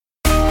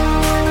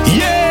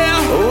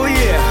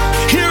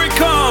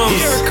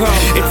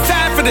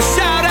for the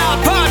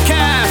Shoutout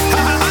Podcast.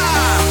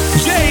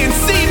 J and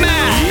C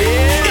man,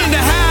 in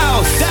the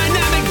house,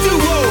 dynamic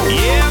duo.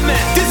 Yeah man,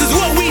 this is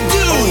what we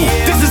do.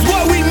 This is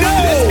what we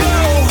know.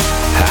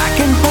 I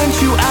can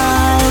punch you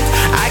out,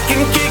 I can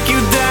kick you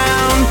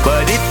down,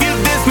 but if you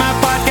diss my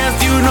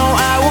podcast, you know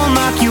I will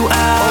knock you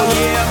out.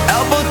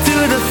 Elbow to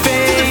the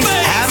face,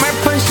 hammer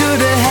punch to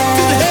the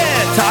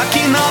head.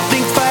 Talking all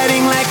things,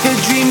 fighting like a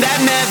dream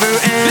that never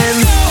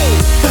ends.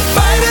 The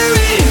fighter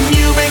in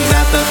you brings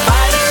out the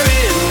fighter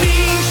in me.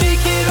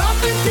 Shake it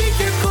off and take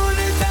your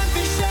corner, time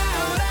for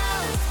shout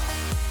out.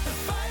 The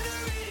fighter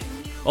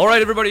in you. All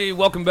right, everybody,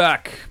 welcome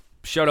back.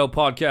 Shoutout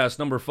Podcast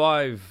number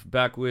 5,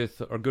 back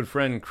with our good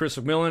friend Chris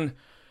McMillan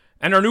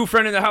and our new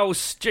friend in the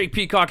house, Jake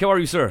Peacock. How are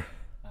you, sir?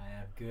 I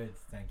am good.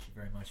 Thank you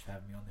very much for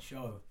having me on the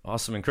show.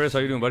 Awesome. And Chris, how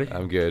you doing, buddy?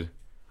 I'm good.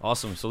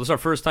 Awesome. So this is our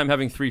first time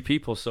having 3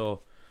 people,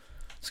 so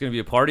it's going to be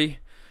a party.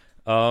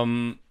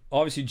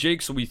 Obviously,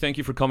 Jake, so we thank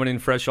you for coming in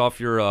fresh off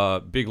your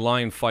big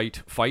lion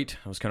fight.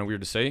 That was kind of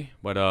weird to say,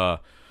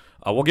 but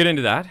we'll get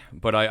into that.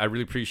 But I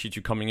really appreciate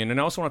you coming in. And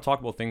I also want to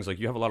talk about things like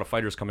you have a lot of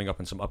fighters coming up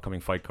and some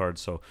upcoming fight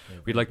cards, so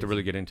we'd like to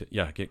really get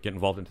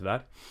involved into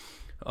that.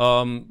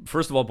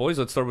 First of all, boys,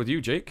 let's start with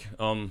you, Jake.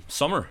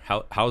 Summer,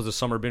 how's the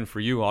summer been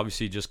for you?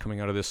 Obviously, just coming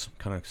out of this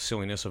kind of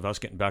silliness of us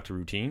getting back to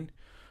routine.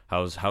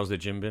 How's the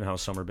gym been?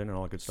 How's summer been and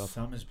all that good stuff?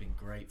 Summer's been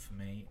great for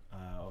me.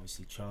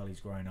 Obviously, Charlie's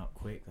growing up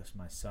quick. That's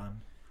my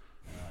son.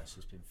 So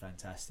it's been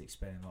fantastic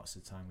spending lots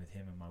of time with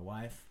him and my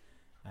wife.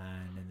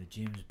 And then the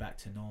gym's back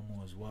to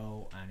normal as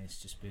well. And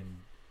it's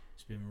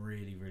been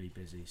really, really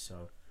busy.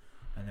 So,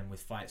 and then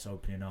with fights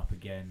opening up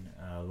again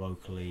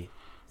locally,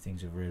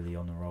 things are really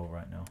on the roll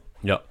right now.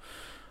 Yeah.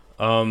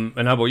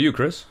 And how about you,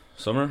 Chris?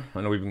 Summer?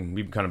 I know we've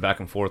been kind of back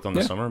and forth on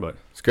the summer, but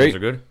It's great. Things are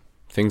good.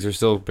 Things are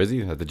still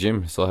busy at the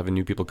gym. Still having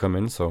new people come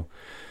in, so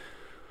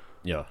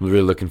Yeah. I'm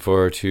really looking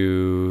forward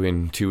to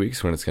in 2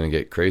 weeks when it's going to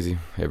get crazy.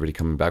 Everybody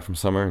coming back from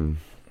summer, and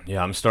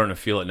Yeah, I'm starting to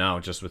feel it now,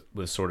 just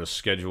with sort of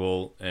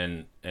schedule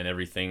and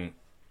everything.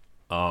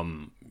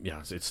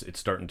 It's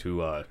starting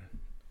to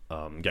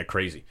get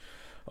crazy.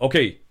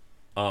 Okay,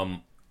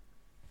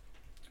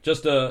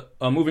 just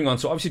moving on.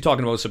 So obviously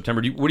talking about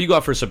September. What do you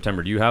got for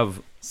September? Do you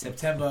have?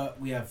 September,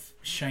 we have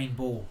Shane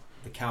Ball,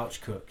 the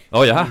couch cook.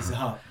 Oh, yeah? He's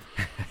up.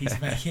 He's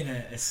making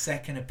a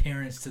second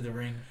appearance to the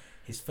ring.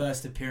 His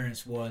first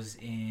appearance was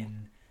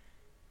in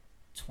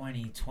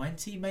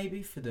 2020,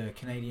 maybe, for the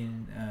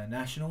Canadian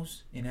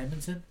Nationals in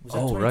Edmonton. Was that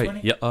 2020?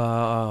 Right.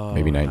 Yeah.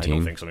 Maybe 19. I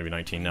don't think so. Maybe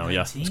 19 now. 19?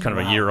 Yeah, it's kind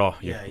of a year off.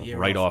 Yeah, a year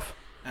right off. off.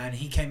 And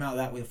he came out of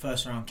that with a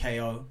first round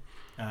KO.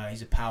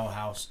 He's a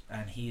powerhouse,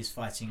 and he is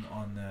fighting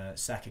on the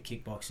Saka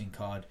kickboxing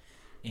card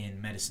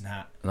in Medicine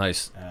Hat.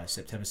 Nice.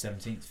 September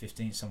 17th,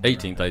 15th, somewhere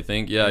 18th, around there. I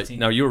think. Yeah. 18th.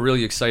 Now you were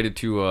really excited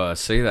to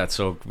say that,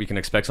 so we can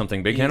expect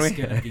something big, can we? It's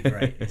going to be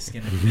great. It's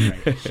going to be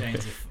great.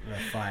 Shane's a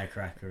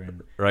firecracker.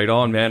 And Right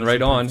on, man. he's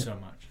Right on. improved so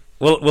much.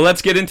 Well,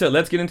 let's get into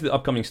the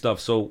upcoming stuff.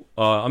 So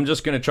I'm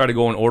just going to try to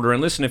go in order.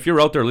 And listen, if you're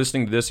out there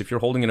listening to this, if you're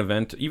holding an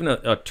event, even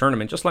a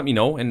tournament, just let me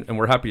know, and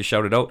we're happy to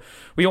shout it out.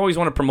 We always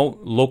want to promote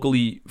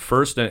locally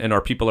first and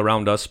our people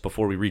around us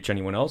before we reach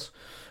anyone else.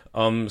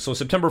 So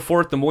September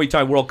 4th, the Muay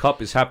Thai World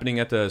Cup is happening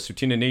at the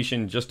Tsuut'ina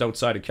Nation just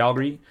outside of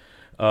Calgary,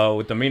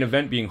 with the main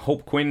event being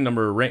Hope Quinn,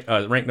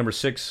 ranked number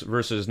 6,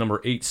 versus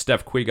number 8,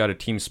 Steph Quigg out of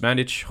Team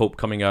Smandich. Hope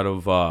coming out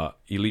of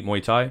Elite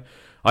Muay Thai.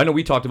 I know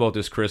we talked about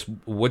this, Chris.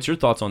 What's your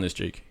thoughts on this,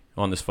 Jake?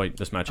 On this fight,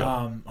 this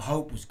matchup?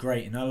 Hope was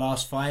great in her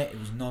last fight. It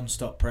was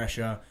non-stop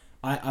pressure.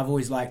 I've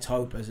always liked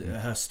Hope as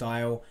her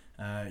style.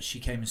 She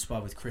came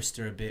inspired with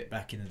Krista a bit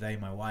back in the day,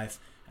 my wife,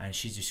 and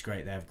she's just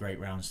great. They have great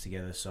rounds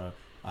together, so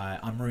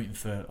I'm rooting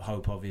for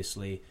Hope,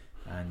 obviously,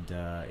 and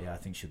I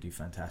think she'll do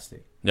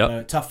fantastic.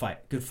 Yeah, tough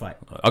fight, good fight.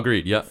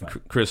 Agreed. Yeah, Good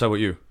fight. Chris, how about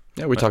you?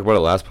 yeah, we talked about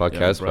it last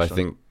podcast, but I brushed on.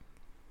 think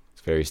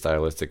it's a very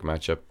stylistic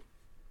matchup.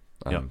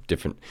 Yeah.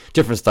 Different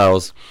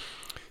styles.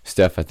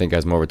 Steph, I think,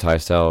 has more of a Thai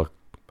style.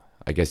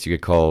 I guess you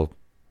could call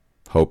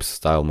Hope's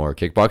style more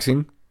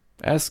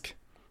kickboxing-esque.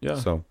 Yeah.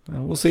 So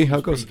we'll see how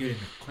it goes. Pretty good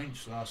in the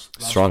clinch last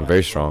Strong, fight very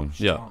as well. strong.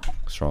 Yeah.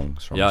 Strong.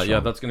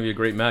 Yeah, that's going to be a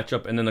great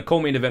matchup. And then the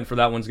co-main event for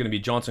that one's going to be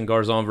Johnson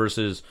Garzon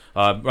versus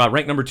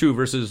ranked number 2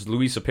 versus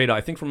Luis Cepeda,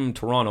 I think from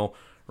Toronto,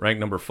 ranked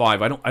number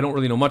 5. I don't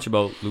really know much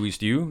about Luis.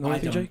 Do you know I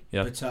anything, don't, Jake?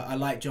 Yeah. but I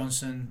like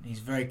Johnson. He's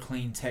very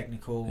clean,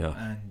 technical, Yeah.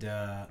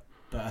 and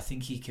but I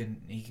think he can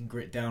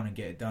grit down and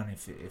get it done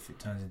if it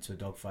turns into a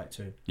dogfight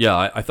too. Yeah,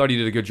 I thought he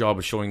did a good job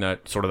of showing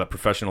that sort of that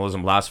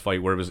professionalism last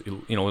fight, where it was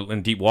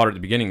in deep water at the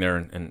beginning there,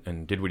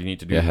 and did what he needed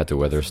to do. Yeah, had to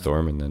weather a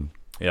storm, and then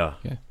Yeah.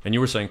 Yeah. And you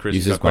were saying, Chris,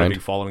 Use he's his got quite a mind.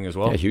 big following as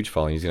well. yeah, huge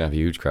following. He's gonna have a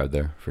huge crowd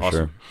there for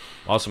sure.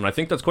 Awesome. And I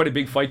think that's quite a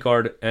big fight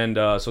card. And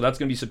so that's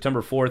going to be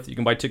September 4th. You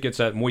can buy tickets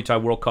at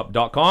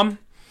MuayThaiWorldCup.com.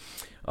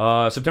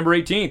 September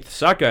 18th,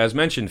 Saka, as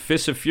mentioned,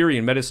 Fists of Fury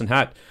in Medicine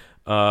Hat.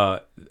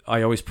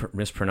 I always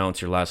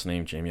mispronounce your last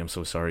name, Jamie. I'm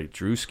so sorry.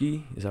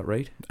 Drewski, is that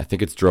right? I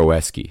think it's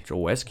Droweski.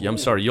 Droweski. I'm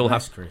sorry. You'll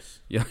Nice, have Chris.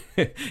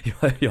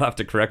 you'll have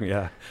to correct me.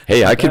 Yeah.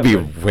 Hey, I could be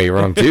way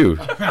wrong too.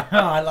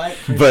 I like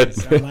Chris.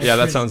 But- I like Yeah,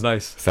 that Chris. sounds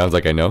nice. Sounds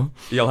like I know.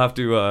 You'll have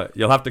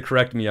to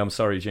correct me. I'm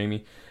sorry,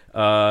 Jamie.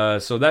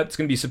 So that's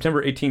going to be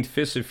September 18th,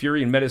 Fists of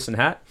Fury in Medicine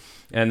Hat.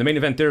 And the main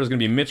event there is going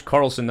to be Mitch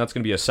Carlson. That's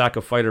going to be a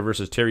Saka fighter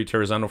versus Terry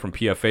Terrazano from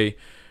PFA.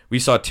 We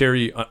saw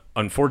Terry,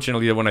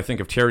 unfortunately, when I think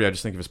of Terry, I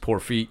just think of his poor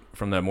feet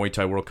from that Muay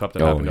Thai World Cup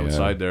that happened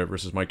outside there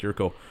versus Mike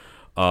Yurko.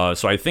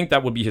 So I think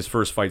that would be his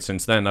first fight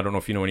since then. I don't know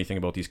if you know anything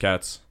about these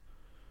cats.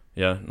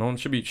 Yeah, no, it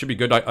should be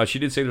good. She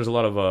did say there's a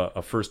lot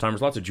of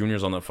first-timers, lots of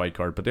juniors on that fight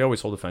card, but they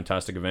always hold a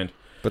fantastic event.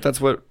 But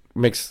that's what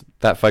makes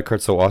that fight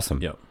card so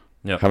awesome. Yeah.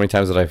 Yeah. How many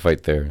times did I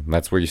fight there? And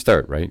that's where you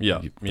start, right?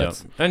 Yeah,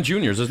 And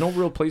juniors. There's no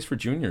real place for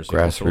juniors.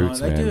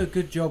 Grassroots, they do a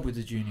good job with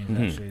the juniors,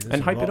 actually. There's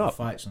and hype lot it up. Of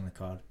fights on the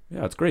card.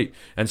 Yeah, it's great.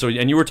 And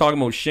you were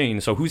talking about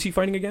Shane. So who's he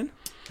fighting again?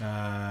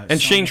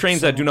 Shane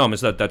trains at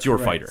Dunam. That's your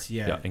fighter?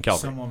 Yeah, in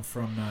Calgary. Someone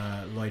from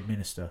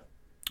Lloydminster.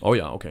 Oh,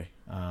 yeah, okay.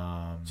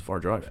 It's a far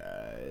drive.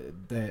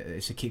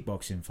 It's a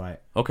kickboxing fight.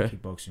 Okay.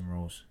 Kickboxing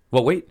rules.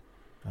 What weight?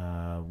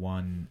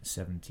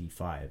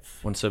 175.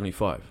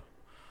 175.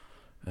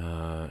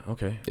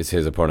 Okay. Is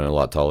his opponent a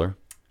lot taller?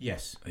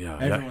 Yes. Yeah.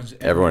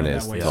 Everyone that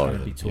is weight's taller.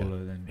 gonna be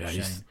taller than Shane.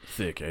 He's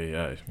thick.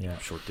 Yeah.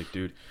 Short, thick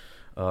dude.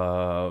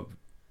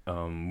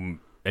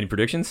 Any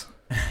predictions?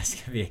 It's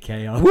gonna be a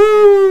KO.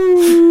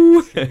 Woo!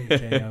 It's gonna be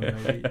a KO,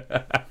 baby.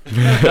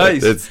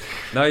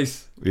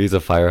 Nice. He's a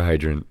fire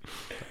hydrant.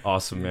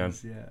 Awesome, man.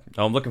 Yes, yeah.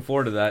 I'm looking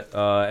forward to that.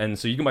 And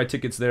so you can buy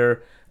tickets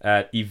there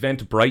at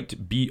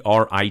Eventbrite,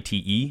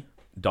 BRITE.ca.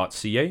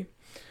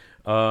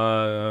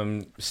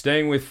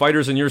 Staying with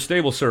fighters in your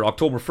stable, sir.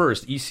 October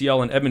 1st,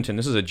 ECL in Edmonton.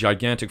 This is a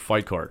gigantic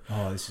fight card.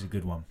 Oh, this is a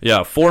good one.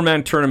 Yeah,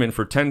 4-man tournament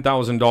for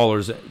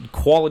 $10,000.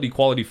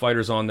 Quality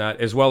fighters on that,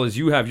 as well as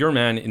you have your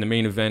man in the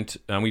main event.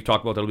 We've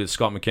talked about that a little bit,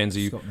 Scott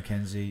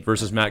McKenzie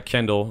versus Matt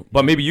Kendall.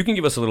 But maybe you can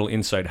give us a little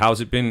insight.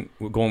 How's it been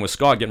going with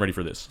Scott getting ready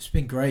for this? It's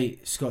been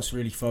great. Scott's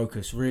really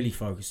focused.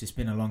 It's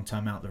been a long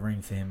time out the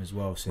ring for him as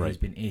well, so he's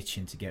been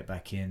itching to get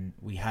back in.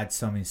 We had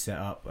something set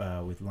up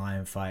with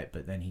Lion Fight,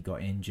 but then he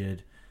got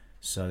injured.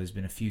 So there's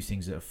been a few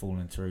things that have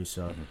fallen through.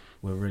 So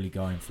we're really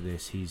going for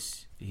this.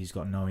 He's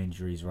got no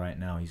injuries right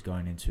now. He's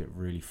going into it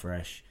really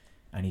fresh,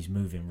 and he's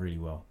moving really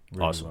well.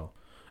 Awesome. Well.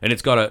 And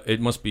it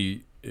must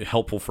be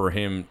helpful for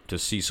him to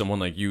see someone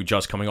like you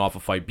just coming off a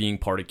fight, being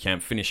part of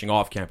camp, finishing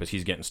off camp as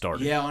he's getting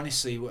started. Yeah,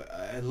 honestly,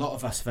 a lot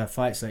of us have had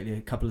fights lately.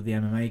 A couple of the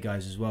MMA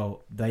guys as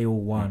well. They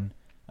all won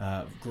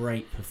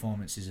great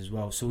performances as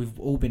well. So we've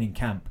all been in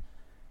camp.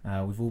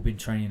 We've all been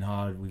training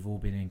hard. We've all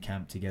been in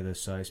camp together,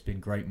 so it's been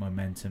great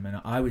momentum. And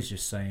I was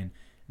just saying,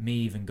 me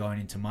even going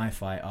into my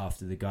fight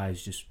after the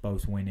guys just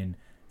both winning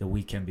the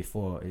weekend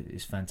before,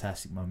 it's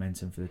fantastic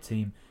momentum for the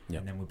team.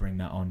 Yep. And then we'll bring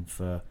that on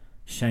for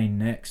Shane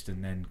next,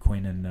 and then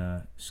Quinn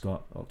and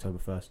Scott October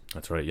 1st.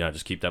 That's right. Yeah,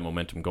 just keep that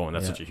momentum going.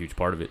 That's such a huge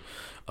part of it.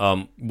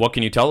 What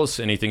can you tell us?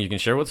 Anything you can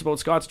share with us about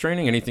Scott's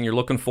training? Anything you're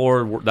looking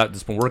for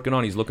that's been working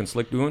on? He's looking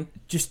slick doing?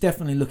 Just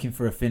definitely looking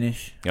for a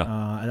finish. Yeah.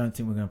 I don't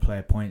think we're going to play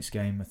a points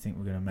game. I think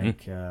we're going to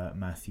make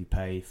Matthew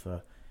pay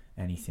for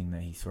anything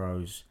that he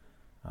throws.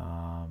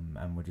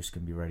 And we're just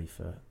going to be ready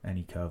for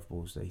any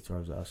curveballs that he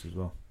throws at us as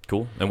well.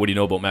 Cool. And what do you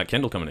know about Matt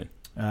Kendall coming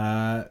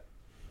in?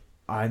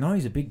 I know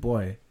he's a big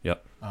boy.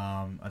 Yep.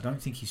 I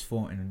don't think he's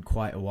fought in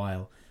quite a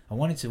while. I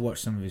wanted to watch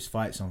some of his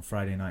fights on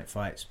Friday Night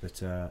Fights,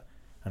 but I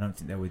don't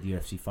think they're with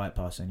UFC Fight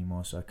Pass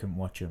anymore, so I couldn't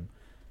watch them.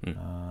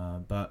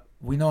 But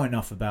we know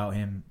enough about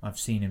him. I've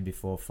seen him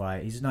before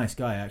fight. He's a nice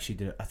guy. I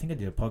think I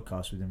did a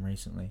podcast with him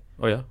recently.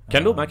 Oh, yeah?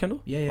 Kendall? Matt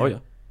Kendall? Yeah. Oh, yeah.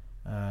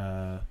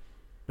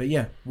 But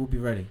yeah, we'll be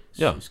ready.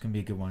 So it's going to be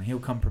a good one. He'll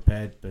come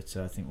prepared, but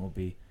I think we'll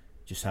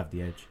just have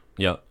the edge.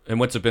 Yeah, and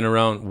what's it been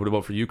around? What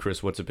about for you,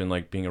 Chris? What's it been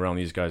like being around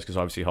these guys? Because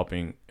obviously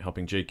helping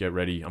Jake get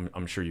ready.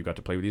 I'm sure you got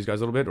to play with these guys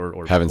a little bit,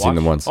 or haven't seen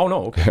them once. Oh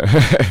no,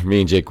 okay.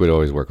 Me and Jake would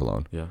always work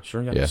alone. Yeah,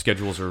 sure. Yeah.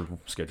 Schedules are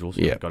schedules.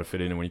 Yeah, got to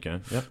fit in when you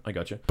can. Yeah, I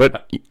got you.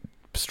 But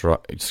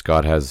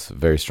Scott has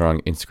very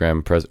strong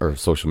Instagram or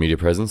social media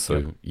presence,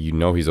 so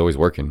he's always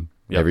working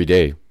every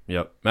day.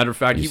 Yep. Matter of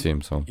fact, you see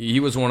him. So he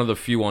was one of the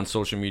few on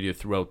social media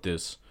throughout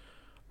this.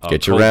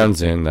 Get your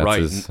rounds in. That's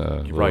his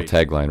little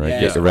tagline, right?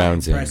 Yeah, Get your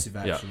rounds in.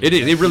 Yeah, it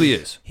is. It really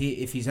is.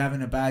 If he's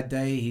having a bad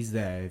day, he's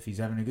there. If he's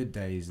having a good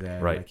day, he's there.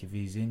 Right. Like if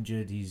he's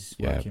injured, he's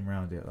working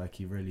around it. Like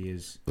he really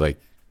is. Like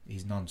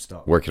he's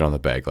non-stop. Working on the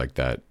bag like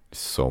that is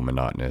so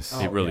monotonous.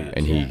 It really is.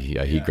 And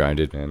he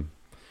grinded, man.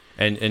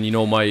 And you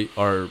know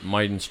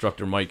my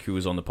instructor Mike, who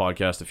was on the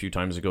podcast a few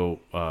times ago,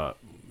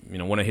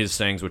 one of his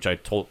sayings, which I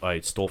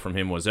stole from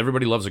him, was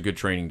everybody loves a good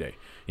training day.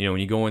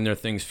 When you go in there,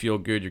 things feel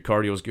good, your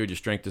cardio is good, your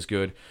strength is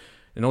good.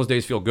 And those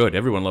days feel good.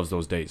 Everyone loves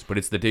those days. But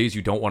it's the days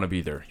you don't want to be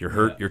there. You're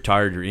hurt, you're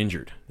tired, you're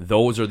injured.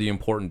 Those are the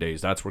important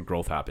days. That's where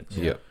growth happens.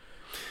 Yeah.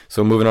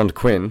 So moving on to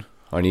Quinn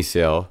on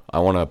ECL, I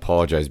want to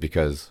apologize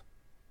because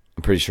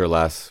I'm pretty sure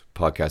last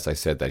podcast I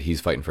said that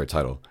he's fighting for a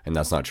title, and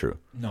that's not true.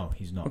 No,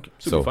 he's not. Okay.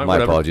 So my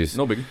apologies.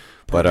 No biggie.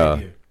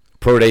 But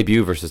pro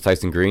debut versus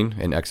Tyson Green,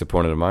 an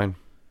ex-opponent of mine.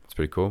 It's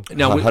pretty cool.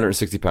 Now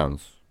 160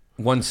 pounds.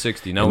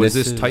 160. Now, is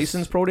this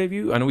Tyson's pro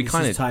debut? I know this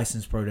is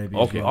Tyson's pro debut.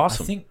 Okay, as well.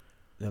 awesome. I think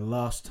the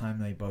last time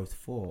they both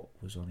fought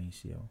was on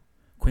ECL.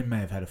 Quinn may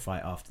have had a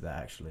fight after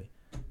that, actually.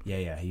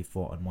 Yeah, he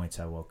fought on Muay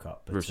Thai World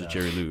Cup. Versus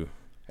Jerry Liu.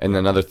 And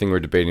another thing we're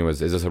debating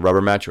was, is this a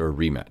rubber match or a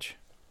rematch?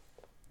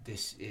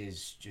 This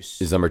is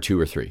just. Is number 2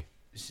 or 3?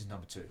 This is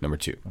number 2. Number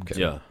 2. Okay.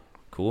 Yeah.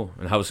 Cool.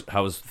 And how's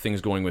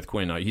things going with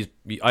Quinn?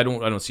 I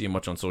don't see him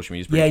much on social media.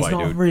 He's pretty He's quiet,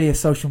 not dude. really a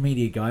social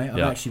media guy. I've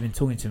Yeah. actually been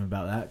talking to him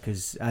about that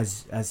because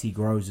as he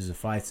grows as a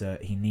fighter,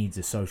 he needs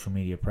a social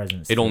media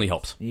presence. It only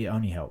helps. It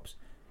only helps.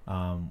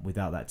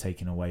 Without that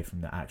taken away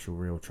from the actual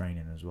real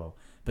training as well.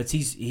 But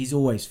he's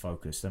always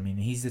focused. I mean,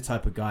 he's the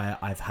type of guy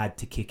I've had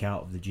to kick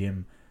out of the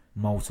gym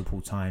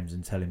multiple times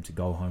and tell him to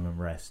go home and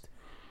rest.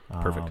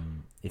 Perfect.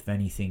 If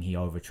anything, he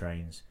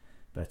overtrains,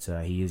 but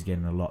he is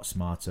getting a lot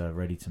smarter,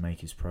 ready to make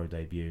his pro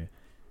debut,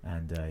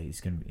 and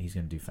he's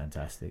gonna do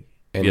fantastic.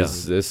 And Yeah.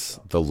 is this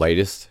the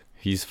lightest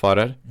he's fought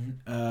at?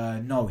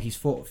 No, he's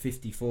fought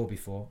 54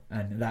 before,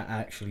 and that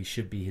actually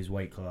should be his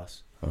weight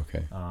class.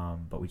 Okay.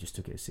 But we just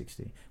took it at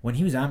 60. When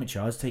he was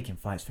amateur, I was taking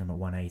fights for him at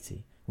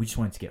 180. We just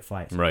wanted to get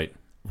fights. Right.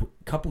 A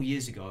couple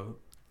years ago,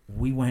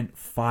 we went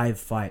 5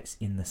 fights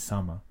in the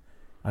summer.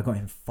 I got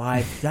him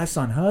 5. That's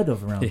unheard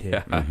of around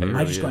here. Yeah, it I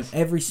really just got is. him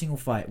every single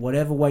fight.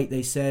 Whatever weight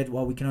they said,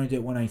 well, we can only do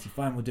it 180.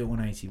 Fine, we'll do it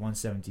 180,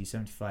 170,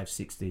 75,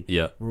 60.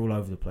 Yeah. We're all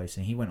over the place.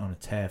 And he went on a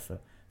tear for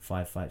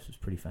 5 fights. It was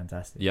pretty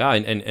fantastic. Yeah,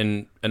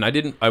 and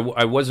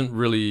I wasn't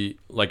really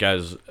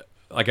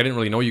I didn't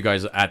really know you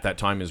guys at that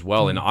time as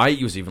well, and I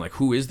was even like,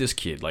 who is this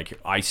kid? Like,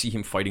 I see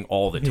him fighting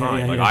all the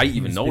time. yeah, I he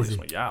even was noticed, busy.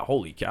 like, yeah,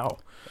 holy cow.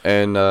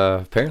 And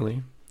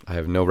apparently, I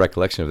have no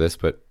recollection of this,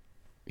 but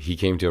he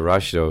came to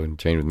Arashido and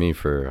trained with me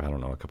for, I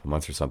don't know, a couple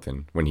months or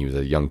something when he was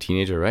a young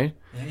teenager, right?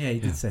 Yeah, he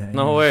did say that.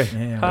 No way. Yeah,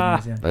 when he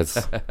was young. That's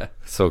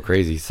so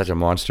crazy. He's such a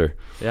monster.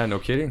 Yeah, no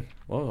kidding.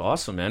 Well,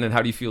 awesome, man. And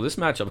how do you feel this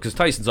matchup? Because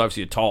Tyson's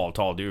obviously a tall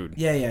dude.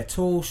 Yeah,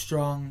 tall,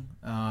 strong,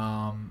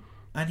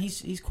 and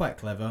he's quite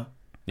clever.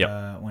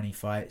 Yep. When he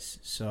fights.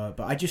 So,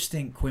 but I just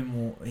think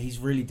Quinn he's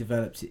really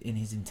developed in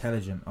his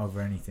intelligence over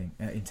anything.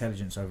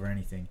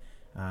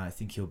 I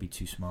think he'll be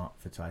too smart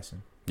for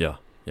Tyson. Yeah.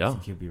 I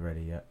think he'll be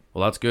ready. Yeah.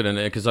 Well, that's good, and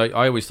because I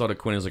always thought of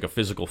Quinn as like a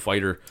physical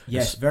fighter.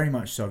 Yes, very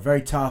much so.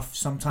 Very tough.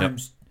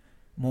 Sometimes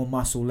more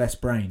muscle, less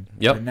brain.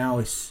 Yep. But now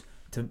it's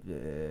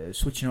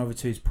switching over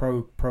to his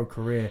pro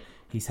career.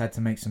 He's had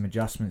to make some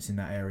adjustments in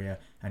that area,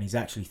 and he's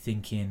actually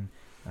thinking,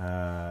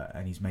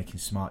 and he's making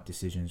smart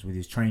decisions with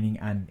his training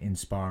and in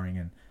sparring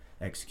and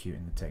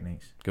executing the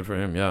techniques. Good for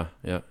him. Yeah.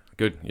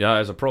 Good. Yeah,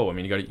 as a pro, I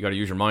mean, you got to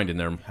use your mind in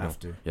there. Have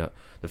to. Yeah,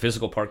 the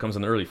physical part comes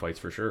in the early fights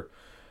for sure.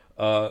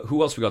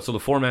 Who else we got? So the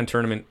 4-man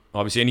tournament.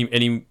 Obviously,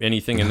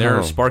 anything in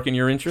there sparking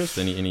your interest?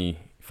 Any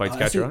fights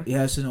catch your eye?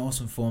 Yeah, it's an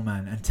awesome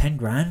 4-man and 10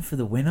 grand for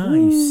the winner. Are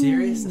you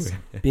serious? That's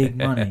big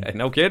money.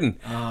 No kidding.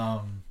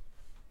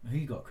 Who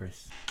you got,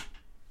 Chris?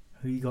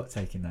 Who you got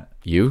taking that?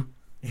 You?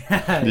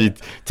 Yeah. You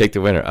take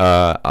the winner.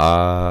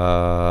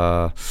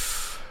 I'm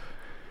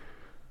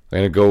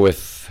going to go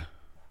with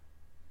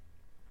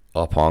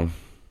Apong.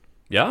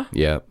 Yeah.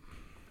 Yeah.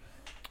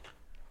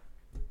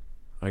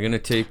 I'm gonna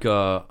take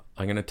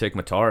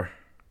Matar.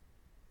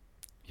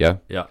 Yeah.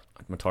 Yeah,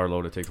 Matar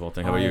low to take the whole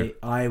thing. How about you?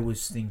 I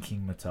was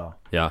thinking Matar.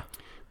 Yeah.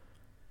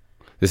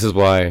 This is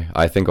why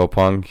I think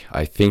Opong.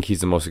 I think he's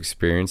the most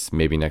experienced,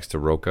 maybe next to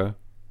Roka.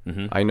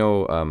 Mm-hmm. I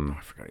know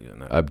I forgot he's in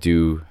that.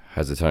 Abdu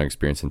has a ton of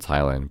experience in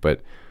Thailand,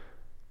 but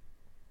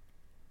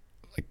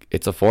like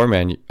it's a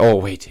 4-man. Oh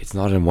wait, it's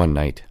not in one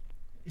night.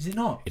 Is it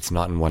not? It's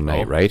not in one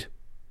night, Oh. right?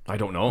 I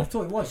don't I know.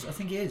 thought it was. I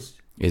think it is.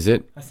 Is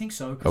it? I think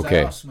so because Okay.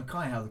 I asked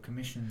Mackay how the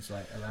commission's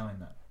like allowing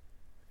that.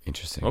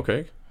 Interesting.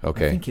 Okay. I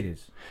think it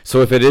is.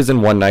 So if it is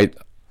in one night,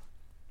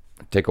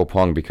 take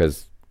Opong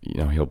because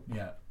he'll.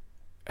 Yeah.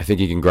 I think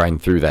he can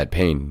grind through that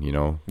pain.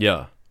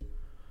 Yeah.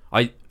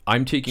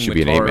 I'm taking Should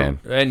be an Matar, 8-man.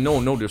 and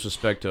no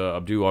disrespect to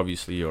Abdu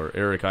obviously or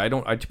Eric.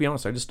 To be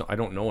honest, I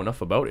don't know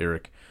enough about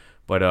Eric,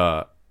 but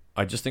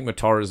I just think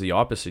Matar is the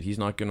opposite. He's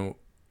not gonna.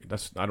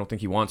 I don't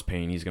think he wants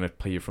pain. He's gonna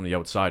play you from the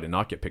outside and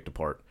not get picked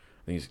apart.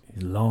 I think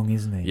He's long,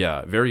 isn't he?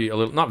 Yeah,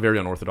 not very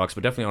unorthodox,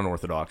 but definitely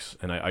unorthodox.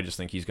 And I just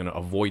think he's going to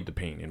avoid the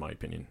pain, in my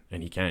opinion.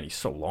 And he can. He's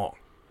so long.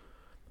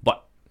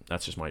 But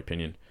that's just my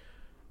opinion.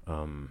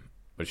 But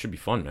it should be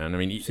fun, man. I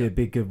mean, It's a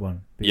big good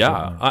one. Big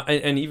yeah. good one.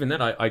 And even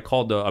then, I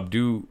called the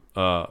Abdu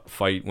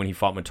fight when he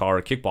fought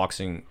Matar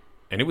kickboxing,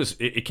 and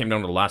it came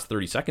down to the last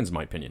 30 seconds, in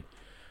my opinion.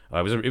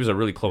 It was a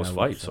really close Yeah, I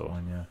fight. watched that So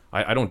one, yeah.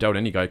 I don't doubt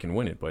any guy can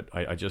win it, but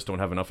I just don't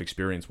have enough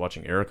experience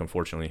watching Eric,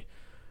 unfortunately.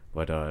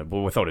 But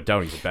without a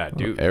doubt, he's a bad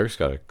dude. Eric's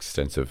got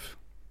extensive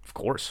Of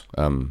course.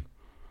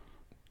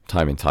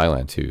 time in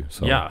Thailand too.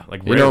 So Yeah,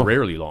 like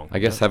rarely long. I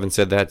guess having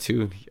said that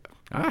too,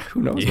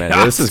 who knows, man?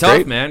 Yeah, This is it's tough,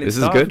 great, man. This It's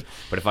is tough. good.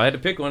 But if I had to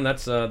pick one,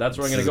 that's where I'm This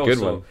gonna is go. a good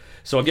one.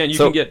 So again, you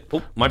So- can get.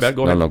 Oh, my bad.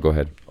 Go ahead. No, go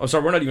ahead. Oh,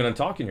 sorry. We're not even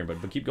talking here,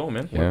 but keep going,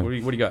 man. Yeah. What do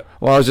you got?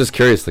 Well, I was just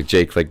curious, like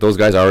Jake, like those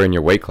guys are in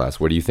your weight class.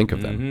 What do you think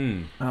of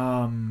them?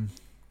 Mm-hmm.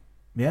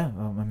 Yeah.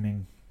 I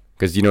mean,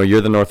 Because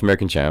you're the North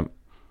American champ,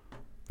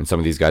 and some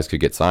of these guys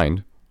could get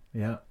signed.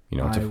 yeah.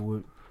 It's I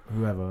would.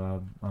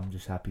 Whoever. I'm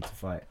just happy to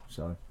fight.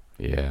 So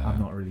Yeah, I'm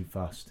not really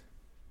fussed.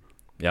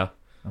 Yeah.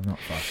 I'm not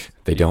fussed.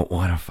 they don't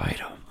want to fight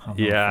him. I'm not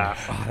Yeah.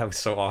 fussed. Oh, that was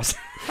so awesome.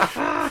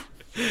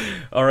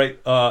 All right.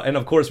 And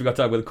of course, we got to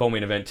talk about the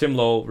co-main event: Tim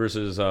Lowe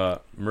versus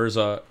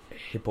Mirza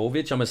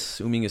Hipovich, I'm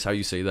assuming is how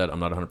you say that. I'm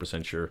not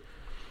 100% sure.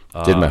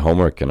 Did my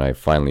homework, and I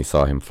finally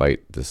saw him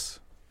fight this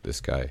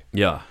guy.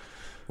 Yeah.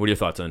 What are your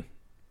thoughts on?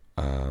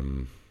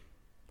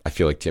 I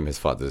feel like Tim has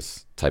fought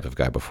this type of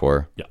guy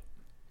before. Yeah.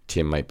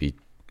 Tim might be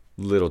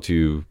a little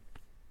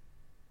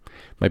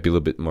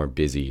bit more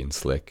busy and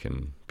slick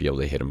and be able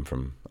to hit him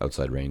from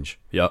outside range.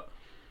 Yeah.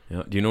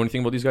 Yeah. Do you know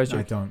anything about these guys, Jake?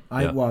 I don't.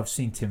 Yeah. Well, I've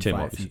seen Tim fight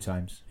obviously. a few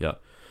times. Yeah.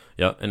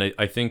 Yeah. And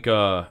I think,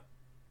 not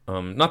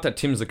that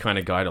Tim's the kind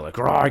of guy to like,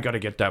 I got to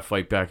get that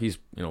fight back. He's,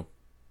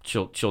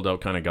 chilled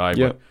out kind of guy.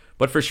 Yeah.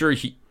 But for sure,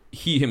 he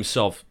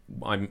himself,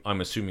 I'm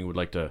assuming, would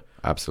like to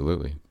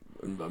Absolutely.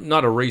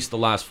 not erase the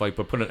last fight,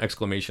 but put an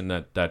exclamation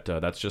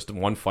that's just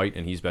one fight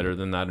and he's better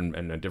than that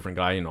and a different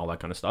guy and all that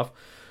kind of stuff.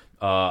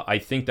 I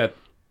think that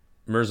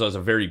Mirza is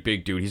a very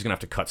big dude. He's gonna have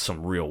to cut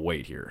some real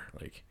weight here.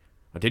 Like,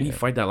 didn't he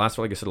fight that last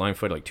fight? Like I said, line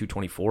fight like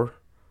 224.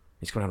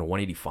 He's going down to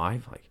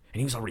 185. Like, and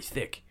he was already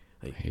thick.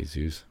 Like,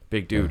 Jesus,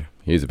 big dude. Yeah,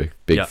 he's a big,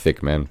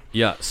 thick man.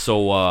 Yeah.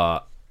 So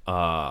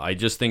I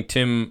just think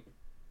Tim.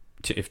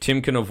 If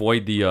Tim can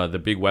avoid the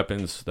big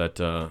weapons, that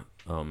Tim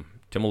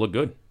will look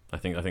good. I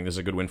think this is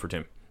a good win for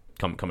Tim.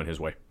 Coming his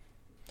way.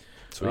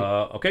 Sweet.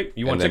 Okay,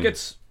 you want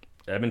tickets?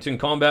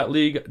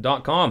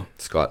 EdmontonCombatLeague.com.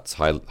 Scott's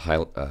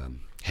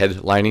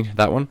headlining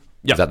that one.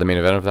 Yeah. Is that the main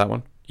event of that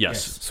one?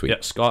 Yes. Sweet. Yeah,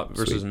 Scott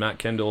versus Sweet. Matt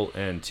Kendall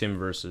and Tim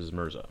versus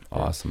Mirza.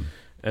 Awesome.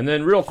 And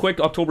then real quick,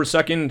 October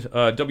 2nd,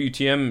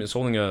 WTM is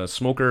holding a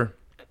smoker,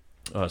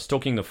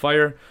 Stoking the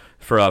Fire,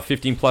 for a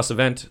 15-plus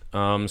event.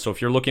 So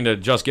if you're looking to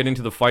just get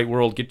into the fight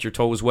world, get your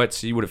toes wet,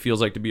 see what it feels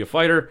like to be a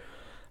fighter,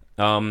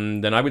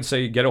 then I would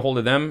say get a hold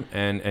of them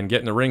and get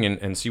in the ring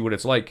and see what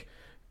it's like.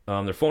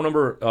 Their phone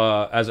number,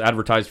 as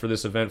advertised for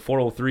this event,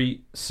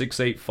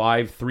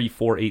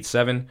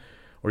 403-685-3487,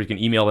 or you can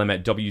email them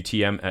at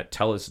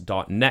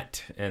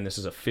wtm@telus.net, and this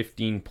is a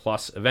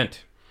 15-plus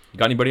event. You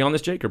got anybody on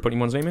this, Jake, or put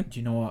anyone's name in? Do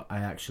you know what? I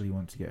actually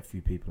want to get a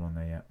few people on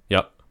there yet.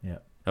 Yep. Yeah.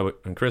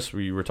 And Chris,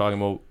 we were talking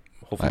about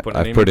hopefully putting a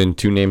I've name put in. in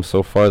 2 names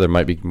so far. There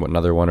might be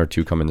another 1 or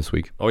 2 coming this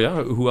week. Oh,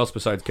 yeah? Who else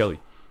besides Kelly?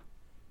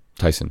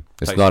 Tyson.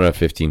 It's Tyson. not a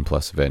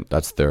 15-plus event.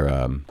 That's their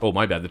Oh,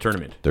 my bad. The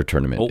tournament. their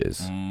tournament Oh,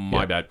 is.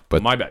 my bad.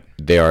 But My bad.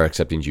 they are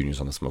accepting juniors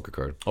on the smoker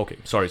card. Okay,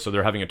 sorry. So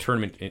they're having a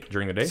tournament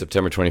during the day?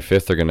 September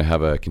 25th, they're going to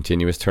have a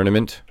continuous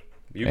tournament,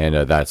 Beautiful.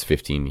 and that's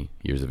 15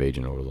 years of age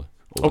and over.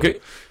 Okay.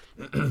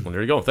 Well, there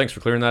you go. Thanks for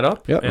clearing that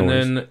up. Yeah, and no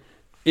then,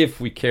 if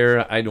we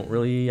care, I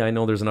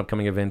know there's an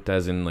upcoming event,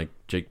 as in like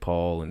Jake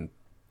Paul and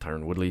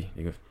Tyron Woodley.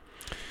 You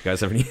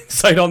guys have any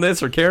insight on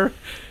this or care?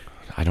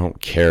 I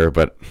don't care,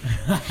 but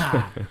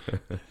I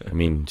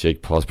mean,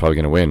 Jake Paul's probably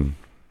going to win.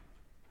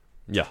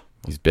 Yeah.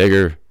 He's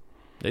bigger.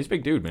 He's a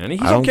big dude, man.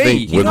 He's I don't okay. think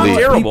He's Woodley- not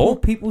terrible.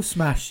 People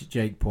smash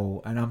Jake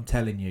Paul, and I'm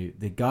telling you,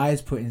 the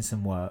guy's put in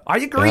some work. I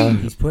agree.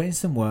 He's put in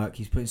some work.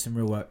 He's put in some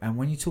real work. And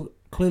when you talk,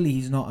 clearly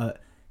he's not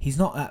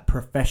at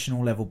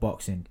professional level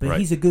boxing, but Right.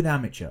 he's a good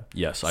amateur.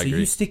 Yes, I So agree.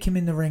 you stick him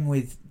in the ring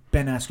with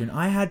Ben Askren.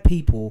 I had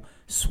people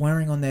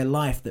swearing on their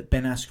life that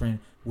Ben Askren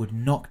would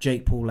knock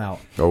Jake Paul out.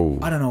 Oh,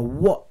 I don't know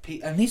what,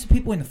 and these are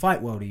people in the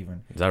fight world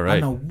even. Is that right? I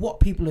don't know what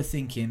people are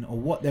thinking or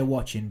what they're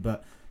watching,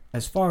 but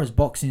as far as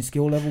boxing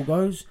skill level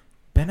goes,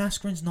 Ben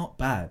Askren's not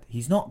bad.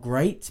 He's not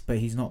great, but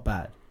he's not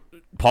bad.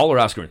 Paul or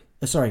Askren?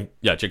 Sorry.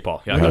 Yeah, Jake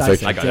Paul. Yeah, What did I I say?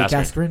 say? I got Jake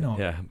Askren. Askren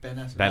or Yeah. Ben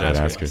Askren? Ben Ben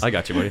Askren. Askren. I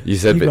got you, buddy. you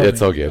said You got it's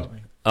me, all you good.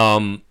 got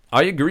me.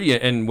 I agree.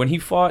 And when he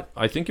fought,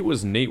 I think it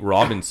was Nate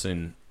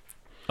Robinson.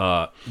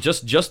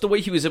 Just the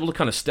way he was able to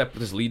kind of step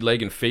with his lead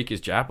leg and fake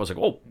his jab, I was like,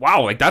 oh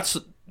wow, like that's,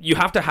 you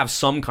have to have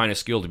some kind of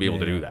skill to be able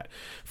to do that.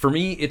 For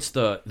me, it's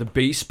the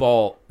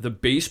baseball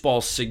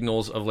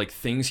signals of like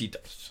things he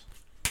does.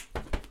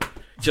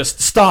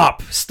 Just stop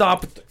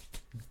with the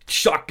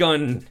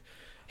shotgun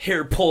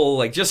hair pull,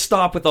 like just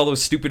stop with all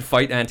those stupid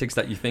fight antics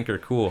that you think are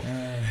cool.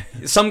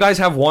 Some guys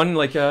have one,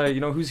 like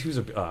who's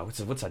a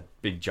what's that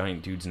big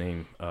giant dude's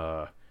name?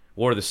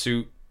 Wore the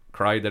suit,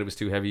 cried that it was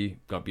too heavy,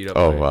 got beat up.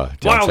 Oh, by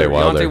Deontay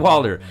Wilder. Deontay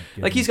Wilder.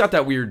 Oh, Like he's got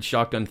that weird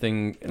shotgun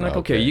thing. And like,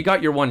 okay, Okay. you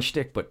got your one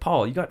shtick, but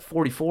Paul, you got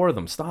 44 of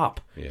them.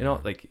 Stop. Yeah. You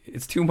know, like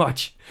it's too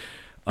much.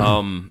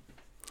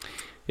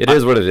 It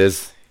is what it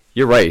is.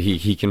 You're right.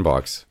 He can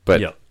box,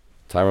 but Yeah.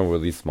 Tyron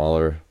Woodley's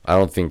smaller. I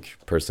don't think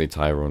personally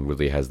Tyron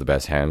Woodley has the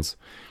best hands.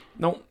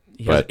 No,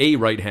 he has But- a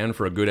right hand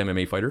for a good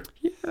MMA fighter.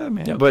 Yeah,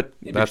 man. Yeah. But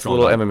Big, that's a strong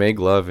little guy. MMA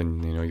glove,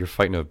 and you're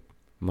fighting a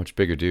much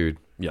bigger dude.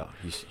 Yeah,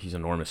 he's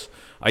enormous.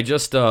 I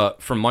just,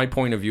 from my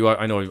point of view,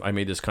 I know I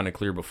made this kind of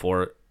clear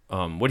before.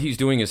 What he's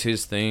doing is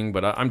his thing,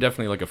 but I'm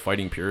definitely like a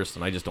fighting purist,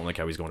 and I just don't like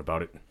how he's going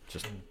about it.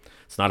 Just,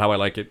 it's not how I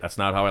like it. That's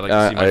not how I like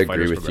to see my I agree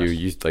fighters with progress.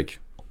 you.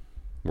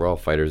 We're all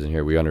fighters in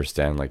here. We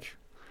understand,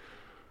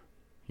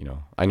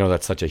 I know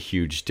that's such a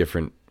huge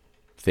different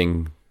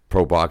thing,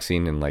 pro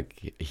boxing, and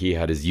like he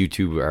had his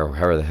YouTube or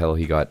however the hell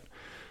he got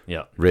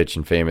Yeah, rich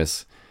and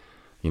famous,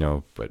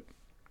 but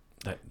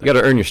that, you got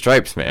to earn your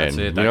stripes, man. that's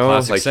it. You That know,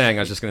 classic like saying.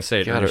 I was just gonna say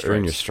you it. got to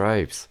earn your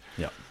stripes.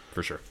 Yeah,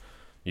 for sure.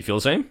 You feel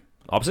the same?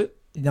 Opposite?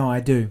 No, I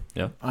do.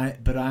 Yeah.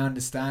 But I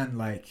understand,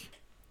 like,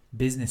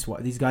 business.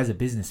 What these guys are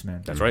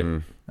businessmen. That's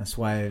right. That's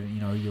why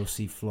you'll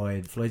see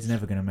Floyd. Floyd's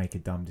never going to make a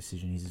dumb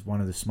decision. He's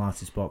one of the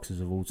smartest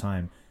boxers of all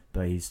time.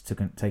 But he's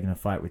taken a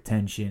fight with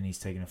Tenshin. He's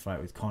taken a fight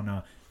with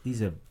Conor.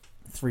 These are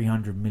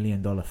 $300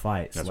 million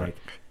fights. That's right.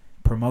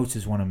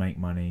 Promoters want to make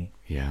money.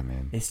 Yeah,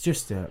 man. It's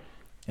just a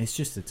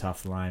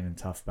tough line and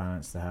tough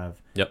balance to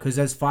have. Yep. Because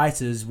as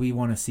fighters, we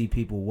want to see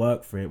people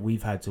work for it.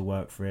 We've had to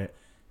work for it,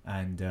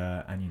 and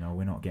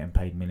we're not getting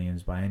paid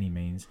millions by any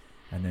means.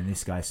 And then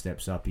this guy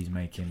steps up. He's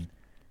making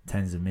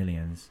tens of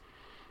millions,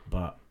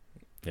 but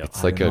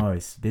it's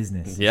it's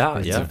business. Yeah,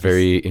 it's a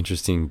very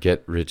interesting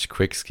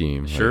get-rich-quick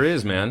scheme. Sure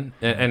is, man.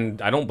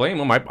 And I don't blame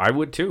him. I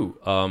would too.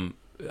 I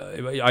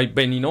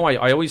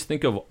always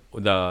think of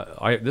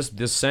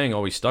this saying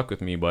always stuck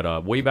with me.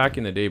 But way back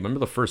in the day, remember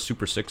the first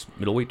Super 6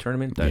 middleweight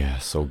tournament?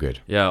 So good.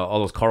 Yeah, all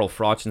those Carl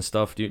Froch and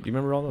stuff. Do you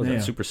remember all those? Yeah.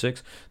 That Super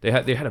 6. They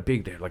had a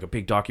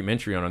big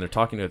documentary on it. And they're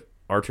talking to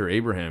Arthur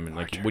Abraham and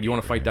would you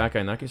want to fight that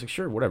guy? And that guy's like,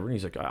 sure, whatever. And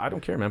he's like, I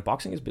don't care, man.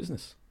 Boxing is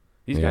business.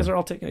 These guys are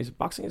all taking. He's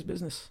boxing is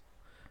business.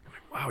 I'm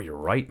like, wow, you're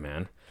right,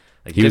 man.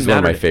 He was one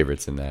of my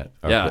favorites in that.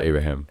 Arthur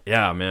Abraham.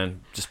 Yeah,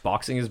 man. Just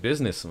boxing is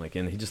business.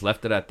 And he just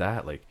left it at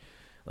that.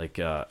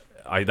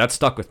 That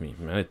stuck with me,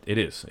 man. It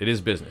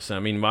is business. I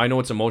mean, I know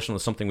it's emotional.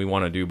 It's something we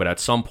want to do, but at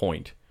some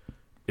point,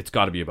 it's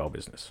got to be about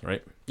business,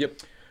 right? Yep.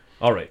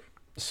 All right.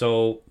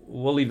 So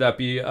we'll leave that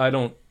be.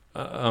 I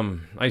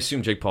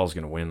assume Jake Paul's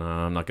gonna win.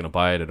 I'm not gonna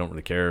buy it. I don't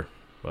really care,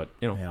 but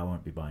I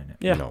won't be buying it.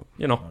 Yeah. No.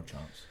 No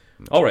chance.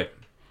 All right.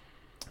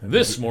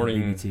 This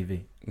morning.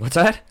 BBTV. What's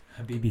that?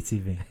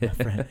 BBTV.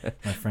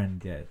 My friend,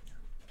 yeah,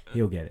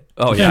 he'll get it.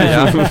 Oh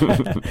yeah.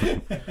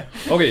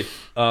 Okay.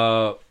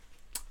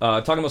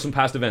 Talking about some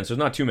past events. There's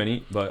not too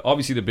many, but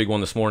obviously the big one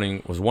this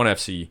morning was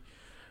OneFC.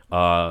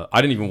 I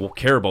didn't even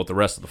care about the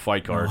rest of the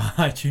fight card. Oh,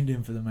 I tuned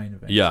in for the main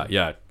event.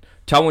 Yeah.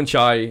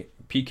 Tawanchai,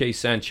 PK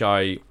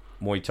Sanchai,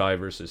 Muay Thai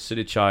versus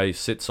Sittitchai,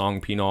 Sit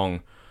Song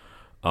Pinong.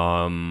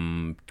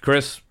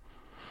 Chris,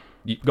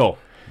 go.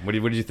 What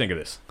did you think of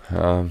this?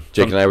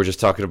 Jake and I were just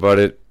talking about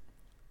it.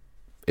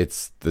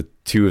 It's the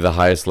two of the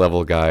highest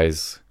level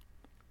guys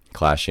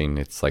clashing.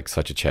 It's like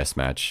such a chess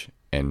match.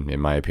 And in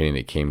my opinion,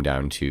 it came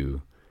down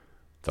to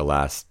the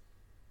last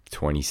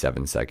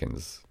 27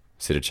 seconds.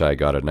 Sittitchai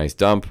got a nice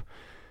dump.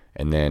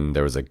 And then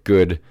there was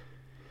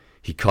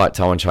he caught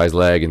Tawanchai's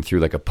leg and threw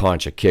like a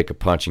punch and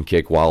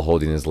kick while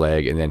holding his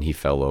leg. And then he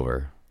fell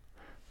over.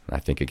 And I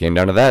think it came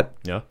down to that.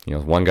 Yeah.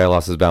 One guy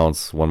lost his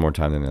balance one more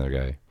time than the other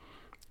guy.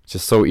 It's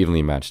just so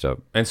evenly matched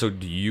up. And so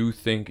do you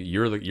think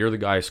you're the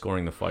guy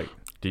scoring the fight?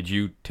 Did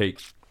you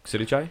take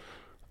Sittitchai?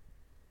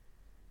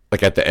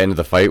 Like at the end of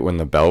the fight when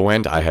the bell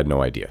went, I had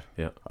no idea.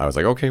 Yeah. I was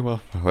like, okay,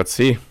 well, let's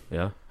see.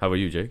 Yeah. How about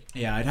you, Jake?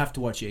 Yeah, I'd have to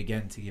watch it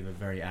again to give a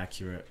very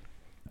accurate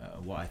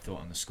what I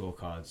thought on the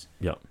scorecards.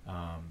 Yeah.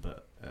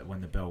 But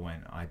when the bell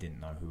went, I didn't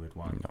know who had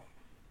won. No.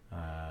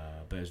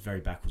 But it was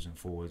very backwards and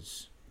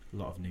forwards, a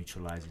lot of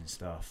neutralizing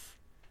stuff.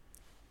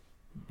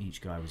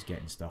 Each guy was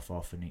getting stuff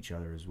off and each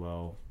other as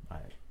well.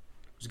 It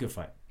was a good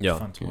fight. Yeah.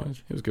 Fun to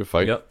watch. It was a good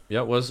fight.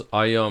 Yeah, it was.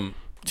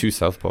 Two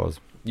southpaws.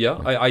 Yeah,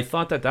 I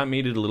thought that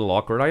made it a little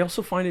awkward. I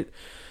also find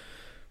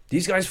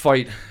these guys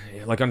fight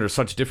like under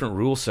such different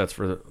rule sets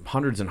for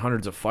hundreds and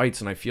hundreds of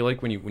fights, and I feel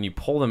like when you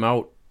pull them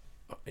out,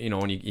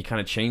 and you kind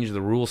of change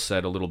the rule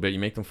set a little bit, you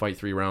make them fight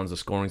 3 rounds, the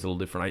scoring's a little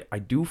different. I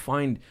do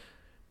find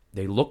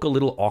they look a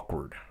little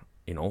awkward.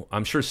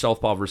 I'm sure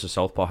southpaw versus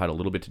southpaw had a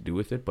little bit to do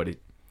with it, but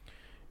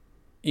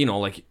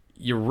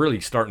you're really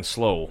starting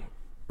slow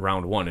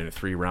round 1 in a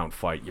 3-round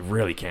fight. You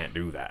really can't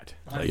do that.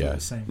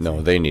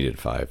 They needed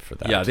 5 for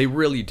that. Yeah, they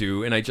really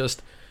do. And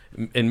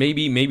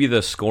maybe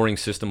the scoring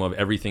system of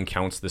everything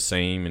counts the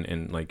same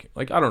and like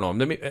I don't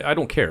know. I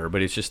don't care,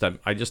 but it's just that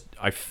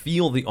I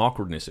feel the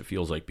awkwardness. It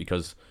feels like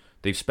because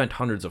they've spent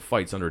hundreds of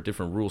fights under a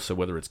different rule set,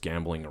 whether it's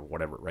gambling or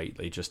whatever, right?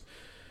 They just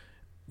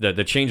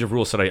the change of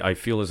rules that I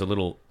feel is a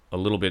little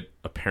bit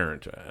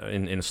apparent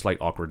in a slight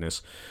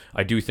awkwardness.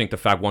 I do think the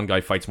fact one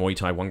guy fights Muay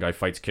Thai, one guy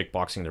fights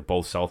kickboxing, they're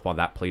both southpaw,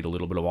 that played a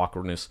little bit of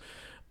awkwardness.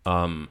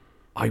 I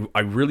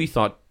really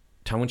thought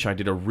Tawanchai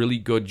did a really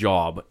good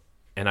job,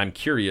 and I'm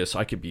curious,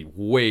 I could be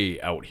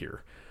way out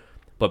here,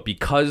 but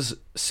because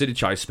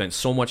Sittitchai spent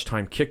so much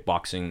time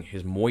kickboxing,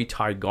 his Muay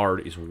Thai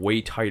guard is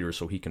way tighter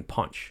so he can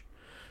punch.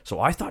 So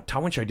I thought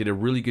Tawanchai did a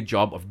really good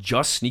job of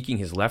just sneaking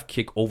his left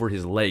kick over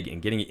his leg and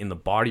getting it in the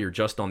body or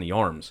just on the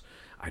arms.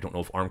 I don't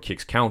know if arm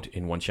kicks count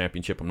in one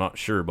championship. I'm not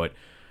sure, but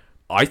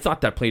I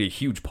thought that played a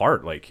huge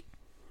part. I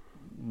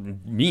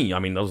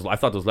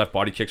thought those left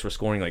body kicks were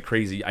scoring like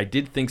crazy. I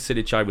did think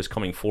Sittitchai was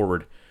coming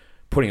forward,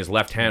 putting his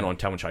left hand on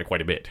Tawanchai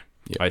quite a bit.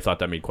 Yeah. I thought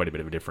that made quite a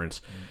bit of a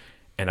difference.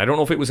 And I don't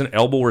know if it was an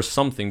elbow or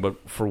something,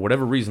 but for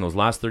whatever reason, those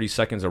last 30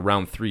 seconds of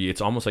round 3,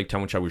 it's almost like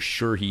Tawanchai was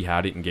sure he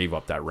had it and gave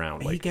up that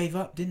round. He gave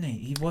up, didn't he?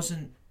 He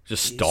wasn't...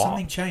 Just stop.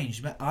 Something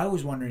changed. I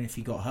was wondering if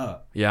he got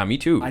hurt. Yeah, me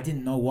too. I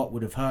didn't know what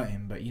would have hurt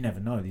him, but you never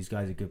know. These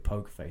guys are good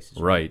poker faces.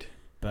 Right.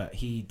 But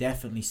he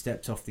definitely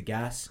stepped off the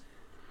gas.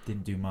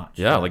 Didn't do much.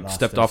 Yeah,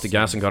 stepped off the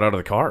gas and got out of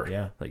the car.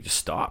 Yeah. Just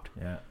stopped.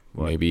 Yeah.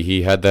 Maybe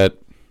he had that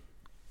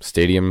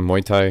stadium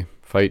Muay Thai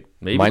fight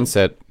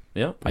mindset.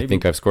 Yeah, I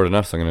think I've scored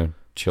enough, so I'm gonna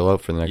chill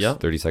out for the next Yeah.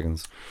 30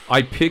 seconds.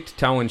 I picked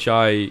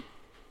Tawanchai.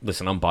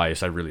 Listen, I'm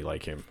biased. I really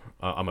like him.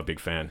 I'm a big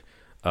fan.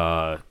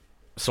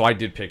 So I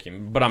did pick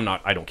him, but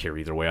I don't care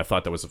either way. I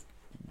thought that was an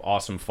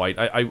awesome fight.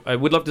 I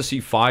would love to see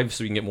 5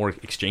 so we can get more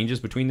exchanges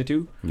between the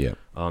two. Yeah.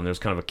 There's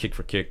kind of a kick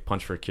for kick,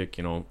 punch for kick,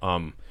 And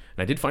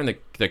I did find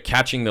that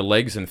catching the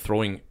legs and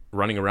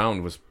running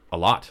around was a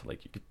lot.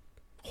 Like, you could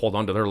hold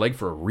on to their leg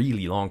for a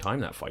really long time,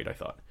 that fight, I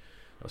thought.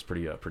 That was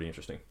pretty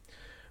interesting.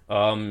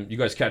 You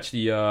guys catch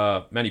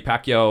the Manny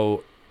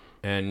Paquiao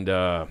and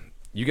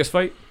Ugas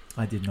fight?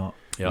 I did not.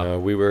 Yeah.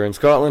 We were in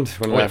Scotland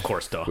when of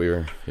course, duh. we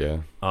were. Yeah.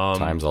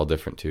 Time's all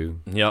different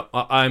too. Yeah,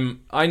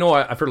 I know.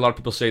 I've heard a lot of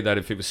people say that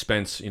if it was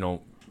Spence,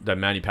 that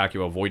Manny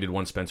Pacquiao avoided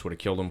one, Spence would have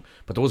killed him.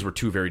 But those were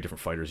 2 very different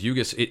fighters.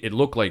 Ugas, it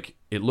looked like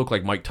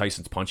Mike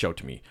Tyson's punch out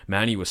to me.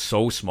 Manny was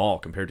so small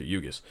compared to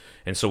Ugas,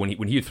 and so when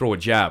he would throw a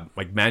jab,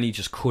 like, Manny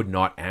just could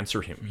not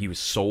answer him. He was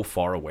so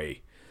far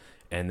away.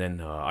 And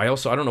then I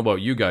don't know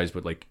about you guys,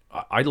 but like,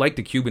 I like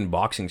the Cuban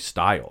boxing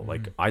style.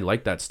 Like, I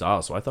like that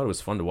style, so I thought it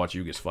was fun to watch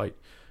Ugas fight.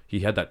 He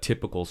had that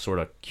typical sort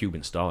of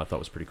Cuban style. I thought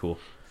was pretty cool.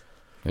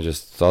 I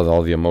just saw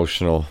all the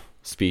emotional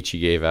speech he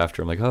gave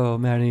after. I'm like, oh,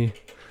 Manny,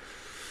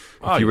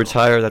 if you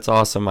retire, that's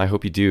awesome. I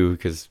hope you do,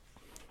 because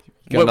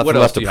you got nothing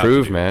left to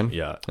prove, man.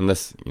 Yeah.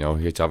 Unless, he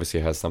obviously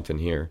has something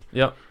here.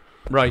 Yeah,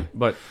 right.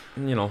 But,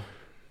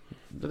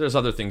 there's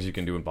other things you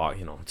can do in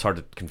boxing. It's hard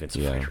to convince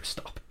a fighter to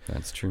stop.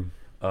 That's true.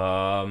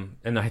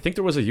 And I think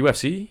there was a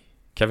UFC,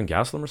 Kevin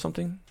Gastelum or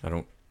something. I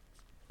don't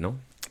know.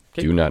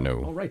 Okay. Do not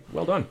know. All right.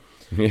 Well done.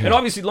 Yeah. And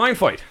obviously, lion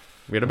fight.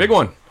 We had a big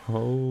one.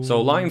 Oh.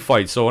 So lion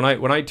fight. So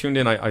when I tuned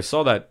in, I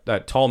saw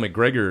that tall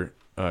McGregor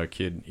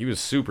kid. He was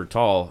super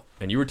tall,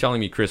 and you were telling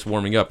me, Chris,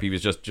 warming up, he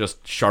was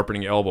just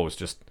sharpening elbows.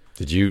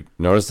 Did you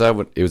notice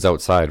that? It was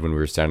outside when we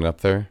were standing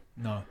up there.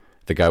 No.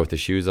 The guy with the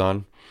shoes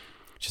on,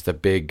 just a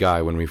big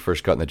guy. When we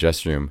first got in the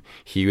dressing room,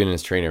 he and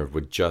his trainer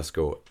would just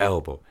go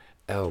elbow,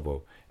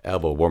 elbow,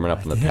 elbow, warming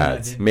up on the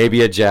pads.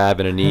 Maybe a jab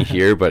and a knee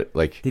here, but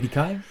like. Did he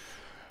cut him?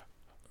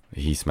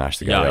 He smashed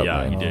the guy out. Yeah,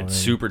 man. he did.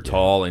 Super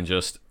tall, and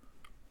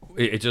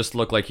it just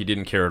looked like he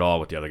didn't care at all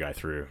what the other guy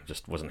threw.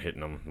 Just wasn't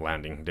hitting him,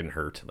 landing, didn't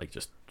hurt. Like,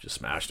 just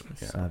smashed him.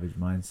 Savage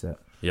mindset.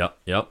 Yep.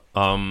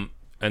 And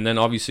then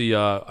obviously,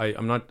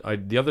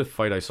 the other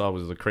fight I saw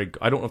was the Craig.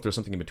 I don't know if there's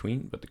something in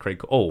between, but the Craig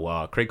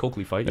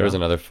Coakley fight. There was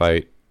another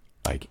fight.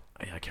 I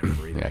can't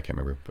remember either. Yeah, I can't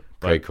remember. But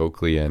Craig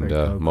Coakley and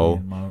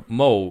Mo.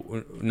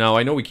 Mo. Now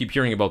I know we keep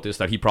hearing about this,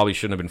 that he probably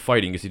shouldn't have been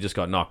fighting because he just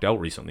got knocked out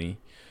recently.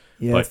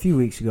 Yeah, a few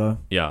weeks ago.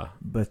 Yeah,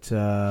 but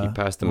he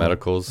passed the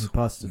medicals. He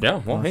passed.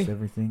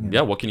 Everything.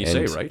 Yeah, what can you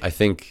say, right? I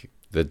think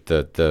that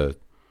the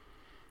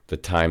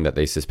time that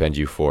they suspend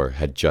you for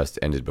had just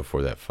ended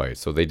before that fight,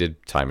 so they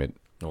did time it.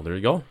 Oh, there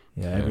you go.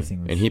 Yeah,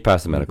 everything. And he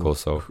passed the medical.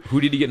 So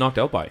who did he get knocked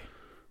out by?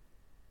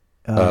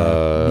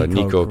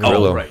 Nico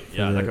Carrillo. Oh, right.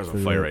 Yeah, that guy's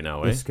on fire right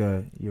now, eh?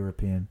 Isco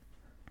European,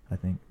 I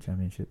think,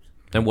 championships.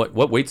 And what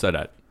weight's that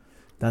at?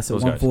 That's at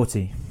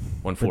 140.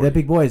 140. But they're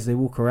big boys. They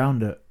walk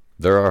around at.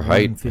 They're our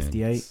height.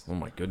 58. Oh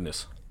my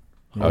goodness.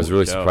 I was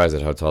really surprised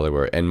at how tall they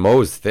were. And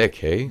Mo's thick,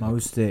 hey?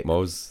 Mo's thick.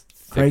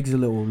 Thick. Craig's a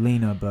little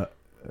leaner, but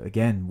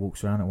again,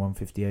 walks around at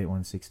 158,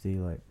 160.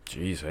 Like,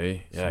 jeez,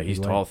 hey? Yeah, he's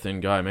tall, thin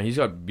guy, man. He's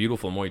got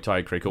beautiful Muay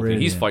Thai, Craig Coakley.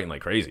 He's fighting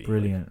like crazy.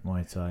 Brilliant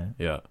Muay Thai.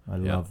 Yeah. I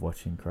love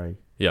watching Craig.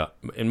 Yeah.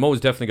 And Mo's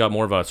definitely got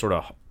more of a sort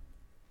of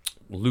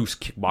loose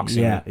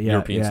kickboxing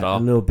European style. A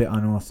little bit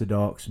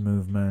unorthodox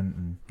movement.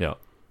 And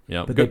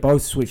Yeah, but they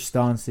both switch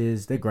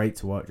stances. They're great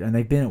to watch, and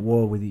they've been at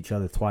war with each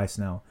other twice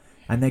now.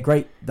 And they're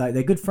great. Like,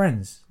 they're good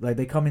friends. Like,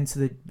 they come into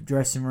the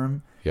dressing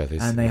room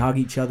and they hug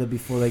each other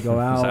before they go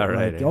out. Is that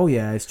right, like, oh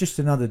yeah, it's just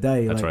another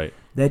day. That's like, right.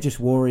 They're just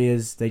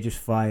warriors. They just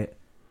fight.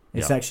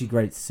 It's actually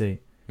great to see.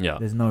 Yeah.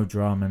 There's no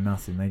drama,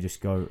 nothing. They just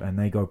go and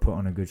they go put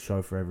on a good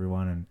show for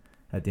everyone. And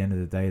at the end of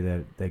the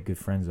day, they're good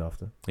friends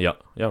after. Yeah.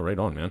 Right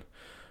on, man.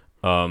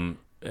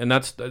 And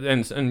that's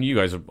and you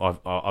guys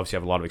obviously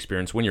have a lot of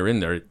experience. When you're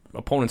in there,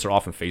 opponents are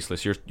often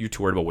faceless. You're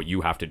too worried about what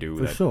you have to do.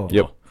 For sure.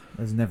 Yep.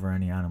 There's never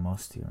any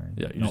animosity or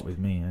anything. Yeah, not with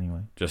me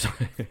anyway. Just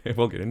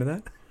we'll get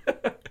into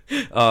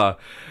that.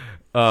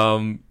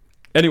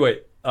 Anyway,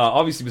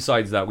 obviously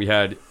besides that, we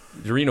had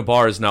Jarina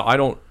Bars. Now I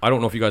don't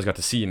know if you guys got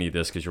to see any of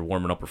this because you're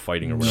warming up or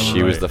fighting or whatever.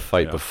 She was the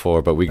fight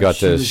before, but we got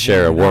to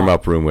share a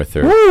warm-up room with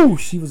her. Woo!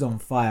 She was on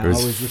fire. It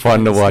was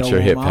fun to watch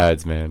her hit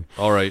pads, man.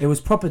 All right. It was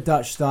proper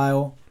Dutch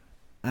style.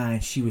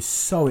 And she was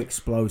so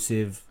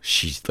explosive.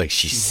 She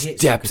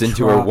steps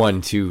into her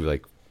 1-2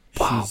 like.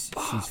 She's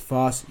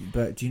fast,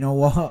 but do you know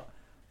what?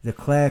 The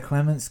Claire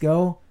Clements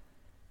girl,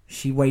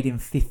 she weighed in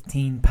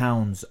 15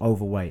 pounds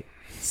overweight.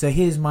 So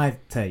here's my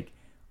take.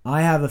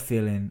 I have a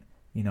feeling,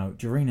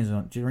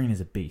 Jarina's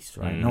a beast,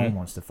 right? Mm-hmm. No one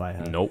wants to fight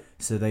her. Nope.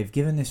 So they've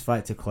given this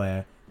fight to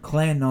Claire.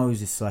 Claire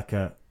knows it's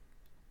a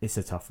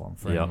tough one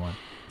for anyone.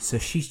 So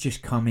she's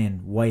just come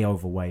in way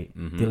overweight,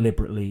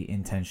 deliberately,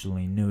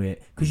 intentionally, knew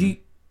it. Because you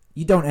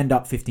don't end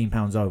up 15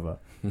 pounds over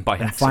By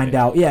and accident. find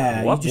out.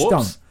 Yeah, you just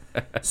Whoops.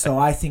 don't. So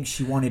I think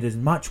she wanted as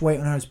much weight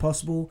on her as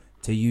possible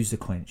to use the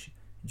clinch.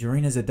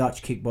 Jarina's a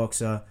Dutch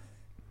kickboxer.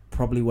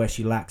 probably where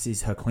she lacks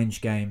is her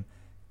clinch game.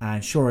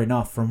 And sure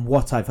enough, from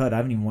what I've heard, I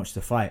haven't even watched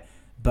the fight,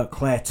 but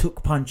Claire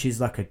took punches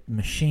like a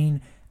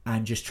machine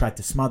and just tried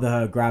to smother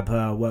her, grab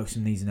her, work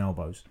some knees and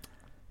elbows.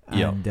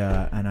 And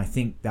and I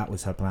think that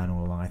was her plan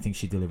all along. I think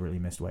she deliberately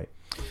missed weight.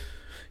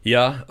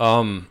 Yeah.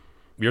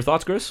 Your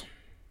thoughts, Chris?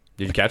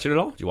 Did you catch it at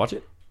all? Did you watch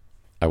it?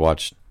 I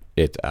watched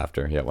it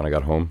after, when I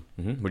got home.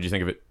 What did you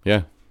think of it?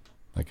 Yeah.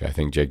 Like, I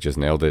think Jake just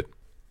nailed it.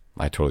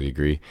 I totally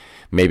agree.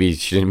 Maybe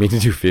she didn't mean to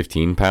do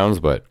 15 pounds,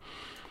 but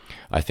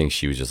I think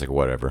she was just like,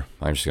 whatever.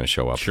 I'm just going to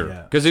show up.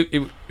 Sure. Because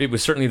it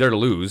was certainly there to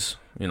lose,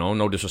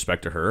 no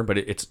disrespect to her, but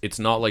it's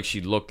not like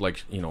she looked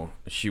like,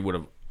 she would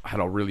have had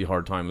a really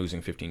hard time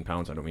losing 15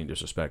 pounds. I don't mean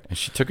disrespect. And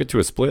she took it to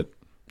a split.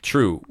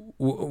 True.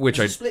 Which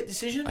Was it a split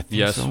decision? I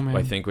think so, man.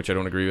 I think, which I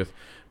don't agree with.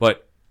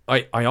 But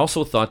I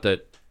also thought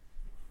that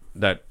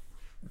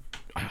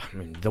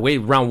the way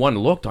round one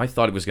looked, I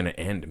thought it was going to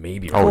end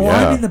maybe.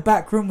 I'm in the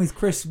back room with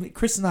Chris.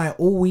 Chris and I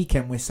all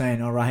weekend we're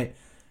saying, all right,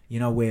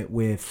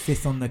 we're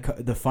fifth on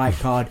the fight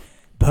card,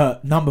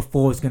 but number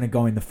 4 is going to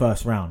go in the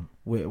first round.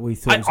 We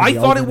thought it was I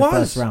thought it was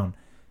first round,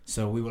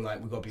 so we were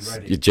like, we got to be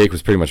ready. Jake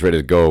was pretty much ready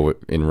to go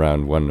in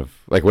round 1 of,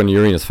 like, when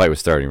Urina's fight was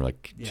starting. We're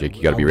like, Jake,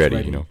 you got to be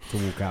ready, to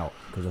walk out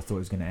because I thought it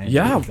was going to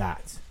end with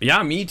that.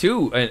 Yeah, me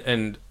too.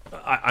 And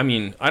I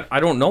mean, I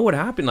don't know what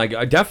happened. Like,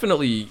 I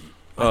definitely.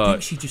 I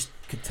think she just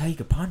could take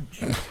a punch.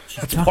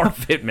 That's part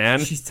of it, man.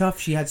 She's tough.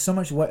 She had so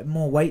much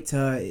more weight to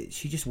her.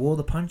 She just wore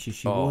the punches.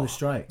 She wore the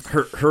strikes.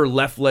 Her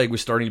left leg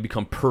was starting to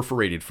become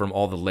perforated from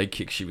all the leg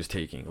kicks she was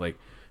taking. Like,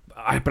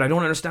 but I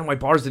don't understand why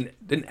bars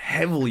didn't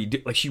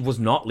heavily like she was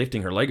not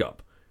lifting her leg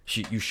up.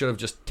 You should have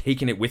just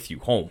taken it with you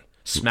home,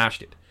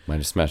 smashed it. Might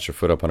have smashed her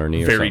foot up on her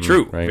knee. Very or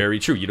true. Right? Very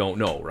true. You don't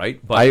know,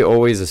 right? But I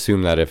always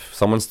assume that if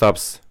someone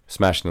stops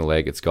smashing the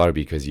leg, it's got to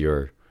be because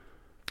you're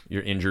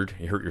injured.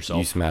 You hurt yourself.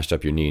 You smashed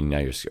up your knee, and now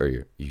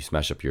you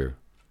smashed up your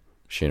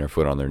shin or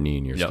foot on their knee,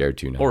 and you're scared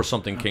to now. Or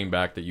something came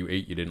back that you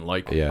ate you didn't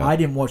like. Yeah. I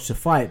didn't watch the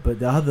fight, but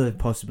the other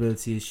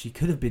possibility is she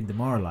could have been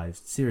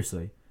demoralized.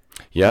 Seriously.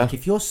 Yeah. Like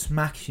if you're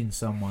smashing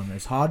someone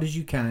as hard as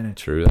you can and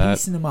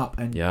piecing them up,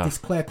 and this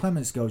Claire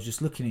Clements girl is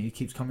just looking at you,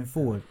 keeps coming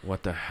forward.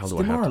 What the hell do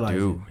I have to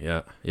do?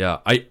 Yeah.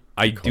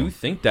 I do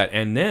think that.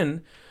 And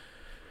then,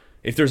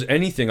 if there's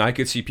anything, I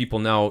could see people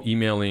now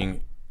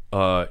emailing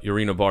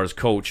Urina Bar's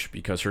coach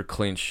because her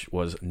clinch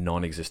was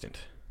non-existent.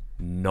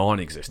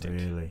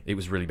 Really? It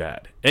was really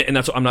bad. And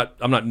that's I'm not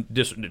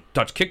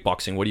touch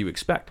kickboxing. What do you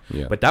expect?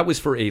 Yeah. But that was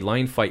for a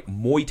line fight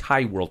Muay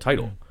Thai world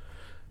title.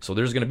 So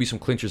there's going to be some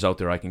clinchers out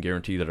there, I can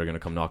guarantee, that are going to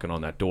come knocking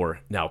on that door.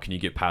 Now, can you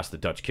get past the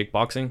Dutch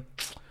kickboxing?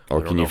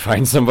 Or can you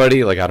find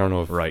somebody? Like, I don't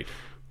know if... Right.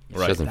 She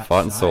hasn't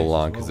fought in so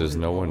long because there's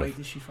no one... What weight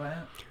did she fight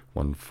at?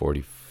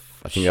 140.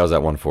 I think I was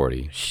at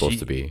 140. Supposed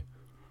to be.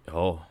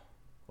 Oh,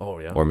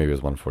 yeah. Or maybe it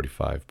was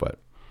 145, but...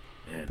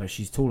 But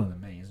she's taller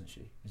than me, isn't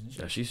she?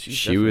 Yeah, she's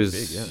she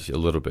was big, a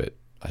little bit,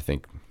 I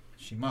think.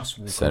 She must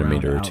walk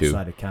centimeter around or two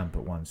outside of camp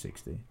at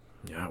 160.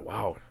 Yeah,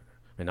 wow.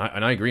 And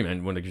I agree,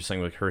 man. When you're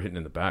saying like her hitting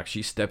in the back,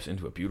 she steps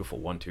into a beautiful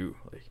 1-2.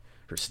 Like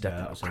her step.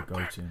 That was her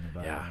go-to in the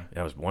back. Yeah,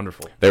 that was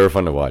wonderful. They were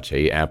fun to watch.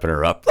 Amping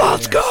her up.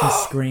 Let's go! She's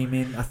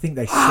screaming. I think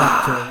they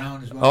slapped her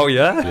around as well. Oh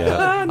yeah.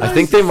 Yeah. I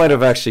think they might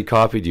have actually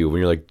copied you when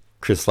you're like,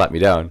 Chris slapped me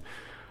down.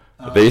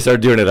 They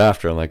started doing it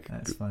after. I'm like,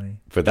 that's funny.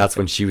 But that's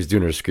when she was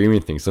doing her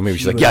screaming thing. So maybe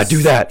she's like, yeah,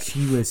 do that.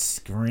 She was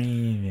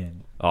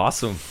screaming.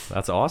 Awesome.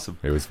 That's awesome.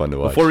 It was fun to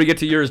watch. Before we get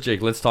to yours,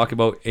 Jake, let's talk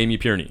about Amy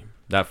Pierney.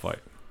 That fight.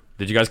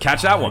 Did you guys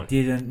catch that one? I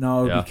didn't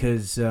know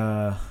because,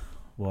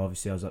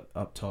 obviously I was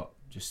up top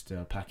just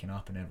packing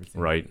up and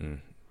everything. Right. And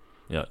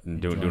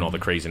doing all the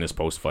craziness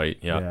post-fight.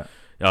 Yeah.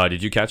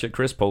 Did you catch it,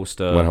 Chris? Went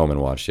home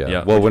and watched,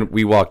 yeah. Well, when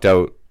we walked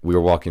out, we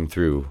were walking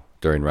through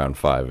during round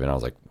 5, and I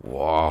was like,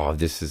 wow,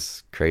 this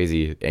is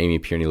crazy. Amy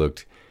Pierney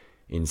looked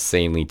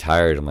insanely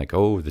tired. I'm like,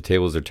 oh, the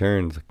tables are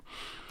turned.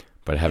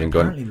 But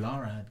apparently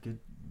Lara had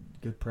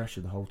good pressure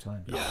the whole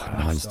time. Yeah,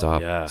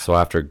 non-stop. Yeah. So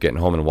after getting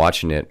home and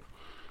watching it,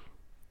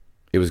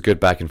 it was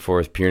good back and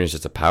forth. Pierney's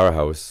just a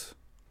powerhouse.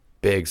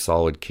 Big,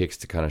 solid kicks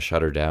to kind of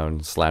shut her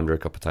down. Slammed her a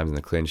couple times in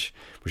the clinch.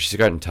 But she's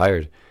gotten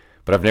tired.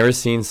 But I've never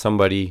seen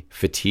somebody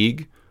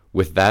fatigue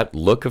with that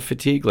look of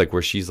fatigue, like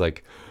where she's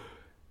like,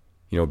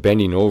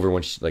 bending over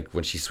when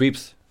she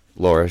sweeps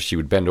Laura, she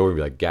would bend over and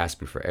be like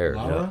gasping for air.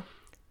 Laura?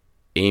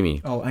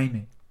 Amy. Oh,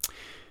 Amy.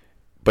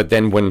 But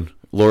then when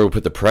Laura would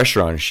put the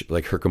pressure on,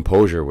 her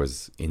composure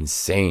was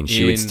insane.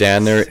 She would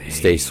stand there,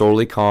 stay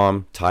solely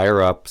calm, tie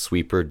her up,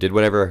 sweep her, did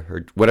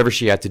whatever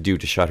she had to do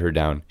to shut her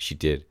down. She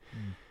did.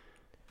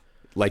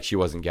 Like she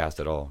wasn't gassed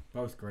at all.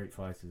 Both great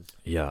fighters.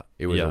 Yeah.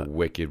 It was a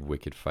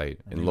wicked fight.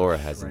 And Laura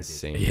has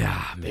insane.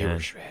 Yeah, man. They were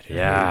shredded.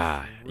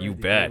 Yeah, you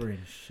bet. They were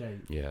in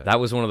shape. Yeah. That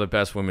was one of the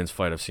best women's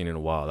fight I've seen in a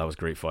while. That was a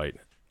great fight.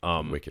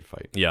 Wicked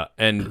fight. Yeah,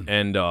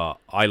 and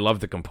I love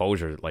the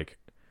composure. Like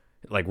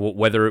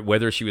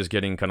whether she was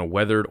getting kind of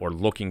weathered or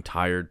looking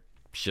tired,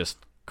 just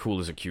cool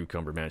as a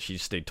cucumber, man. She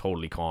stayed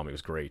totally calm. It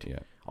was great. Yeah.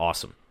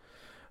 Awesome.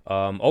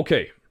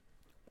 Okay.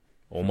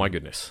 Oh my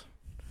goodness.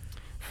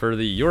 For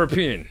the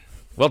European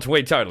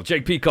welterweight title,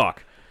 Jake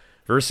Peacock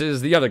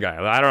versus the other guy.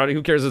 I don't know,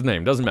 who cares his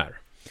name? Doesn't matter.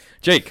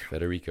 Jake.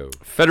 Federico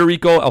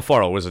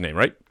Alfaro was his name,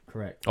 right?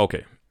 Correct.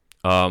 Okay.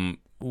 I'm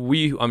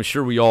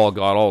sure we all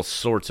got all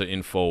sorts of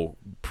info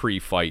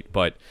pre-fight,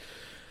 but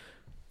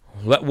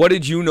what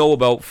did you know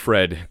about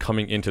Fred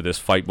coming into this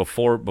fight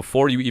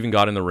before you even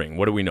got in the ring?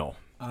 What do we know?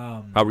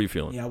 How were you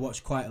feeling? Yeah, I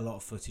watched quite a lot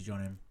of footage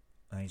on him.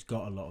 He's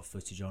got a lot of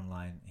footage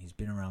online. He's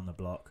been around the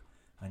block.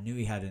 I knew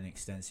he had an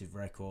extensive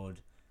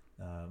record,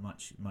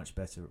 much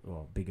better,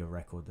 or bigger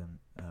record than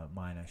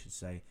mine, I should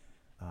say.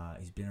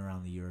 He's been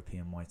around the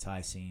European Muay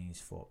Thai scene.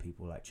 He's fought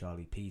people like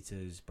Charlie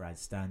Peters, Brad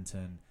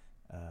Stanton,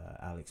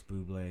 Alex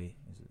Bublé.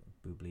 Is it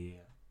Bublé?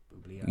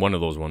 One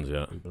of those ones,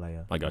 yeah.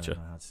 Bublé. I gotcha.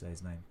 don't know how to say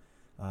his name.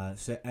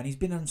 And he's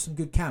been on some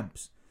good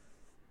camps.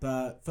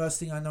 But first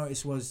thing I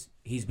noticed was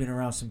he's been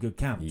around some good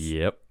camps.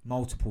 Yep.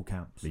 Multiple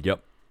camps.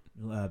 Yep.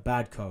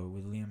 Badco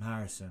with Liam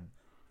Harrison,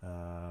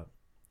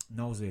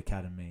 Knowsley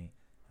Academy,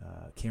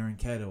 Kieran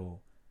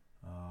Kettle,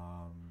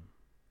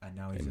 and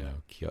now he's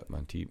Kiat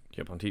Mantip.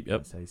 Yep.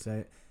 That's how you say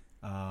it.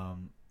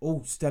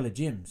 All stellar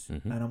gyms,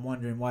 and I'm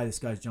wondering why this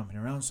guy's jumping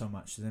around so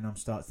much. So then I'm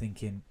start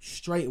thinking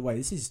straight away.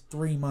 This is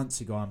 3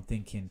 months ago. I'm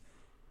thinking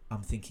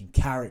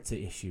character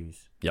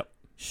issues. Yep.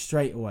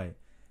 Straight away.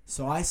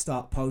 So I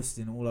start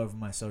posting all over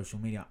my social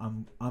media.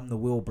 I'm the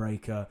will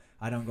breaker.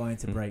 I don't go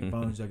into break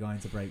bones. I go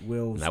into break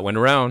wills. That went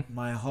around.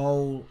 My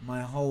whole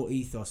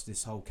ethos,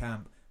 this whole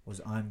camp,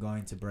 was I'm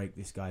going to break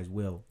this guy's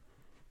will.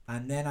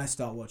 And then I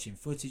start watching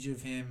footage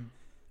of him,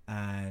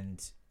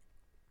 and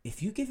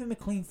if you give him a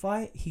clean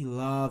fight, he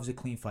loves a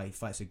clean fight. He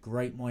fights a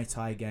great Muay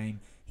Thai game.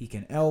 He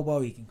can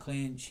elbow, he can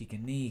clinch, he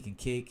can knee,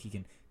 he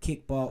can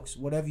kickbox,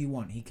 whatever you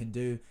want, he can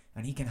do,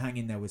 and he can hang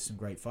in there with some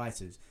great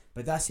fighters.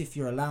 But that's if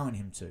you're allowing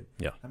him to.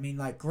 Yeah. I mean,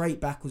 like, great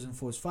backwards and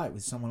forwards fight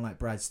with someone like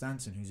Brad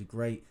Stanton, who's a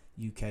great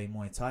UK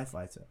Muay Thai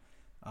fighter.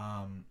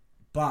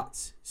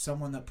 But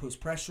someone that puts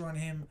pressure on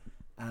him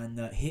and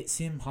hits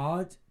him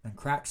hard and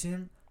cracks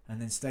him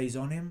and then stays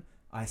on him,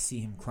 I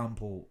see him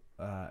crumple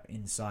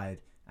inside,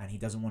 and he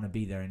doesn't want to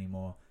be there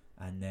anymore,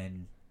 and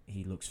then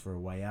he looks for a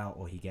way out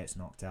or he gets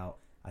knocked out.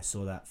 I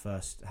saw that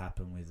first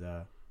happen with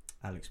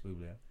Alex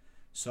Bublé.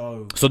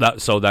 So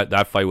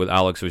that fight with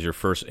Alex was your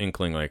first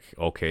inkling, like,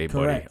 okay,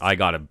 correct. buddy, I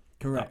gotta.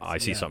 Correct. I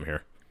see something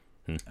here.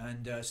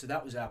 And so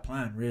that was our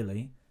plan,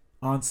 really.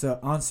 Answer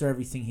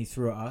everything he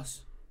threw at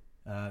us,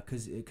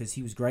 because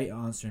he was great at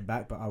answering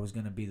back, but I was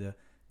going to be the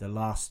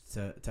last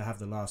to have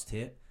the last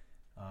hit.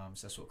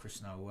 So that's what Chris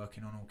and I were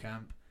working on all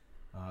camp.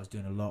 I was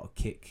doing a lot of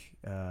kick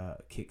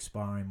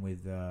sparring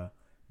with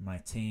my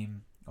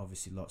team.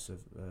 Obviously, lots of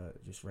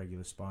just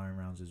regular sparring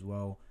rounds as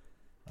well.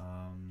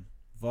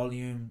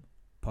 Volume,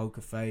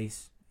 poker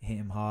face, hit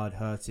him hard,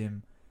 hurt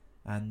him,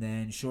 and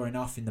then sure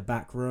enough, in the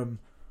back room,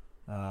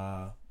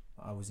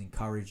 I was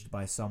encouraged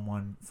by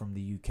someone from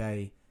the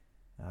UK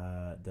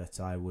that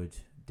I would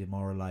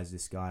demoralize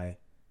this guy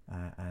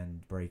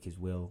and break his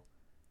will,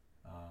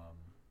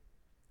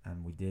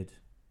 and we did.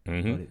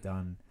 Got it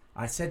done.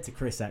 I said to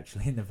Chris,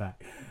 actually, in the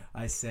back,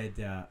 I said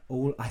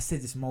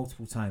this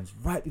multiple times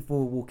right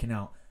before walking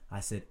out. I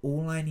said,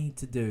 all I need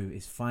to do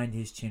is find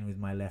his chin with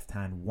my left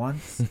hand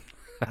once,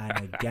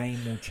 and the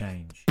game will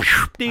change.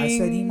 I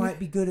said he might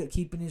be good at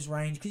keeping his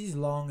range because he's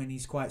long and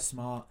he's quite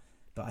smart.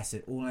 But I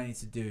said, all I need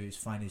to do is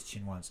find his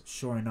chin once.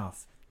 Sure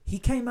enough, he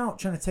came out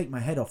trying to take my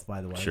head off,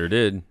 by the way. Sure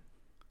did.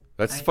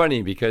 That's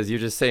funny because you're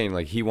just saying,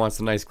 like, he wants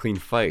a nice clean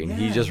fight, and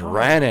he just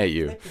ran at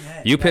you.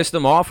 You pissed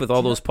him off with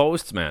all those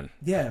posts, man.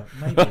 Yeah,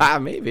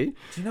 maybe. Maybe.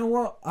 Do you know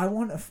what? I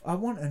want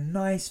a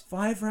nice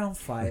 5-round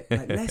fight.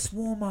 Like, let's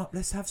warm up.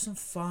 Let's have some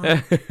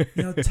fun.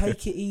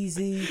 Take it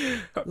easy.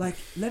 Like,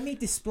 let me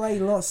display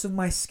lots of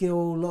my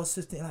skill, lots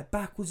of things, like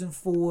backwards and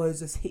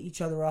forwards. Let's hit each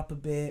other up a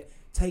bit.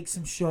 Take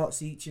some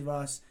shots, each of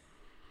us.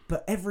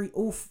 But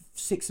all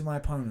 6 of my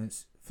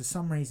opponents, for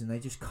some reason, they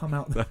just come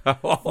out.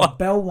 From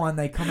bell one,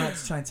 they come out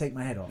to try and take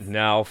my head off.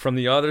 Now, from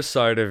the other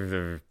side of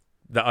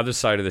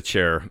the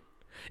chair,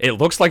 it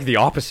looks like the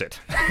opposite.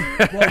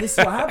 Well, this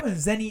is what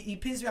happens. Then he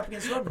pins me up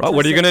against the rubber. Right,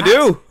 what are you gonna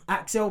do?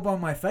 Axe elbow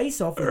my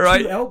face off with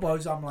 2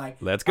 elbows. I'm like,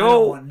 let's go. I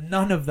don't want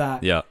none of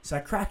that. Yeah. So I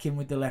crack him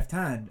with the left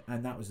hand,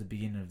 and that was the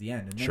beginning of the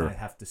end. And then I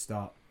have to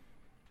start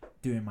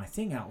doing my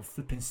thing out of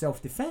flipping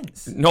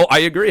self-defense. No, I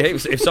agree. Hey,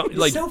 if something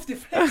like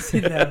self-defense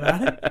in there,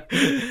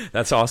 man.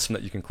 That's awesome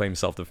that you can claim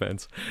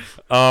self-defense.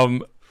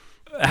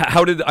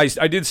 How did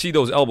I did see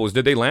those elbows?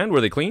 Did they land?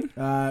 Were they clean?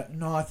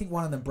 No, I think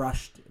one of them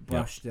brushed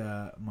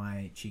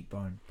my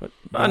cheekbone. But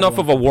enough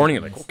of a warning,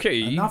 like,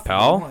 okay, enough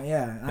pal.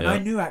 And I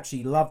knew actually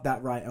he loved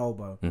that right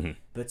elbow.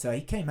 But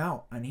he came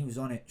out and he was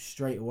on it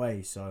straight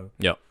away. So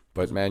yeah.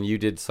 But man, you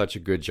did such a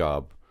good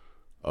job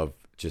of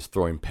just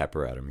throwing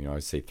pepper at him. I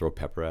would say throw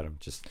pepper at him.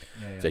 Just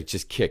like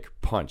just kick,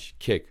 punch,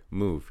 kick,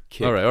 move,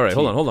 kick. All right.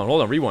 Hold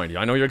on. Rewind.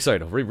 I know you're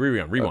excited.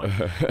 Rewind.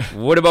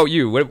 What about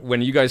you?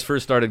 When you guys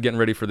first started getting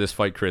ready for this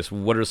fight, Chris?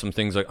 What are some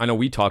things? I know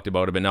we talked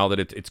about it, but now that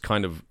it's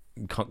kind of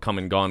come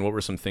and gone, what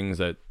were some things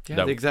that?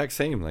 The exact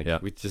same. Like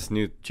we just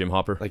knew Jim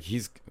Hopper. Like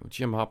he's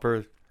Jim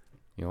Hopper,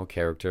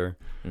 character.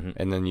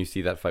 And then you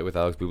see that fight with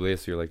Alex Bublé,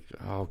 so you're like,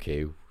 oh,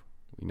 okay, we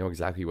know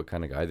exactly what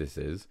kind of guy this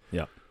is.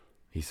 Yeah.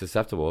 He's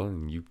susceptible,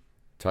 and you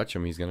touch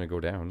him, he's gonna go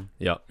down.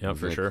 Yeah, He's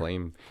for gonna sure.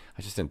 Claim.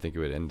 I just didn't think it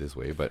would end this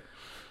way, but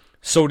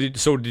So did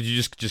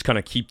you just kind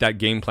of keep that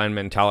game plan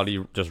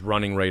mentality just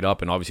running right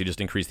up, and obviously just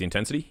increase the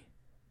intensity?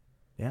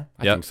 Yeah.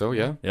 I think so.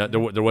 Yeah. Yeah, there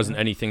wasn't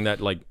anything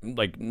that like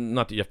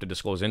not that you have to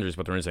disclose injuries,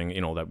 but there was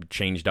anything that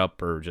changed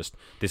up, or just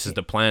this is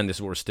the plan, this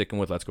is what we're sticking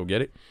with, let's go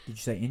get it. Did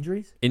you say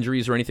injuries?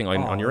 Injuries or anything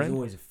on your There's end?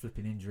 always a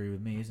flipping injury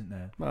with me, isn't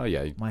there? Well,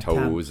 yeah, My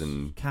toes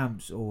and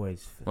camps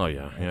always. Oh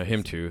yeah,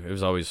 him too. It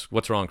was always,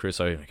 what's wrong, Chris?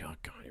 Oh god,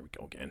 here we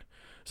go again.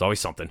 There's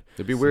always something.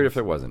 it'd be weird if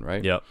there wasn't,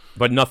 right? Yeah,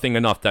 but nothing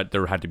enough that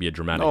there had to be a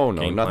dramatic. No,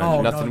 game nothing.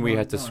 plan. Nothing. We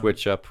had to no.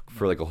 switch up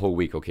for like a whole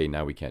week. Okay,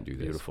 now we can't do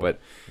this. Beautiful. But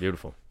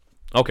Beautiful.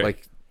 Okay.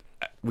 like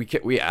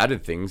we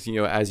added things.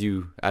 As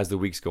the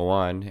weeks go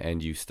on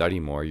and you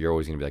study more, you're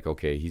always gonna be like,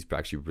 okay, he's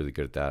actually really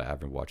good at that. I've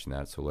been watching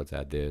that, so let's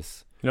add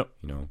this. Yep.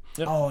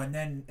 Yep. Oh, and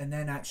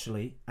then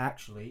actually,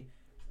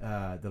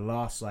 the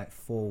last like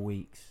 4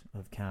 weeks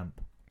of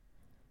camp,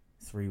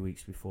 3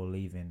 weeks before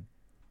leaving,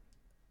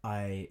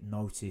 I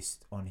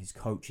noticed on his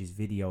coach's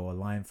video, a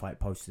Lion Fight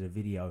posted a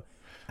video,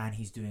 and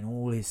he's doing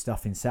all his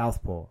stuff in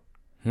Southpaw.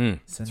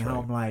 So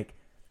now I'm like,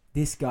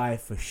 this guy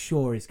for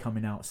sure is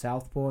coming out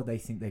Southpaw. They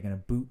think they're going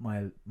to boot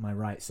my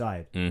right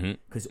side.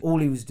 Because all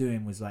he was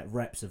doing was like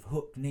reps of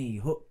hook knee,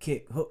 hook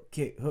kick,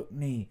 hook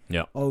knee,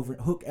 over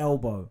hook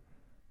elbow,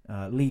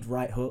 lead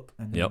right hook,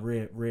 and then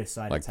rear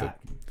side Like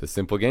attack. the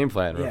simple game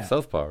plan of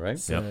Southpaw, right?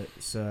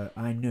 So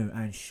I knew,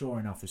 and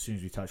sure enough, as soon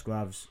as we touched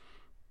gloves,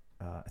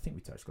 I think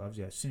we touched gloves.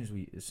 Yeah, as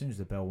soon as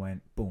the bell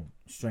went, boom,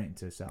 straight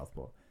into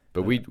Southpaw.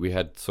 But we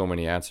had so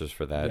many answers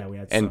for that. Yeah, we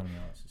had and so many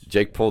answers.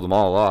 Jake pulled them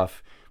all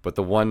off. But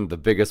the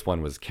biggest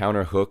one was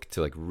counter hook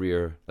to like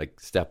rear, like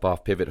step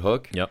off pivot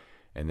hook. Yep.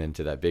 And then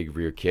to that big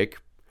rear kick.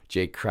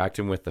 Jake cracked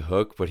him with the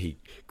hook, but he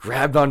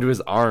grabbed onto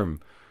his arm.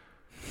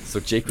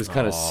 So Jake was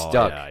kind of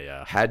stuck.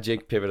 Yeah. Had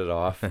Jake pivoted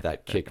off,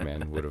 that kick,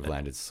 man, would have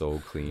landed so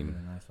clean.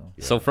 Nice one.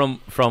 So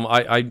from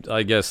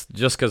I guess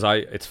just because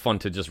it's fun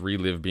to just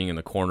relive being in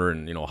the corner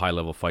and high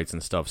level fights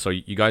and stuff. So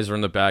you guys are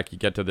in the back. You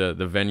get to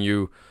the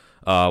venue,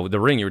 the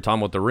ring. You were talking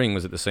about the ring.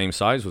 Was it the same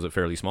size? Was it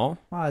fairly small?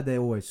 They're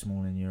always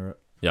small in Europe.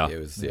 Yeah. It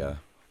was, Yeah.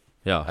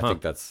 I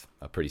think that's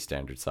a pretty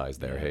standard size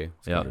there, hey?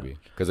 It's Yeah. gotta be.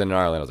 Because in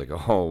Ireland, I was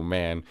like, oh,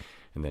 man.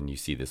 And then you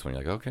see this one,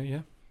 you're like, okay,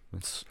 yeah.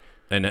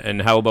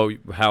 And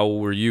how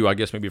were you? I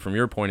guess maybe from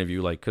your point of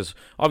view, like, because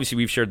obviously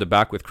we've shared the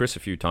back with Chris a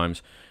few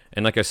times,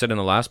 and like I said in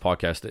the last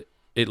podcast,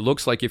 it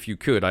looks like if you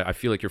could, I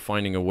feel like you're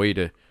finding a way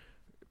to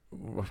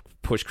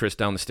push Chris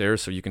down the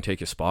stairs so you can take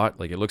his spot.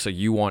 Like it looks like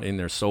you want in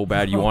there so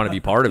bad, you want to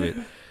be part of it.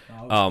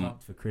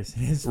 For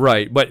Chris,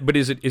 right? But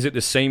is it the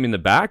same in the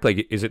back?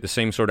 Like is it the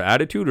same sort of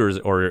attitude,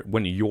 or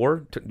when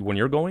you're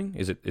going,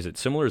 is it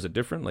similar? Is it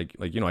different? Like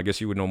I guess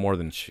you would know more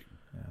than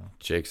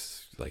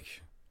Jake's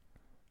like.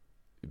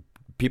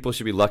 People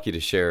should be lucky to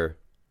share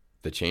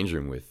the change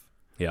room with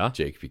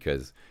Jake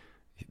because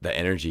the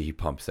energy he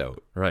pumps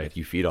out. Right. Like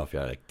you feed off.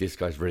 You're like, this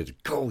guy's ready to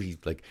go. He's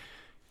like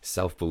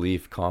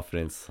self-belief,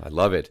 confidence. I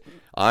love it.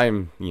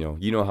 I'm,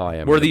 you know how I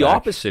am. We're the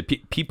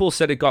opposite. People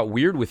said it got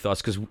weird with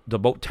us because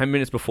about 10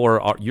 minutes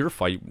before your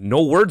fight,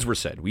 no words were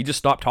said. We just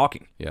stopped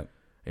talking. Yeah.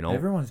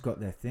 Everyone's got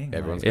their thing.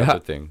 Everyone's right?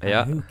 got their thing.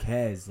 And who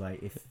cares?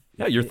 Like if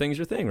your thing's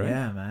your thing, right?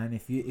 Yeah, man.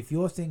 If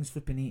your thing's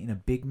flipping eating a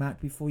Big Mac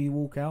before you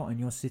walk out,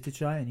 and you're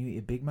Sittitchai and you eat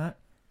a Big Mac.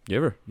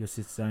 You're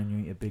Sittitchai and you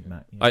eat a Big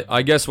Mac.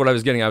 I guess what I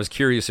was getting, I was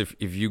curious if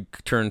you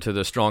turn to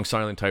the strong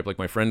silent type like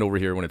my friend over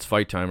here when it's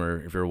fight time,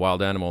 or if you're a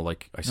wild animal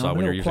like I saw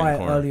when you're using the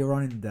corner. Earlier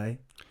on in the day.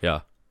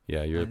 Yeah.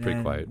 Yeah, you're And pretty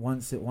then quiet.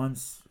 Once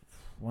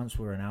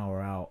we're an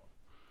hour out,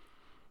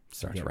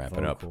 Starts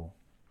ramping up. vocal.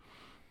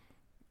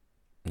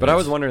 But I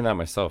was wondering that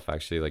myself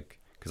actually, like,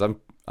 because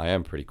I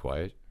am pretty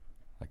quiet.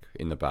 Like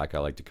in the back, I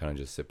like to kind of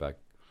just sit back,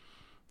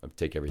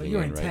 take everything But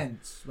you're in,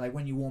 intense. Like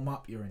when you warm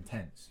up, you're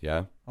intense.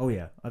 Yeah. Oh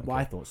yeah,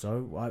 I thought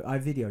so. I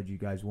videoed you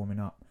guys warming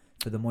up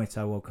for the Muay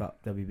Thai World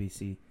Cup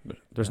WBC.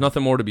 There's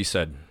nothing more to be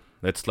said.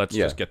 Let's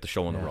just get the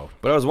show on the road.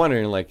 But I was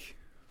wondering, like,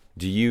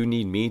 do you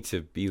need me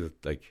to be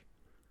like?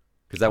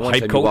 Because that one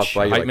Hype time coach, you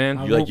walk by, hype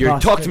man. you're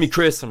like, talk to me,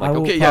 Chris. I'm like,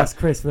 okay, yeah. Past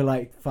Chris, we're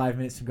like 5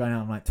 minutes from going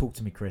out. I'm like, talk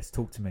to me, Chris.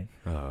 Talk to me.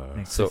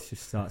 And Chris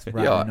just starts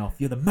rattling off.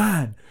 You're the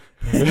man.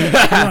 You're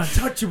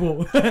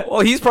untouchable.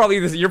 Well, you're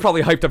probably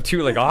hyped up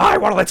too. Like, I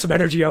want to let some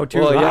energy out too.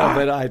 Well, yeah,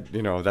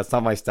 but that's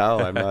not my style.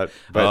 I'm not.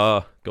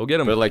 But go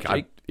get him. But like,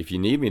 if you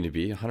need me to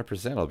be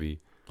 100%, I'll be.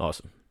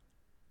 Awesome.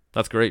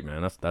 That's great,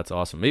 man. That's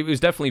awesome. It was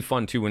definitely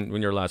fun too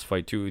when your last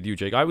fight too with you,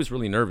 Jake. I was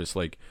really nervous.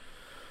 Like,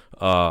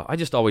 I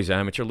just always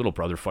am. It's your little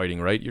brother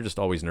fighting, right? You're just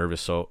always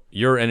nervous. So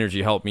your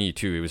energy helped me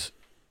too.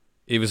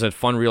 It was a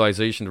fun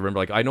realization to remember.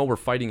 Like, I know we're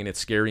fighting and it's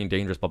scary and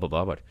dangerous, blah blah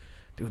blah, but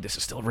dude, this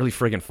is still really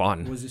friggin'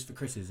 fun. Was this for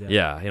Chris's?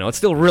 Yeah, it's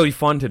still really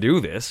fun to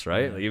do this,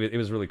 right? Yeah. Like, it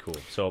was really cool.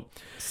 So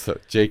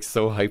Jake's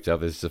so hyped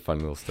up. It's just a fun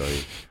little story.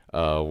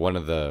 One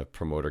of the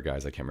promoter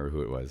guys, I can't remember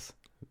who it was,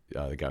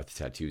 the guy with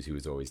the tattoos, who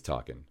was always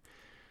talking.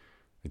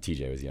 The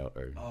TJ was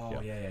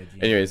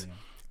Anyways,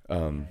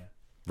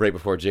 right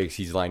before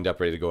he's lined up,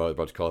 ready to go out,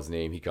 about to call his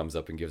name. He comes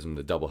up and gives him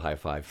the double high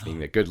five thing,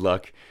 that good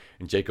luck.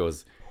 And Jake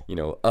goes,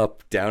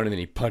 up, down, and then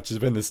he punches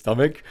him in the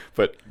stomach.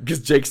 But because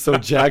Jake's so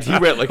jacked, he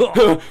went like,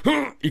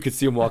 you could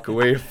see him walk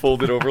away,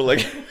 folded over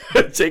like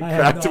Jake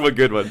cracked him a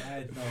good one.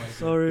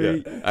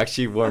 Sorry. Yeah.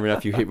 Actually, warming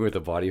up, you hit me with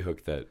a body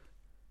hook that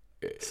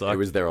it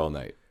was there all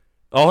night.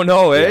 Oh,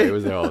 no, eh? Yeah, it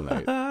was there all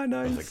night. Nice.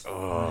 I was like,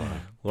 oh.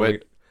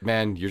 But,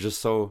 man, you're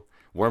just so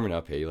warming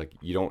up, hey? Like,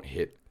 you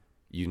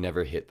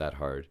never hit that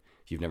hard.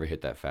 You've never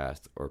hit that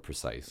fast or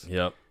precise.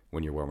 Yep.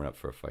 When you're warming up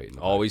for a fight.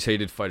 Always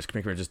hated fighters.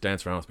 Come here and just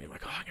dance around with me. I'm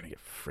like, I'm going to get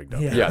frigged up.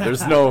 Yeah,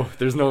 there's no,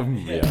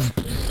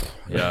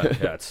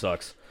 yeah, it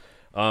sucks.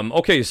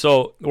 Okay,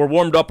 so we're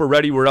warmed up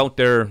already. We're out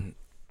there.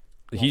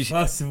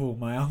 First of all,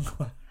 my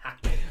uncle.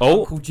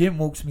 Oh. Uncle Jim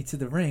walks me to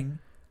the ring.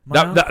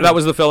 That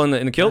was the fella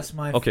in the kilt?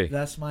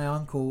 That's my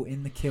uncle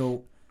in the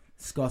kilt,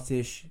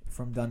 Scottish,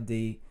 from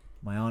Dundee.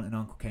 My aunt and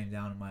uncle came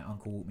down, and my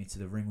uncle walked me to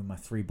the ring with my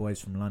 3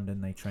 boys from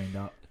London. They trained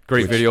up.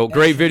 Great video,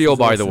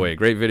 by the way.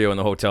 Great video in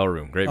the hotel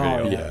room. Great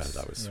video. Yeah,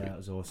 that was sweet. Yeah, that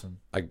was awesome.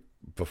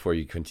 Before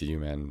you continue,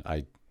 man,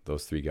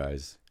 those 3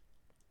 guys,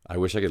 I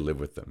wish I could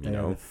live with them.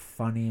 They're the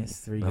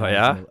funniest 3 guys. Oh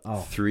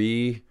yeah,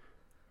 3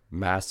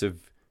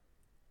 massive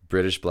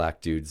British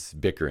black dudes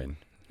bickering.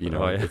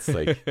 It's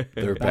like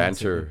their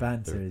banter. The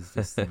banter is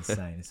just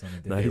insane. It's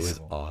unbelievable. It was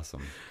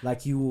awesome.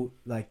 Like you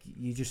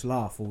just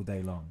laugh all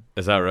day long.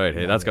 Is that right?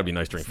 Hey, that's gotta be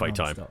nice during fight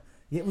time.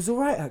 Yeah, it was all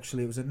right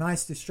actually. It was a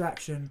nice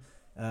distraction.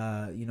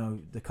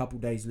 The couple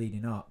days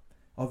leading up.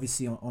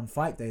 Obviously, on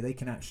fight day, they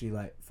can actually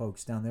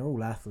focus down. They're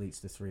all athletes,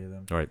 the 3 of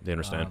them. All right, they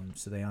understand.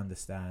 So they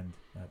understand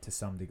to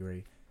some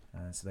degree.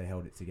 So they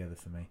held it together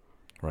for me.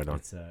 Right on.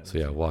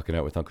 Walking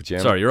out with Uncle Jim.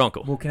 Sorry, your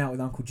uncle. Walking out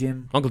with Uncle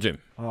Jim. Uncle Jim.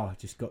 Oh,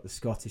 just got the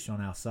Scottish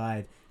on our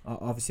side.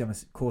 Obviously, I'm a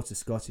quarter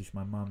Scottish.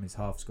 My mum is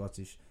half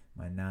Scottish.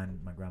 My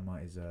grandma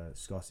is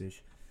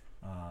Scottish.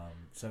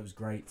 So it was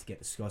great to get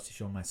the Scottish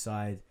on my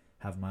side.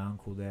 Have my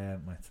uncle there,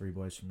 my 3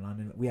 boys from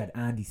London. We had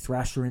Andy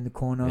Thrasher in the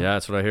corner. Yeah,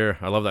 that's what I hear.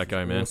 I love that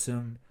guy, man.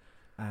 Awesome.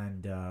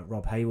 And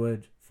Rob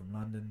Hayward from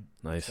London.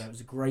 Nice. So it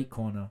was a great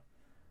corner.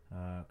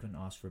 Couldn't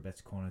ask for a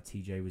better corner.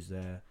 TJ was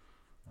there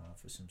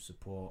for some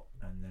support.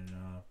 And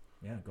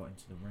then, got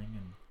into the ring.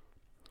 And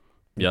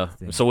yeah.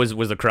 So was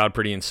the crowd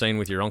pretty insane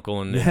with your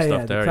uncle and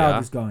stuff there? The crowd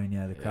was going.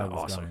 Yeah, the crowd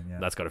was awesome. going. Yeah.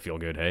 That's got to feel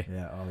good, hey?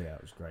 Yeah. Oh, yeah.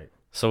 It was great.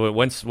 So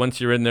once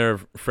you're in there,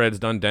 Fred's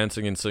done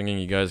dancing and singing.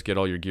 You guys get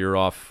all your gear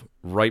off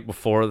right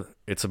before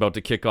it's about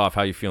to kick off.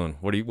 How you feeling?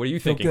 What are you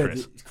thinking, good.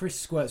 Chris? Chris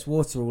squirts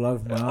water all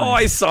over my eyes. Oh,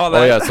 I saw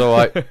that. Oh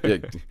yeah.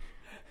 So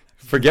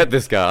forget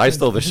this guy. I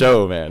stole the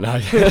show, man.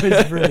 It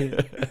was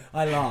brilliant.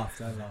 I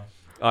laughed.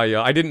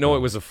 I didn't know it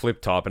was a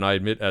flip top, and I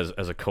admit, as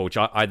a coach,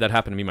 I that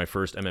happened to me my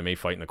first MMA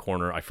fight in the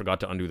corner. I forgot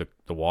to undo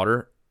the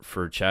water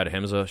for Chad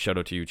Hemza. Shout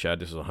out to you, Chad.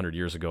 This was 100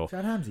 years ago.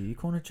 Chad Hamza, you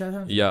cornered Chad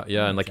Hamza?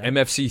 Yeah, and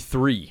MFC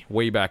 3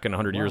 way back in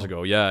 100 years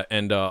ago. Yeah,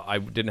 and I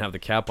didn't have the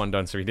cap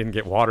undone, so he didn't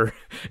get water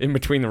in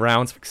between the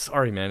rounds.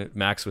 Sorry, man.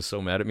 Max was so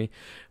mad at me.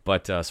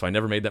 But so I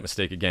never made that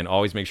mistake again.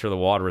 Always make sure the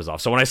water is off.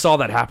 So when I saw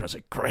that happen, I was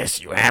like,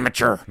 Chris, you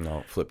amateur.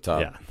 No, flip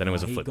top. Yeah, then it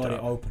was a flip top. He got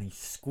it open. He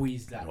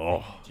squeezed that thing.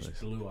 It just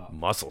blew up.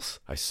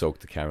 Muscles. I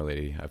soaked the camera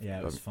lady.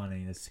 It was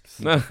funny. There's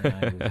different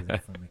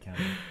angles from the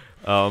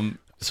camera.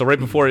 So right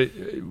before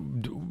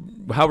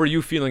how are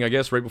you feeling, I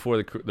guess, right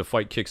before the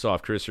fight kicks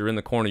off, Chris? You're in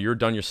the corner. You're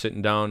done. You're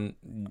sitting down.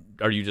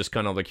 Are you just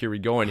kind of like, here we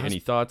go? Any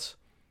thoughts?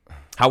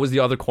 How was the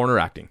other corner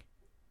acting?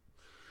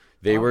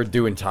 They were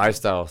doing Thai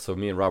style. So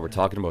me and Rob were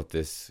talking about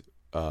this.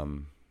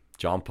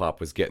 John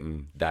Pop was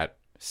getting that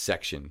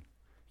section.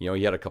 He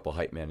had a couple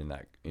hype men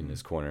in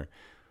his corner.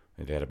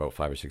 And they had about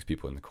 5 or 6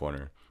 people in the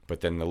corner. But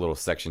then the little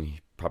section,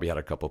 he probably had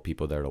a couple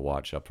people there to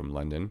watch up from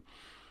London.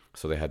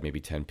 So they had maybe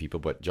 10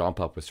 people. But John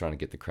Pop was trying to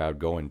get the crowd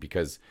going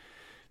because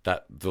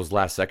those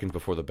last seconds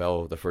before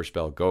the first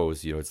bell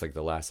goes, it's like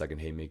the last second,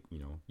 hey,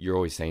 you're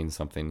always saying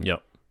something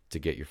to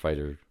get your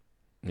fighter.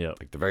 Yeah.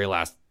 Like the very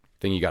last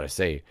thing you got to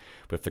say.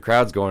 But if the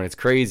crowd's going, it's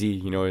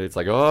crazy. It's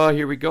like, oh,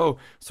 here we go.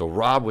 So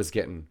Rob was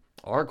getting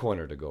our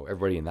corner to go.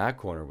 Everybody in that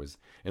corner was,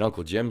 and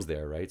Uncle Jim's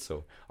there, right?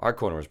 So our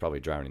corner was probably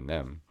drowning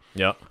them.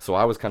 Yeah. So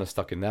I was kind of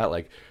stuck in that,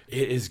 like,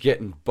 it is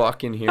getting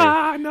buck in here.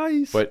 Ah,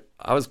 nice. But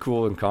I was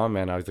cool and calm,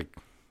 man. I was like,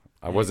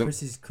 I wasn't.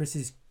 Chris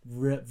is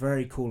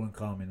very cool and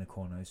calm in the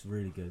corner. It's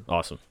really good.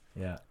 Awesome.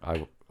 Yeah.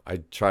 I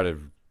try to,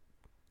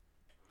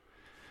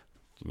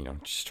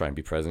 just try and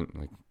be present.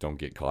 Like, don't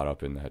get caught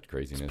up in that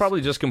craziness. It's probably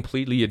just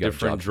completely a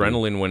different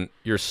adrenaline when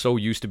you're so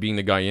used to being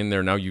the guy in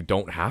there. Now you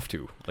don't have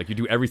to. Like, you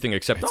do everything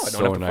except, I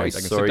don't have to fight. I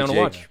can sit down and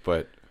watch.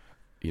 But,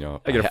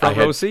 I get a front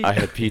row seat. I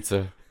had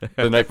pizza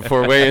the night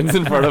before weigh-ins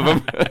in front of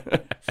him.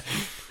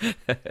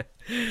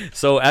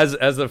 So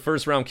as the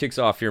first round kicks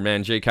off here,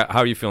 man, Jake, how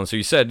are you feeling? So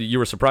you said you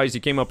were surprised he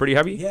came out pretty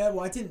heavy? Yeah,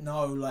 well, I didn't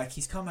know. Like,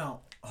 he's come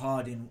out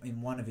hard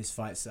in one of his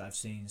fights that I've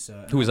seen.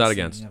 So who was that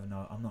against? You never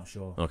know. I'm not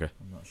sure. Okay.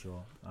 I'm not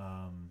sure.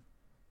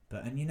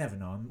 And you never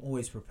know. I'm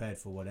always prepared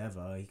for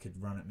whatever. He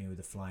could run at me with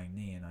a flying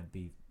knee and I'd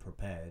be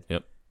prepared.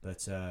 Yep. But,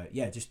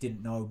 just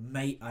didn't know.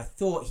 Mate, I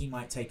thought he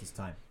might take his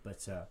time,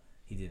 but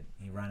he didn't.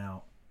 He ran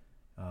out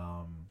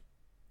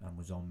and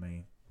was on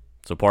me.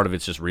 So part of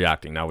it's just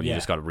reacting. Now you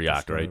just got to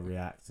react, gotta right?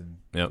 react and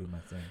Yep. do my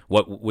thing.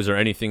 What was there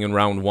anything in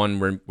round one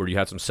where you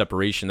had some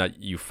separation that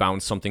you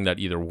found something that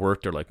either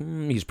worked or like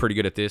he's pretty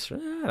good at this, or,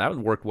 that would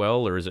work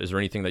well, or is there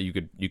anything that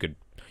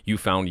you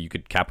found you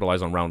could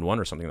capitalize on round one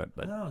or something that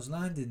No, I was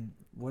landing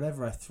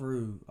whatever I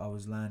threw. I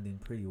was landing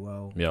pretty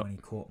well. Yep. When he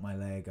caught my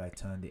leg, I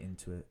turned it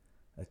into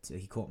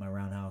he caught my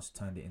roundhouse, I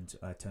turned it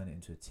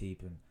into a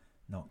teep and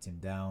knocked him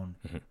down.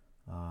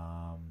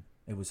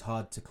 It was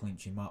hard to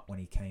clinch him up when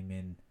he came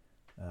in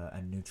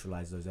and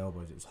neutralize those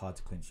elbows. It was hard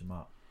to clinch him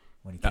up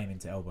when he came in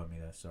to elbow me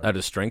there. Sorry. at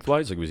his strength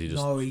wise, like was he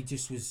just No, he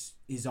just was.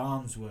 His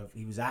arms were.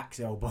 He was axe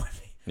elbowing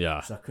me.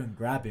 yeah So I couldn't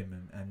grab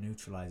him and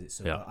neutralize it.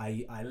 So Yeah.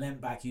 I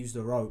leant back, used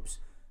the ropes,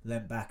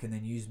 leant back, and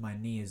then used my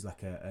knee as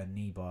like a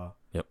knee bar.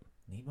 Yep.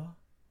 Knee bar.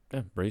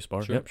 yeah brace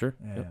bar Sure. yep sure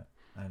Yeah. Yep.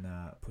 And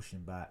push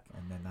him back,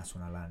 and then that's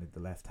when I landed the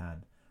left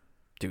hand.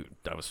 Dude,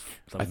 that was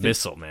a I think-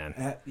 missile, man.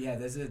 Yeah,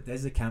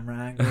 there's a camera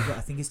angle, but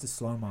I think it's the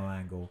slow-mo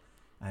angle,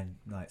 and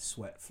like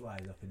sweat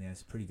flies up in the air.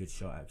 It's a pretty good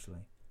shot actually.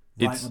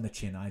 Right It's- on the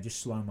chin. I just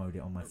slow-moed it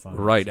on my phone.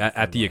 Right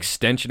actually, at the for a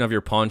extension of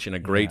your punch in a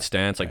great Yeah.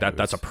 stance like Yeah, that.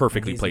 That's a it was- while.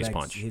 perfectly And his placed legs-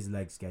 punch. His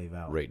legs gave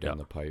out. right down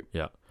Yeah. the pipe.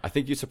 Yeah. I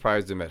think you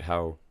surprised him at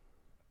how,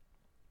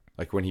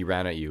 like when he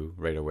ran at you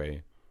right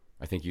away,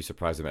 I think you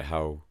surprised him at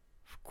how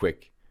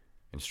quick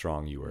and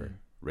strong you were.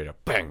 Right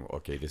up, bang.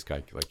 Okay, this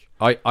guy like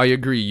I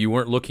agree. You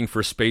weren't looking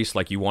for space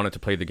like you wanted to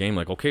play the game.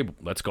 Like, okay,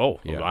 let's go.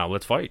 Yeah. Wow,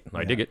 let's fight.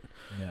 I dig it.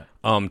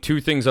 Yeah.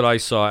 Two things that I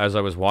saw as I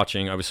was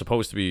watching. I was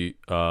supposed to be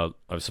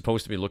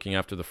looking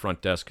after the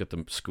front desk at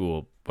the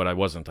school, but I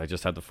wasn't. I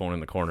just had the phone in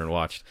the corner and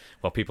watched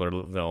while people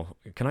are.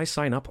 Can I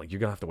sign up? Like, you're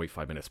gonna have to wait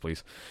 5 minutes,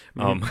 please.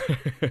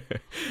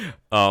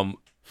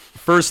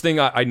 First thing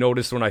I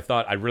noticed when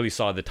I really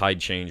saw the tide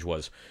change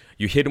was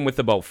you hit him with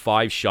about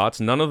 5 shots.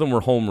 None of them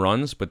were home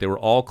runs, but they were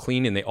all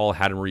clean and they all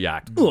had him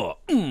react.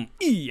 And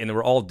they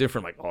were all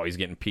different. Like, oh, he's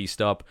getting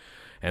pieced up.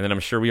 And then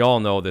I'm sure we all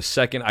know the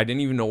second, I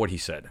didn't even know what he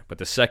said, but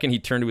the second he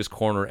turned to his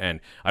corner,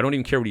 and I don't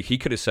even care what he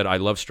could have said, I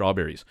love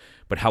strawberries,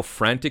 but how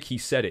frantic he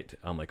said it,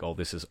 I'm like, oh,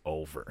 this is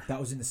over. That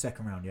was in the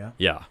second round, yeah?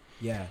 Yeah.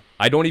 Yeah.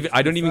 I don't even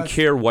first-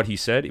 care what he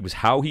said. It was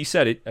how he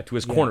said it to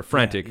his corner,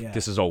 frantic. yeah.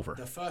 This is over.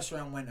 The first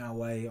round went our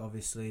way,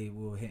 obviously.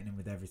 We were hitting him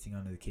with everything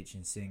under the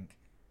kitchen sink.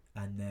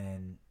 And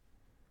then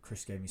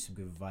Chris gave me some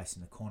good advice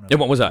in the corner. Yeah,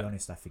 what was to that? be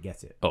honest, I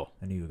forget it. Oh.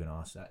 I knew you were going to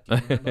ask that. Do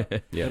you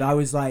remember? Yeah. But I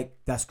was like,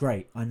 that's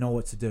great. I know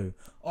what to do.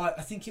 I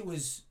think it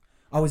was...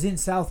 I was in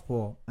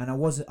southpaw, and I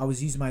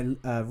was using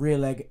my rear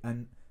leg,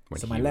 and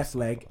When so he my was left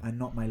leg, southpaw. and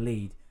not my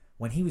lead.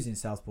 When he was in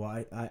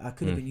southpaw, I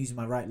could have been using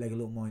my right leg a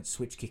little more and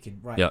switch kicking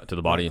right. Yeah, to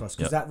the body. Because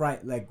Yeah. that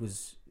right leg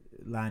was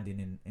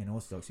landing in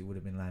orthodox. It would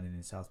have been landing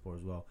in southpaw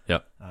as well. Yeah.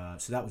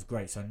 So that was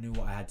great. So I knew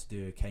what I had to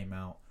do. It came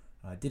out.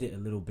 I did it a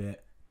little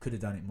bit. Could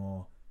have done it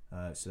more.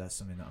 So that's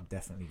something that I'm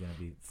definitely going to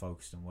be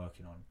focused and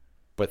working on.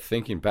 But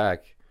thinking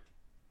back,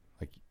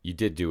 like you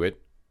did do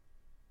it,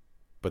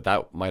 but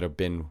that might have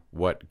been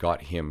what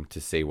got him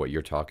to say what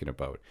you're talking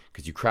about,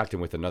 because you cracked him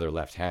with another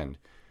left hand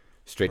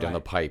straight down the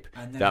Right. pipe.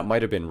 And then- That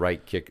might have been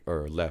right kick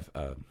or left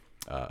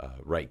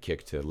right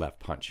kick to left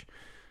punch.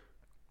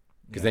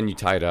 Because then you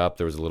tied up.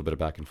 There was a little bit of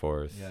back and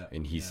forth, Yeah,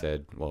 and he yeah.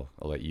 said, "Well,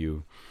 I'll let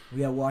you."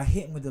 Yeah, well, I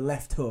hit him with the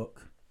left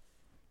hook,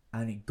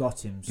 and it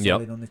got him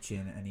solid on the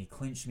chin, and he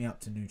clinched me up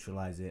to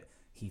neutralize it.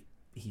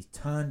 He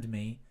turned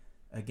me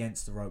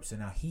against the ropes,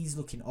 and now he's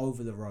looking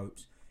over the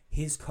ropes.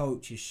 His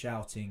coach is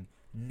shouting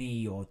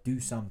knee or do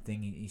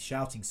something. He's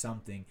shouting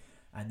something,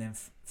 and then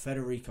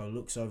Federico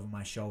looks over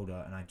my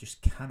shoulder, and I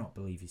just cannot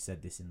believe he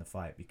said this in the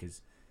fight,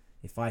 because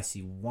if I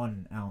see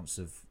 1 ounce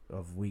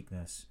of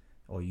weakness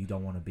or you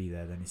don't want to be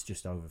there, then it's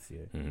just over for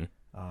you.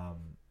 Mm-hmm.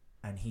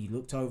 And he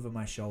looked over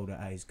my shoulder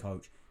at his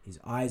coach. His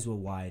eyes were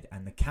wide,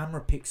 and the camera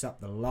picks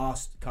up the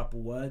last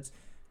couple words,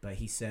 but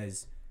he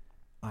says,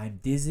 "I'm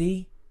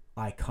dizzy,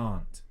 I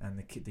can't." And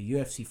the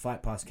UFC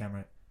Fight Pass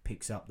camera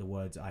picks up the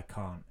words "I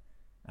can't,"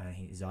 and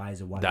his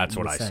eyes are wide. That's You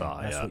what were I saying.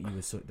 saw, That's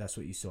yeah. That's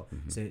what you saw.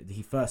 So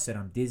he first said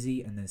 "I'm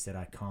dizzy," and then said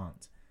 "I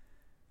can't,"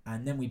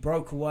 and then we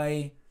broke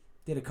away,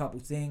 did a couple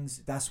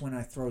things. That's when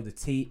I throw the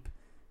teep.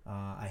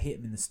 I hit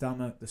him in the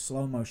stomach. The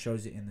slow-mo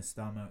shows it in the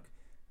stomach.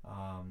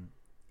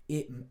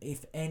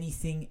 If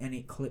anything, and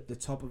it clipped the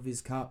top of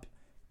his cup.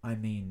 I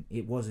mean,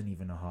 it wasn't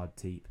even a hard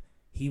teep.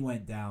 He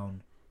went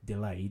down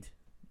delayed,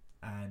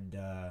 and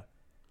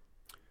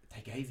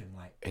they gave him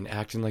like. And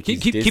acting like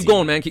Keep he's dizzy.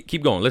 going, man.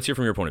 Keep going. Let's hear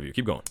from your point of view.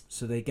 Keep going.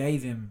 So they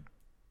gave him,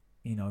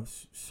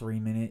 3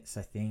 minutes,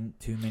 I think,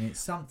 2 minutes,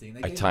 something.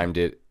 They I gave timed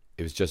it.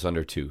 It was just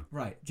under 2.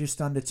 Right,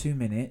 just under 2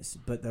 minutes,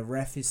 but the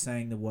ref is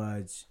saying the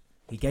words.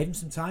 He gave him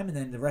some time, and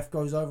then the ref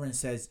goes over and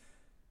says,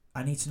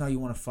 "I need to know you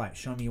want to fight.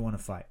 Show me you want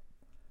to fight."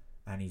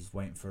 And he's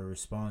waiting for a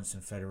response,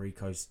 and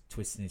Federico's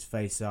twisting his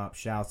face up,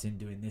 shouting,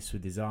 doing this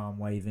with his arm,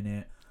 waving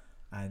it.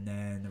 And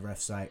then the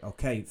ref's like,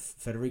 "Okay,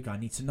 Federico, I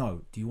need to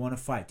know. Do you want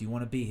to fight? Do you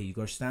want to be here? You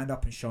go stand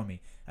up and show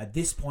me." At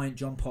this point,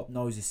 John Pop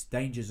knows it's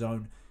danger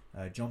zone.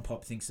 John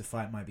Pop thinks the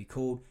fight might be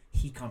called.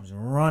 He comes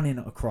running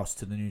across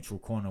to the neutral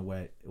corner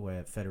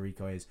where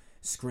Federico is,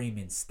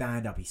 screaming,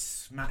 "Stand up." He's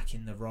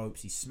smacking the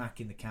ropes. He's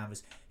smacking the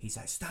canvas. He's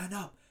like, "Stand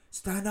up.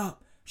 Stand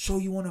up." show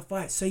you want to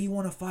fight, say you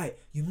want to fight,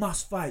 you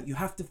must fight, you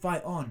have to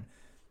fight on.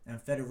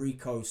 And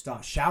Federico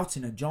starts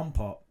shouting at John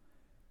Pop,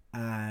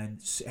 and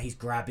he's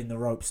grabbing the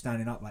rope,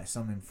 standing up like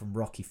something from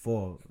Rocky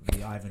IV,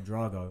 the Ivan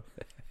Drago.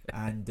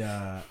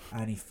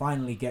 And he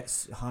finally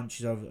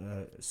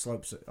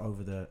slopes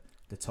over the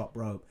top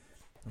rope.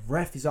 The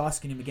ref is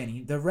asking him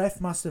again. The ref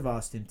must have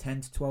asked him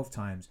 10 to 12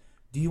 times,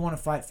 do you want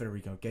to fight,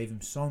 Federico? Gave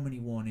him so many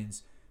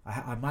warnings.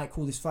 I might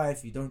call this fight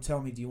if you don't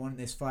tell me, do you want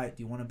this fight?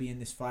 Do you want to be in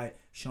this fight?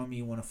 Show me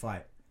you want to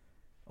fight.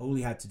 All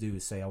he had to do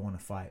was say, I want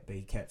to fight. But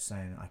he kept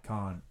saying, I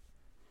can't.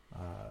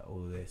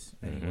 All of this.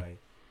 Anyway,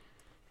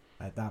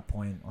 at that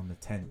point, on the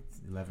 10th,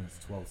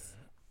 11th, 12th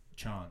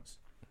chance,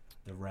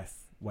 the ref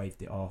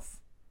waved it off.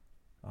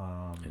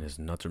 And his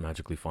nuts are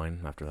magically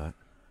fine after that.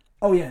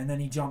 Oh yeah, and then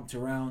he jumped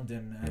around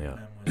and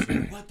was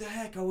like, what the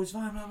heck? I was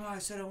fine, blah, blah. I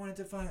said I wanted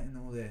to fight and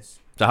all this.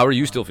 So how are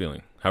you still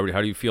feeling? How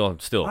do you feel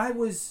still? I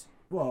was,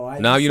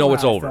 now you know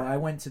it's over. I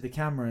went to the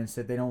camera and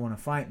said they don't want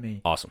to fight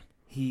me. Awesome.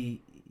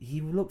 He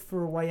looked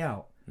for a way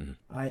out.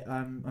 Mm-hmm.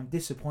 I'm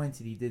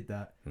disappointed he did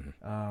that.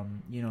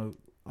 Mm-hmm.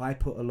 I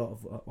put a lot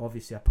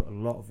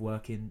of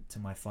work into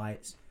my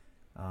fights.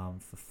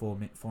 For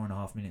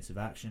 4.5 minutes of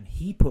action.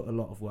 He put a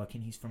lot of work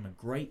in. He's from a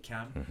great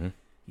camp. Mm-hmm.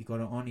 You got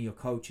to honor your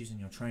coaches and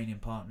your training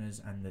partners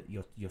and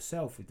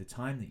yourself with the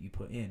time that you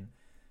put in.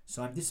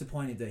 So I'm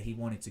disappointed that he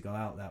wanted to go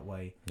out that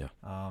way. Yeah.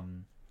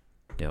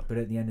 But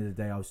at the end of the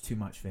day, I was too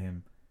much for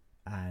him.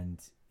 And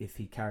if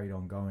he carried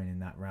on going in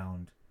that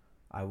round,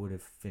 I would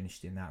have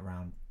finished in that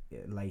round,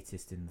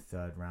 latest in the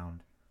third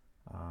round.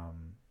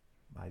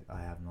 I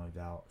have no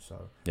doubt.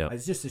 So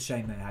it's just a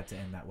shame that it had to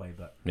end that way.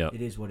 But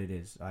it is what it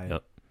is.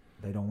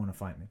 They don't want to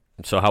fight me.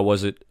 So how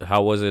was it?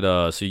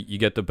 So you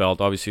get the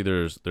belt. Obviously,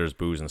 there's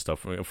booze and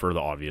stuff for the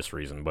obvious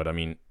reason. But I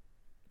mean,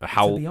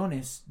 to be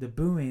honest, the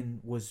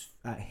booing was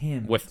at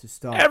him to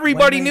start.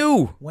 Everybody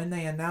knew when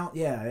they announced.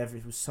 Yeah,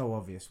 it was so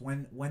obvious.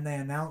 When they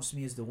announced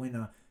me as the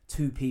winner,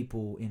 2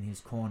 people in his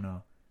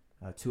corner,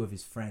 2 of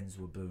his friends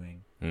were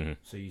booing. Mm-hmm.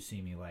 So you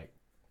see me like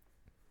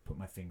put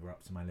my finger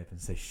up to my lip and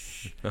say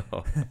shh.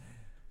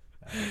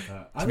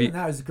 Other than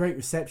that, it was a great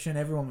reception.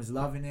 Everyone was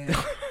loving it.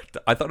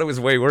 I thought it was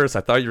way worse.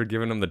 I thought you were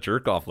giving him the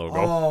jerk off logo.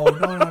 Oh,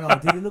 no.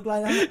 Did it look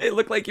like that? It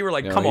looked like you were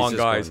like, come on,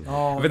 guys.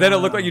 But then it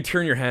looked like you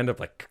turn your hand up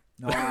like...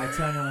 No, I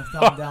turn my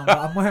thumb down. But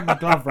I'm wearing my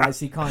glove, right,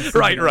 so you can't see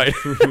Right.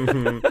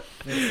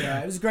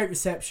 It was a great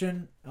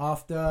reception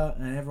after,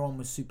 and everyone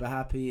was super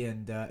happy.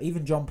 And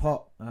even John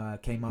Pop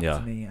came up to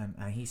me,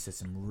 and he said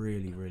some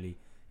really, really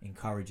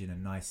encouraging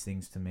and nice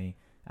things to me.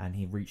 And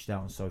he reached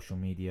out on social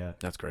media.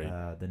 That's great.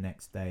 The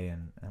next day,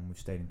 and we've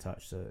stayed in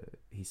touch. So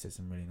he said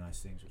some really nice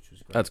things, which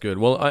was great. That's good.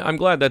 Well, I'm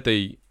glad that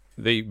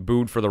they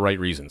booed for the right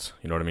reasons.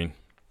 You know what I mean?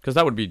 Because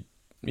that would be,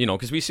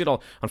 because we see it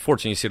all.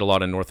 Unfortunately, you see it a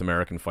lot in North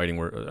American fighting,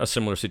 where a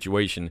similar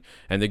situation,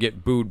 and they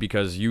get booed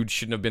because you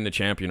shouldn't have been the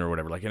champion or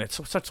whatever. Like, and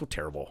it's so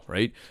terrible,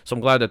 right? So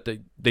I'm glad that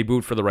they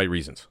booed for the right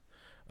reasons.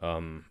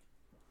 How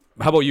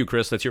about you,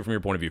 Chris? Let's hear from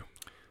your point of view.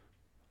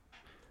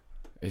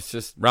 It's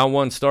just round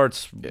 1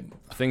 starts,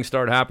 things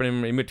start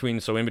happening in between.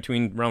 So in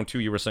between round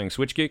 2, you were saying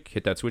switch kick,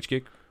 hit that switch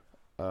kick.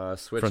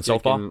 Switch kick.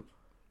 Southpaw.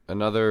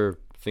 Another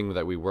thing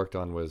that we worked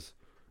on was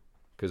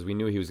because we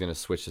knew he was going to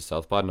switch to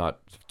southpaw, not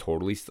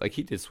totally like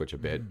he did switch a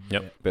bit.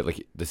 Yep. But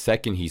like the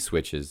second he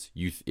switches,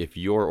 if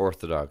you're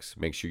orthodox,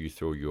 make sure you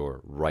throw your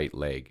right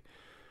leg.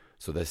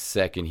 So the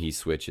second he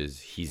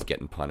switches, he's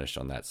getting punished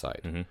on that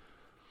side. Mm-hmm.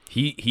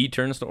 He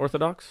turns to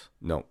orthodox.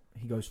 No,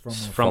 he goes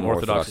from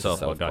orthodox to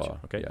southpaw. Gotcha.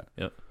 Okay.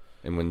 Yeah.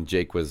 And when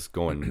Jake was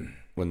going,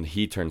 when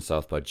he turned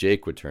southpaw,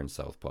 Jake would turn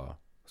southpaw.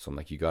 So I'm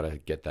like, you got to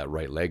get that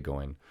right leg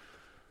going.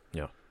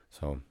 Yeah.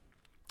 So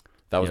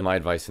that was my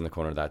advice in the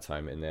corner that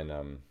time. And then,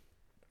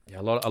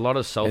 a lot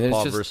of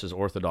southpaw versus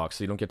orthodox,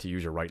 so you don't get to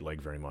use your right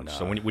leg very much. Nah.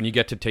 So when you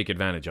get to take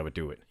advantage of it,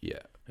 do it. Yeah.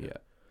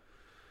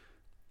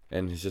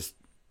 And it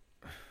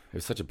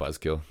was such a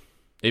buzzkill.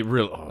 It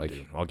really,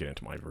 dude, I'll get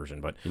into my version,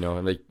 but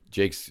and like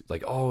Jake's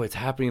like, oh, it's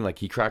happening. Like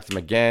he cracked him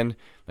again.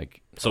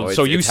 Like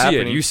so you see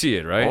happening. You see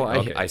it, right?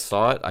 Oh, I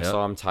saw it. I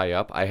saw him tie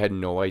up. I had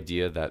no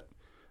idea that,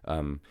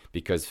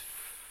 because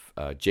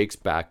Jake's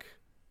back.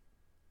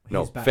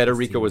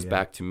 Federico was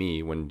back to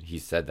me when he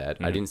said that.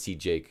 Mm-hmm. I didn't see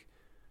Jake.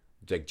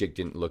 Jake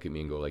didn't look at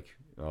me and go like,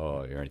 oh,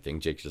 or anything.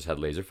 Jake just had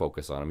laser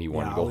focus on him. He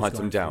wanted to go hunt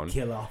him down.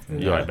 Kill off.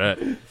 Yeah, I bet.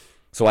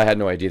 So I had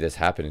no idea this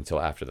happened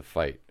until after the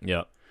fight.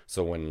 Yeah.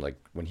 So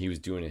when he was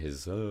doing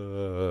his,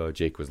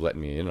 Jake was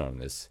letting me in on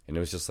this, and it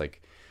was just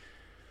like,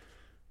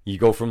 you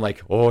go from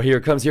like, oh,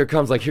 here comes,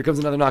 like here comes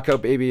another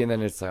knockout, baby, and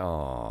then it's like,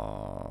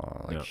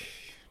 oh, like,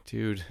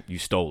 dude, you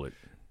stole it.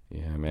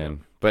 Yeah,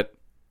 man, but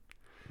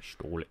you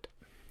stole it.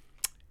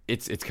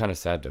 It's kind of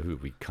sad though.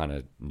 We kind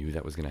of knew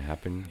that was going to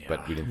happen,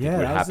 but we didn't think it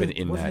would happen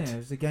in that. It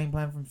was the game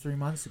plan from 3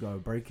 months ago.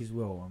 Break his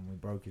will, and we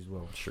broke his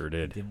will. Sure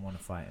did. He didn't want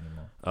to fight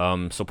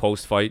anymore. So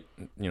post fight,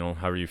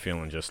 how are you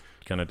feeling? Just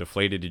kind of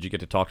deflated? Did you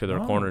get to talk to their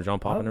corner, John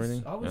Pop, and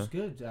everything? I was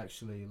good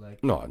actually.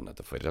 Like no, I'm not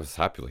deflated. I was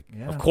happy. Like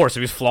of course, it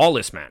was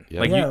flawless, man.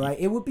 Yeah. Like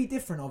it would be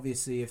different,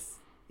 obviously, if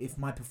if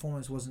my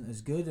performance wasn't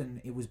as good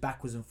and it was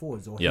backwards and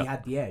forwards, or Yeah. he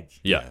had the edge.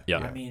 Yeah.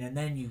 I mean, and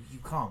then you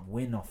can't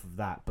win off of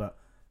that. But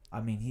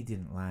I mean, he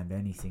didn't land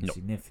anything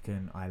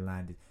significant. I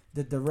landed.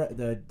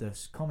 The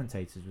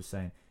commentators were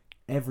saying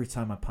every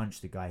time I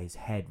punched the guy, his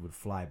head would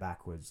fly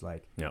backwards.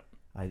 Like,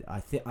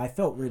 I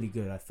felt really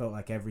good. I felt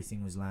like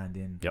everything was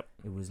landing. Yep.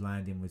 It was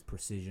landing with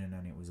precision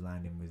and it was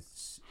landing with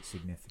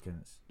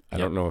significance. I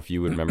don't know if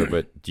you would remember,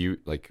 but do you,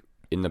 like,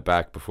 in the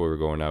back before we were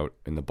going out,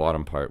 in the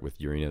bottom part with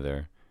Urena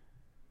there,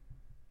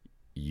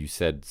 you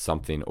said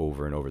something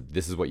over and over.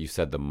 This is what you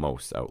said the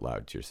most out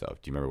loud to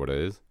yourself. Do you remember what it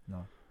is?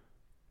 No.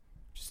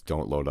 Just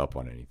don't load up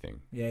on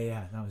anything.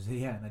 Yeah, that was it.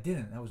 Yeah, and I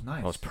didn't. That was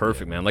nice. That was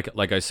perfect, man.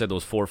 Like I said,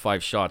 those 4 or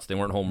 5 shots, they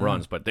weren't home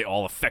runs, but they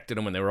all affected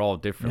him, and they were all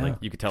different. Yeah.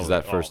 Like, you could tell. Because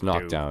that first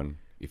knockdown,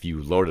 if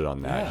you loaded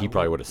on that, he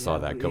probably would have saw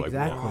that go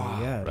exactly, like, wow.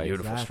 yeah, Right.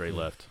 Beautiful straight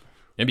left.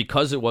 And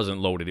because it wasn't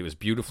loaded, it was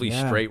beautifully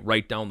straight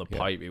right down the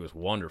pipe. It was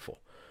wonderful.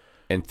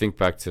 And think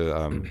back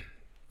to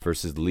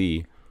versus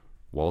Lee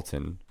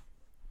Walton.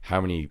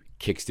 How many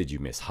kicks did you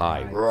miss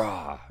high?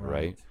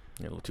 Right?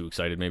 Yeah, a little too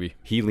excited, maybe.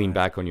 He leaned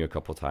back on you a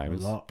couple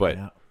times,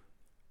 but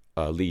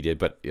Lee did,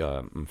 but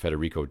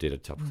Federico did a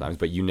couple times.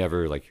 But you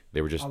never, like,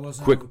 they were just I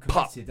wasn't quick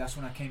pop. That's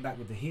when I came back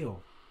with the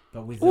heel.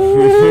 But with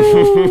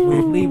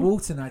Lee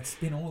Walton, I'd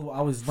spin all.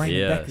 I was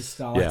Raymond Becker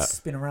style. I'd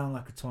spin around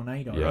like a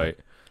tornado. Yeah. Right.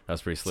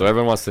 That's pretty slick. So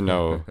everyone wants to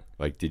know,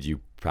 like, did you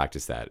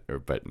practice that?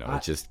 But no,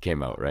 it just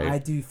came out, right? I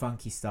do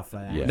funky stuff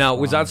like that. Yeah. Now,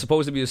 was that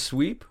supposed to be a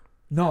sweep?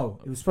 No,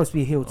 it was supposed to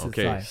be a heel to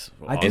the thigh.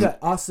 I do that.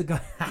 Ask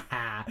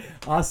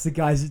the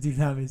guys who do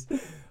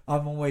that.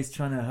 I'm always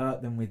trying to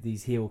hurt them with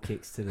these heel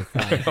kicks to the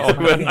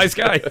thigh. Nice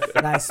guy.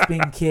 That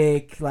spin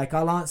kick, like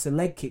I'll answer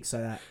leg kicks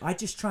like that. I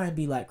just try and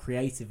be like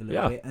creative a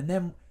little bit, and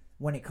then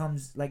when it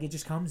comes, like, it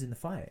just comes in the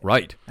fight.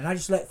 Right. And I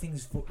just let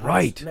things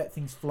let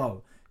things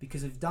flow,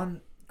 because I've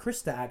done.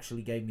 Krista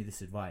actually gave me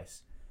this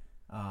advice.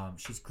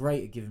 She's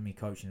great at giving me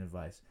coaching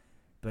advice,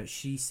 but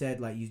she said,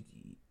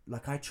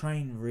 like, I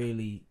train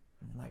really,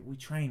 like, we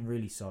train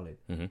really solid.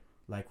 Mm-hmm.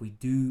 Like, we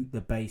do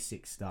the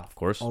basic stuff, of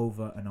course,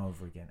 over and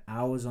over again.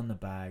 Hours on the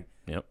bag,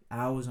 yep.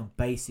 Hours on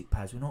basic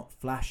pads. We're not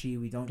flashy.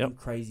 We don't do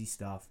crazy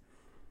stuff.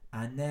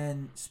 And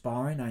then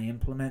sparring, I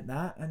implement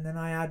that, and then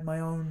I add my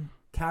own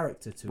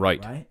character to it,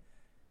 right?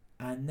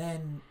 And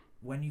then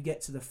when you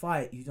get to the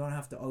fight, you don't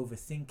have to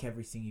overthink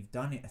everything. You've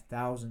done it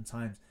 1,000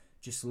 times.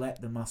 Just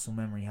let the muscle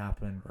memory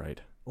happen.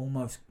 Right.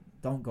 Almost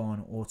don't go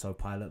on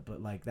autopilot,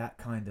 but like that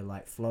kind of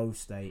like flow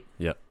state.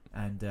 Yep.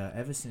 And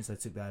ever since I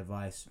took that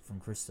advice from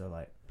Krista,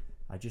 like,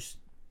 I just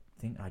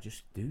think I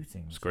just do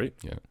things. It's great.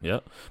 Yeah.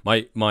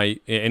 My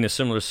in a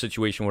similar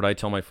situation, what I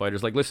tell my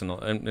fighters, like, listen,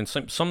 and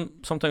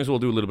sometimes we'll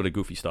do a little bit of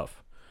goofy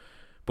stuff,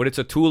 but it's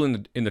a tool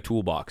in the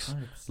toolbox.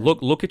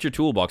 100%. Look at your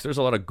toolbox. There's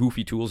a lot of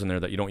goofy tools in there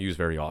that you don't use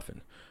very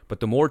often. But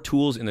the more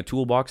tools in the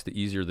toolbox, the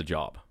easier the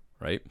job,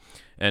 right?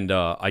 And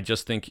I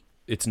just think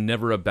it's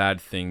never a bad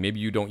thing. Maybe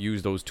you don't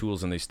use those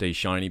tools and they stay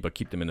shiny, but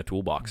keep them in the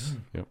toolbox.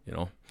 Yep. You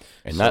know.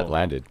 And that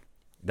landed.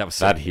 That was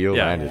that heel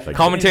landed. Yeah. Like,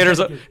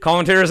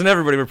 commentators and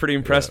everybody were pretty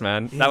impressed,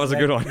 man. That was a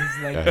good one. His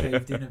leg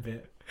caved in a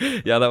bit.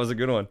 Yeah, that was a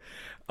good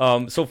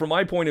one. So from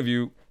my point of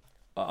view,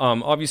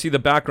 obviously the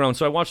background.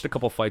 So I watched a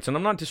couple fights, and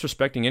I'm not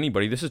disrespecting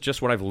anybody. This is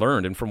just what I've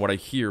learned and from what I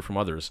hear from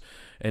others.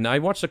 And I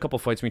watched a couple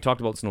fights. And we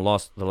talked about this in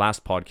the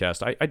last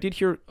podcast. I did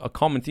hear a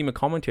common theme of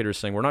commentators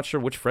saying we're not sure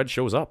which Fred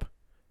shows up.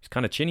 He's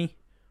kind of chinny.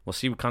 We'll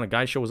see what kind of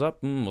guy shows up.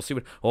 We'll see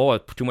what. Oh,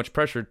 too much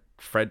pressure.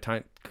 Fred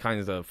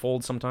kind of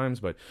folds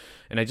sometimes,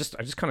 and I just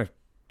kind of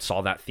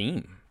saw that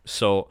theme.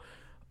 So,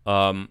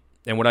 and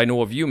what I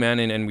know of you, man,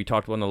 and we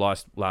talked about in the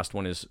last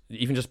one is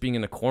even just being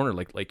in the corner,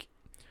 like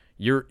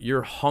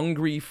you're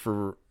hungry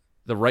for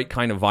the right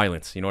kind of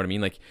violence. You know what I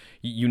mean? Like,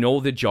 you know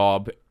the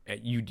job.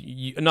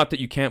 You not that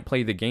you can't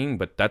play the game,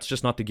 but that's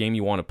just not the game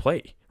you want to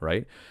play,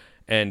 right?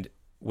 And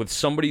with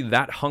somebody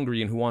that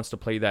hungry and who wants to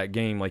play that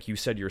game, like you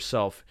said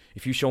yourself,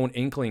 if you show an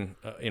inkling,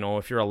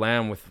 if you're a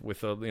lamb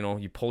with a,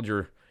 you pulled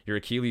your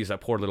Achilles,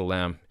 that poor little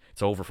lamb,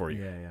 it's over for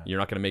you. Yeah. You're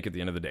not going to make it at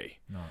the end of the day.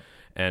 No.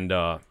 And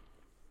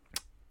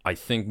I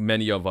think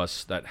many of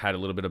us that had a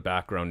little bit of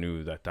background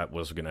knew that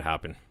was going to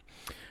happen.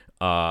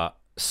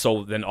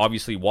 So then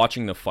obviously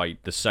watching the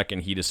fight, the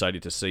second he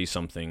decided to say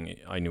something,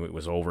 I knew it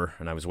was over,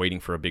 and I was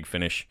waiting for a big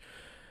finish.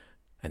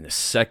 And the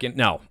second,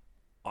 now,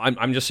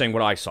 I'm just saying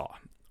what I saw.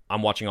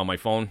 I'm watching on my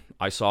phone.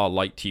 I saw a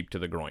light teep to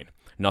the groin.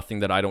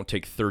 Nothing that I don't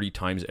take 30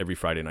 times every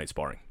Friday night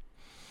sparring.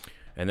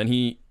 And then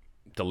he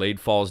delayed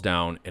falls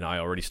down, and I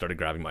already started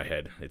grabbing my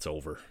head. It's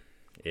over.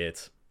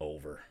 It's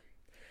over.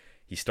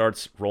 He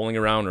starts rolling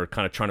around or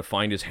kind of trying to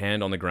find his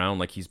hand on the ground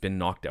like he's been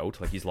knocked out,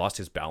 like he's lost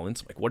his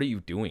balance. I'm like, what are you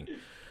doing?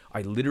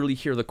 I literally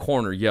hear the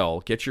corner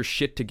yell, get your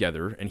shit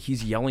together, and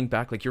he's yelling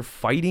back like, you're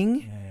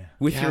fighting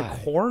with your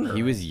corner.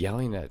 He was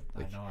yelling at,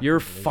 like, you're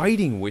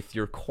fighting with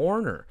your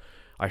corner.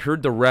 I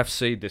heard the ref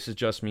say, this is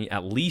just me,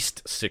 at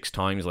least 6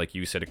 times, like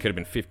you said. It could have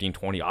been 15,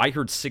 20. I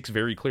heard 6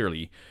 very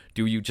clearly.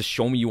 Do you just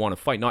show me you want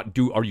to fight? Not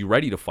are you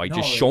ready to fight?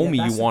 Just show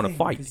me you want to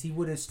fight. Because he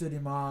would have stood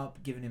him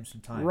up, given him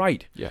some time.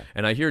 Right. Yeah.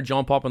 And I hear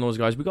John Pop and those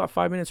guys, we got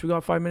 5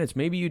 minutes.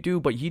 Maybe you do,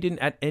 but he didn't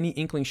at any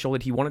inkling show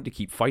that he wanted to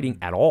keep fighting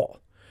at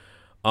all.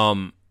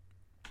 And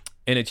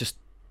it just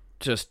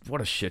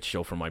what a shit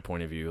show from my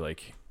point of view.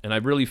 Like, and I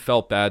really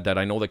felt bad that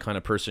I know the kind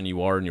of person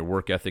you are and your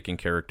work ethic and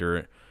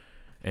character,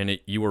 and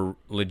you were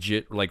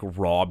legit like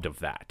robbed of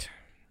that.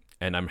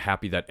 And I'm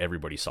happy that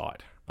everybody saw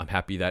it. I'm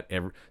happy that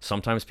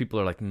sometimes people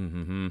are like,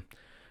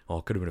 oh,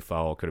 it could have been a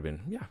foul. It could have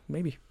been, yeah,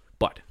 maybe.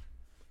 But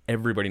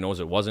everybody knows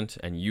it wasn't,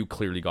 and you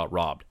clearly got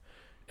robbed.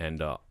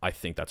 And I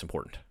think that's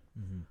important.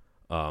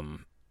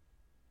 Robbed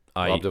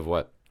of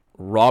what?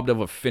 Robbed of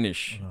a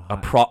finish, a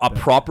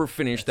proper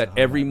finish that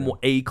every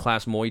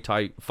A-class Muay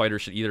Thai fighter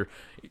should either,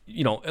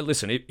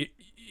 listen,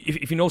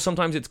 if you know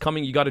sometimes it's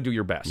coming, you got to do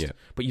your best. Yeah.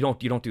 But you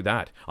don't do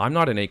that. I'm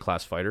not an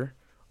A-class fighter.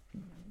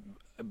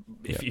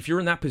 If you're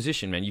in that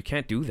position, man, you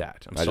can't do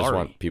that. I just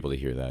want people to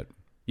hear that.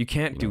 You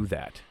can't do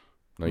that.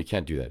 No, you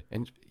can't do that.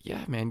 And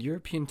yeah, man,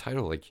 European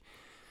title, like,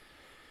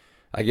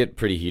 I get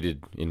pretty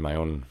heated in my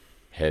own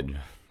head.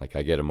 Like,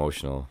 I get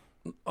emotional.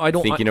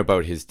 Thinking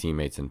about his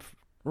teammates and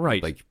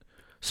right. Like,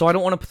 so I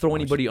don't want to throw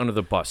anybody under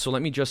the bus. So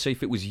let me just say,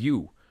 if it was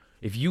you,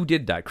 if you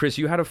did that, Chris,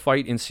 you had a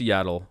fight in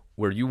Seattle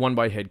where you won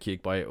by head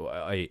kick by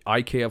a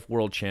IKF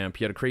world champ.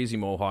 He had a crazy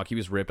mohawk. He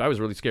was ripped. I was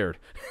really scared.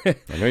 I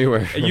know you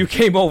were. You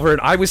came over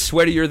and I was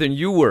sweatier than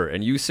you were.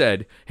 And you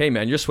said, hey,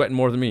 man, you're sweating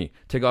more than me.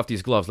 Take off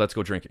these gloves. Let's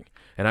go drinking.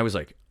 And I was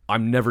like,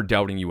 I'm never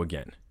doubting you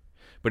again.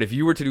 But if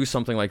you were to do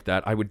something like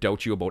that, I would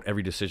doubt you about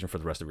every decision for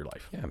the rest of your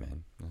life. Yeah,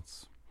 man.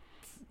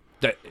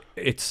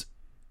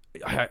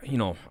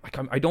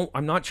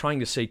 I'm not trying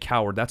to say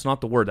coward. That's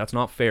not the word. That's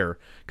not fair,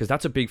 because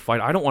that's a big fight.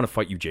 I don't want to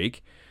fight you,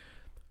 Jake.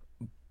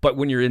 But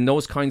when you're in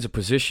those kinds of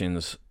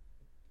positions,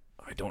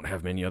 I don't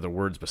have many other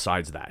words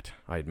besides that,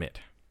 I admit.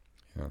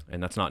 Yeah.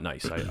 And that's not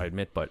nice, I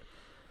admit. But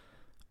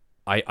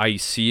I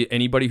see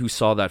anybody who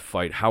saw that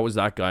fight, how is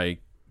that guy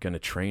going to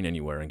train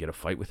anywhere and get a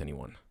fight with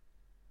anyone?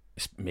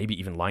 Maybe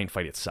even line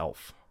fight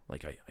itself.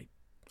 Like,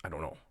 I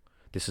don't know.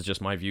 This is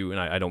just my view, and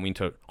I don't mean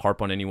to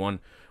harp on anyone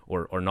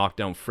or knock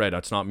down Fred.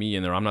 That's not me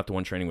in there. I'm not the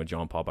one training with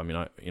John Pop. I mean,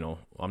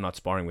 I'm not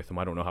sparring with him.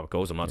 I don't know how it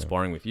goes. I'm not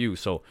sparring with you.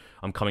 So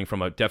I'm coming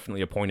from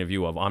definitely a point of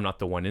view of I'm not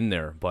the one in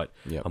there, but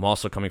I'm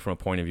also coming from a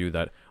point of view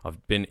that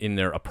I've been in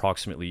there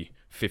approximately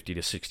 50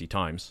 to 60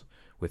 times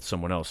with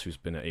someone else who's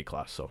been at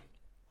A-class. So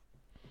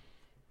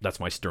that's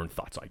my stern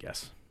thoughts, I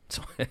guess.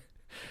 So,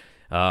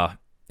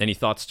 any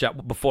thoughts,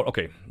 chat before?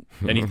 Okay.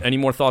 Any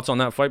more thoughts on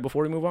that fight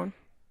before we move on?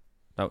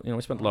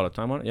 We spent a lot of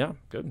time on it. Yeah,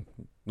 good.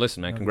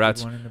 Listen, man,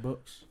 congrats. One in the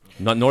books.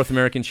 Not North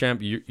American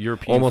champ,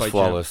 European almost fight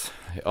flawless.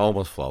 Champ.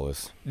 Almost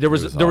flawless. There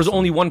was awesome.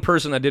 Only one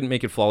person that didn't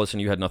make it flawless, and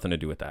you had nothing to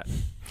do with that.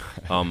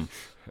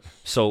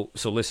 So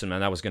listen, man,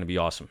 that was going to be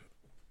awesome.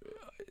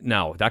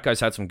 Now that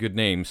guy's had some good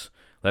names.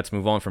 Let's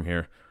move on from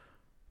here.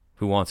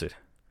 Who wants it?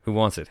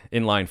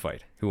 Inline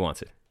fight. Who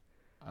wants it?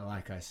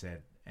 Like I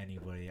said,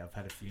 anybody. I've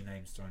had a few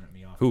names thrown at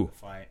me after the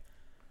fight.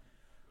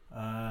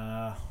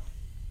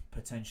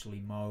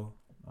 Potentially Mo.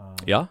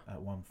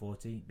 At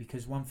 140,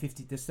 because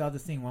 150. That's the other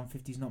thing.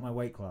 150 is not my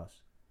weight class.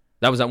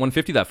 That was at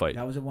 150. That fight.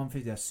 That was at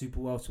 150. That's super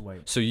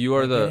welterweight. So you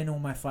are getting all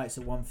my fights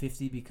at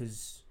 150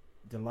 because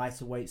the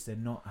lighter weights, they're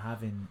not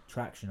having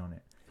traction on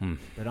it.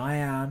 But I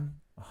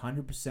am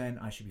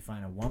 100%. I should be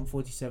fighting a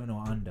 147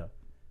 or under.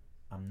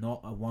 I'm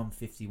not a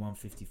 150,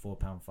 154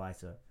 pound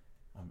fighter.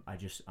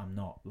 I'm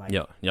not. Like,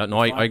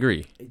 I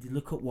agree.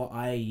 Look at what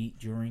I eat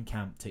during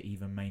camp to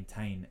even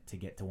maintain to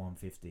get to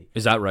 150.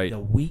 Is that right? The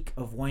week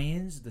of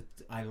weigh-ins,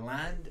 I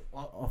land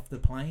off the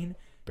plane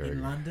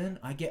in London.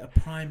 I get a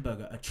prime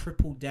burger, a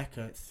triple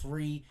decker,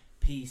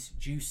 3-piece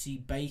juicy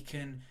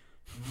bacon.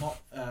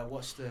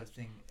 What's the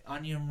thing?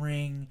 Onion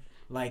ring.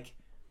 Like.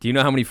 Do you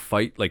know how many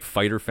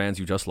fighter fans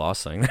you just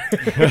lost saying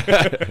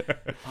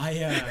that?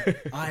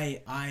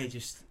 I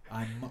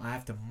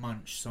have to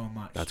munch so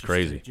much. That's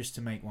crazy. Just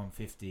to make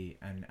 150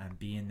 and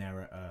be in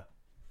there at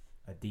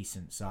a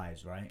decent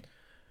size, right?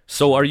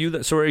 So are you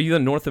the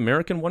North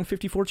American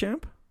 154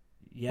 champ?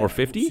 Yeah. Or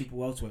 50? Super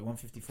welterweight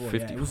 154.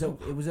 50. Yeah,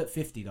 it was at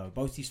 50 though.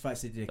 Both these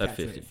fights they did catch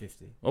it at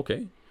 50.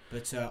 Okay.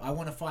 But I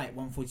want to fight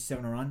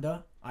 147 or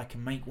under. I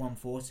can make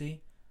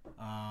 140.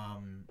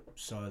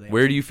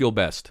 Where do you feel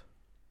best?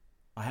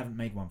 I haven't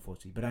made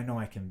 140, but I know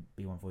I can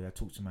be 140. I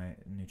talked to my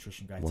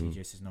nutrition guy.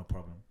 TJ says no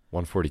problem.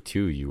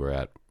 142 you were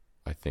at,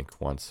 I think,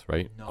 once,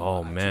 right?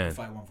 No, man. I tried to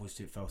fight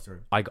 142, it fell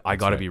through. I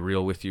got to be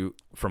real with you.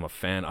 From a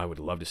fan, I would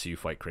love to see you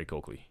fight Craig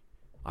Oakley.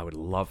 I would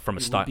love from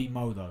a style. It would be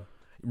Mo though.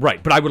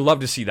 Right, but I would love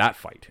to see that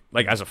fight.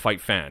 Like as a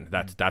fight fan,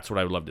 that's what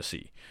I would love to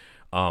see.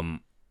 Oh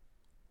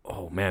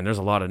man, there's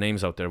a lot of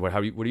names out there. What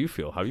do you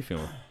feel? How are you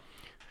feeling?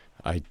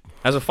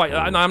 As a fight,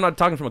 I'm not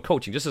talking from a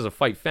coaching, just as a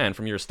fight fan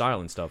from your style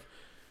and stuff.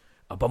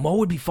 But Mo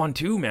would be fun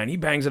too, man. He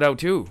bangs it out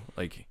too.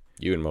 Like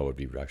you and Mo would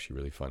be actually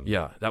really fun.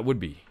 Yeah, that would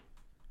be.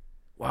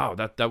 Wow,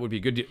 that would be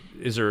good.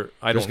 Is there?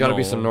 There's got to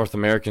be some North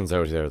Americans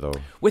out there though.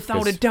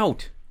 Without a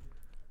doubt.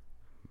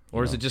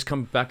 Or does it just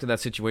come back to that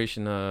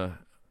situation?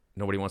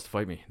 Nobody wants to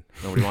fight me.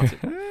 Nobody wants it.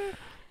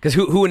 Because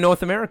who in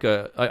North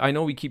America? I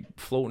know we keep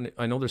floating.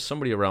 I know there's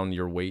somebody around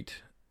your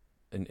weight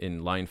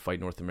in Lion Fight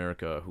North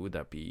America. Who would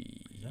that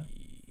be?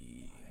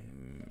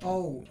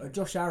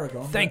 Josh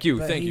Aragon. Thank you.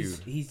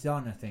 He's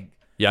done, I think.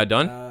 Yeah,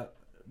 done? I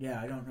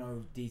don't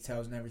know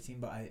details and everything,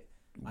 but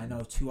I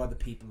know 2 other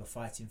people are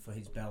fighting for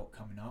his belt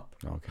coming up.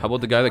 Okay. How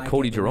about the guy that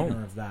Cody Jerome?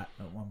 Winner of that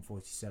at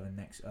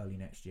 147 early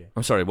next year.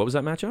 I'm sorry, what was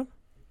that matchup?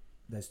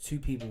 There's 2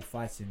 people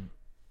fighting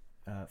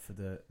for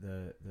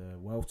the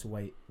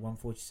welterweight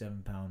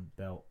 147 pound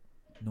belt,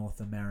 North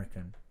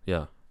American.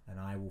 Yeah. And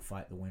I will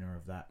fight the winner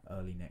of that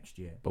early next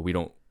year. But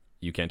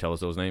you can't tell us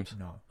those names?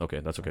 No. Okay,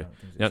 that's okay.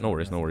 Yeah, no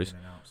worries.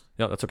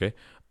 Yeah, that's okay.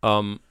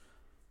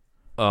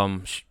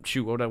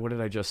 Shoot, what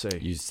did I just say?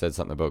 You said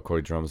something about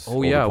Cody Jerome's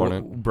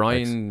opponent,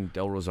 Brian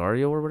Del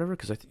Rosario or whatever,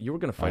 because you were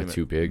going to fight him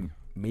too big.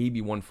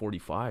 Maybe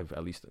 145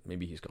 at least.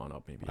 Maybe he's gone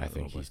up. Maybe I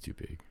think he's too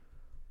big.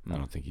 I I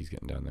don't think he's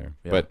getting down there.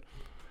 Yeah. But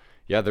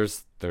yeah,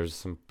 there's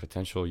some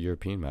potential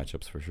European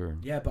matchups for sure.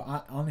 Yeah,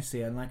 but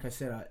honestly, and like I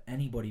said,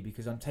 anybody,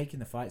 because I'm taking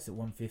the fights at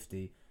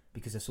 150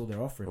 because that's all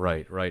they're offering.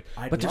 Right.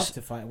 I'd love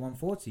to fight at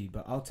 140,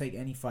 but I'll take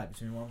any fight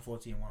between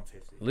 140 and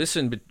 150.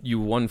 Listen, but you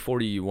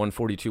 140,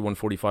 142,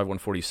 145,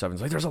 147.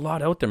 It's like there's a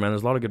lot out there, man.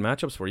 There's a lot of good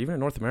matchups for you, even in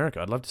North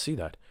America. I'd love to see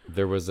that.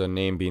 There was a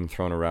name being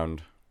thrown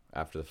around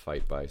after the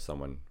fight by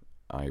someone.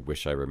 I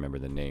wish I remember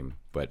the name,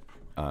 but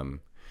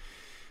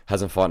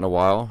hasn't fought in a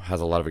while,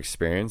 has a lot of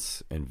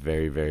experience, and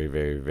very, very,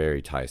 very,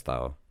 very Thai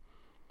style.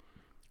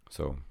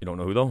 So you don't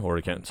know who though, or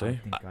you can't say?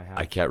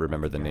 I can't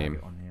remember the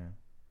name.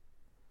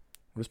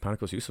 What does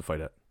Panicos used to fight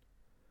at?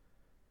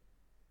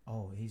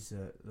 Oh, he's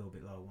a little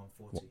bit low,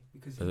 140,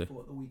 because he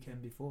fought the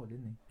weekend before,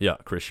 didn't he? Yeah,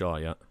 Chris Shaw.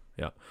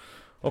 Yeah.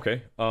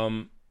 Okay.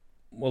 Well,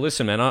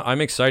 listen, man,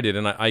 I'm excited,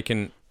 and I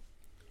can,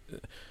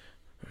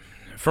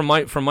 from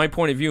my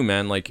point of view,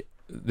 man, like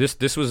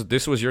this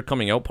was your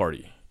coming out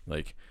party,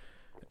 like,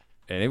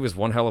 and it was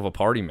one hell of a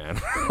party, man.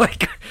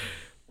 Like,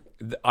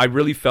 I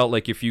really felt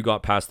like if you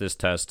got past this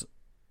test,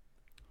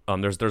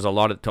 there's a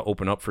lot to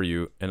open up for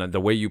you, and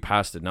the way you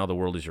passed it, now the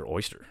world is your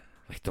oyster.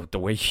 Like the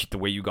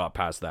way you got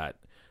past that,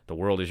 the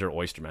world is your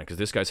oyster, man. Because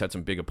this guy's had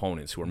some big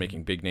opponents who are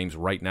making big names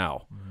right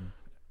now,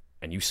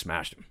 and you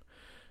smashed him.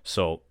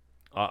 So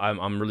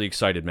I'm really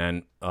excited,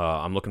 man.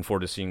 I'm looking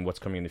forward to seeing what's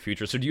coming in the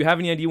future. So do you have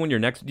any idea when you're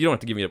next? You don't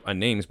have to give me a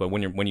names, but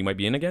when you might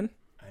be in again?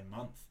 A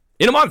month.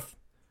 In a month.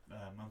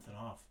 Month and a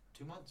half.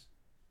 2 months.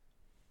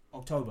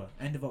 October.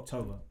 End of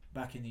October.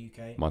 Back in the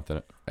UK.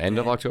 End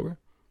of October.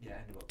 Yeah,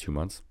 end of October. 2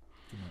 months.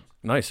 2 months.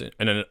 Nice.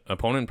 And an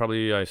opponent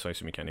probably. I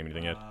assume you can't name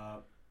anything yet.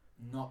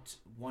 Not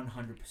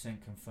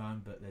 100%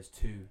 confirmed, but there's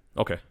 2.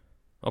 Okay,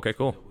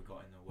 cool. That we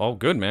got in the Oh,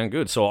 good, man.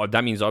 Good. So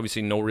that means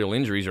obviously no real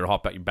injuries or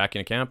hop back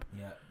into camp.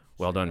 Yeah.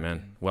 Well done,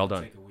 man. Well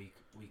done. Take a week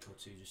or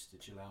 2 just to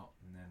chill out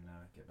and then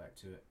get back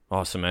to it.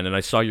 Awesome, man. And I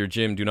saw your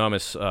gym,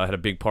 Dunamis, had a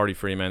big party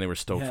for you, man. They were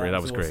stoked for you.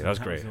 That was great. Awesome. That was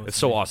great. It's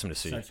so awesome to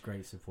see. Such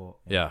great support.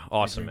 Yeah,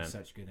 awesome, man.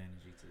 Such good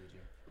energy to the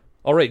gym.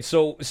 All right,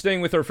 so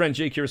staying with our friend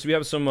Jake here, so we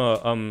have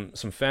some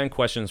fan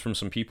questions from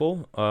some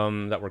people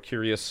that were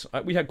curious.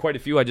 We had quite a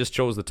few. I just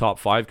chose the top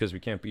 5 because we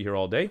can't be here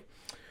all day.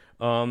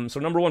 So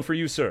number 1 for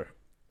you, sir.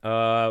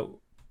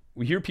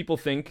 We hear people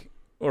think,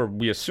 or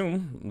we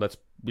assume, let's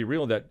be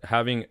real, that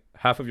having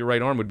half of your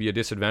right arm would be a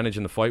disadvantage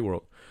in the fight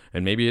world.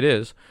 And maybe it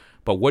is.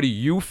 But what do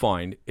you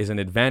find is an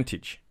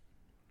advantage?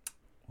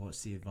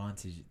 What's the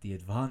advantage? The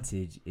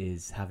advantage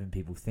is having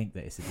people think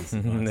that it's a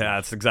disadvantage. Yeah,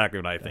 that's exactly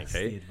what I think,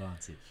 That's the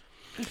advantage.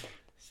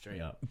 Straight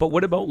up. But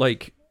what about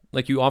like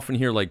you often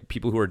hear like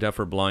people who are deaf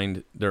or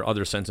blind, their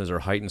other senses are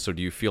heightened. So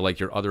do you feel like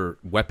your other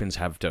weapons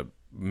have to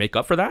make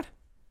up for that?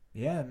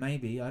 Yeah,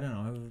 maybe. I don't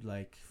know.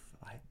 Like,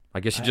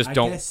 I guess you just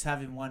don't. I guess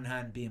having one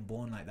hand, being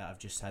born like that, I've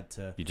just had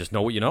to. You just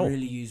know what you know.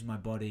 Really use my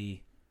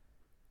body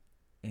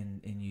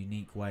in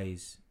unique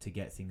ways to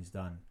get things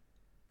done.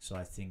 So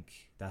I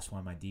think that's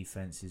why my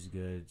defense is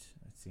good.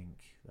 I think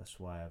that's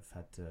why I've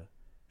had to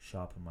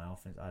sharpen my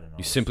offense. I don't know.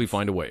 You simply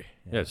find a way.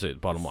 Yeah, that's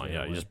it. Bottom line.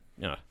 Yeah, you just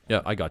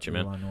I got you,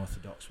 man.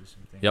 Unorthodox with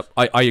some things. Yep,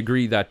 I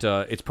agree that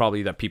it's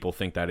probably that people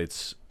think that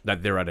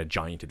they're at a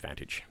giant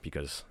advantage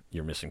because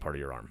you're missing part of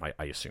your arm.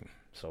 I assume.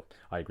 So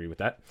I agree with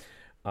that.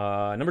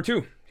 Number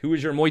 2, who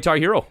is your Muay Thai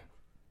hero?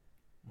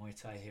 Muay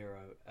Thai hero.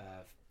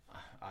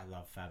 I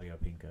love Fabio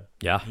Pinca.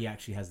 Yeah. He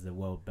actually has the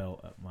world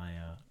belt at my.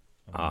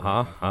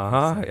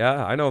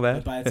 Yeah, I know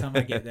that. But by the time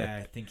I get there,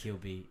 I think he'll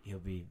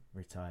be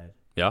retired.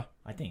 Yeah.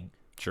 I think.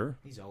 Sure.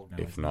 He's old now.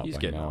 If not, he's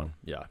getting on.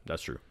 Yeah,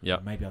 that's true. Yeah.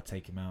 Maybe I'll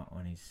take him out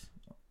on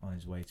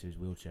his way to his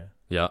wheelchair.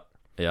 Yeah.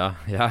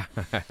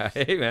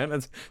 Hey, man,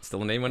 that's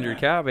still a name under your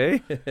cab, eh?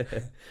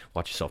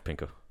 Watch yourself,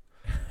 Pinko.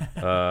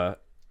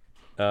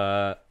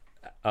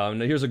 Now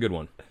here's a good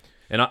one.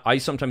 And I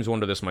sometimes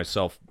wonder this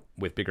myself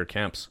with bigger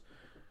camps.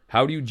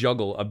 How do you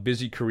juggle a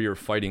busy career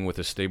fighting with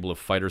a stable of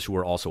fighters who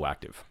are also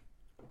active?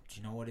 Do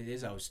you know what it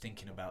is? I was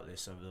thinking about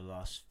this over the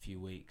last few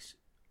weeks.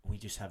 We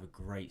just have a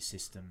great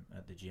system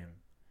at the gym.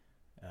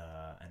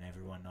 And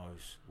everyone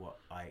knows what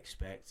I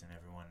expect, and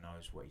everyone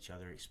knows what each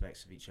other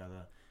expects of each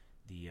other.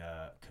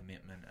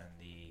 commitment and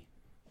the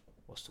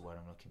what's the word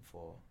I'm looking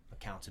for?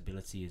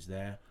 Accountability is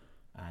there,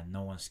 and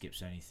no one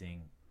skips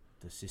anything.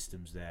 The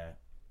system's there.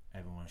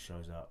 Everyone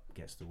shows up,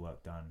 gets the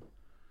work done.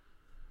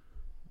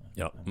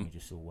 Yep. And we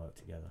just all work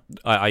together.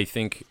 I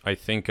think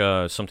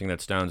something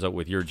that stands out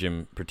with your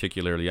gym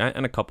particularly,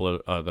 and a couple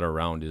of that are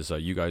around, is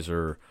you guys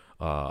are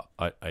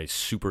a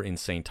super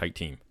insane tight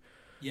team.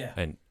 Yeah.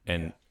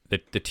 And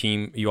the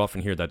team, you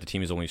often hear that the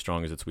team is only as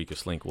strong as its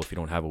weakest link. Well, if you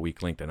don't have a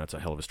weak link, then that's a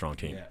hell of a strong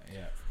team.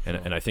 Yeah.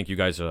 And I think you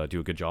guys do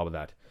a good job of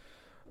that.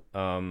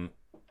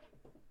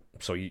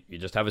 So you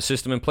just have a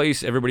system in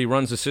place. Everybody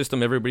runs the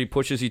system. Everybody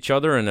pushes each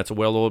other, and that's a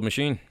well-oiled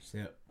machine.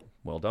 Yep.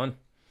 Well done.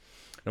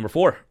 Number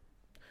 4.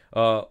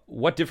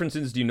 What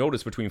differences do you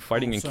notice between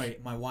fighting and... Sorry,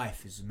 my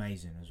wife is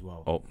amazing as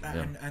well. Oh,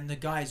 yeah. And the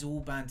guys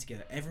all band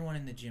together. Everyone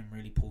in the gym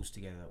really pulls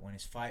together. When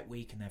it's fight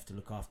week and they have to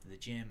look after the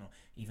gym, or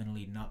even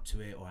leading up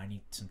to it, or I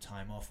need some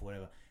time off or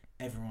whatever,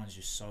 everyone's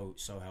just so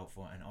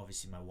helpful. And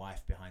obviously my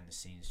wife behind the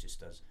scenes just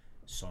does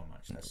so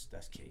much.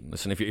 That's key.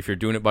 Listen, if you're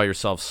doing it by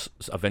yourself,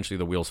 eventually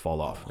the wheels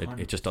fall off.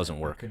 It just doesn't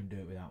work. I couldn't do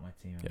it without my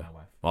team and my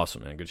wife.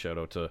 Awesome, man. Good shout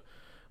out to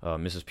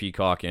Mrs.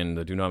 Peacock and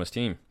the Dunamis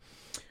team.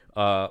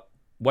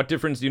 What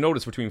difference do you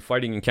notice between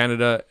fighting in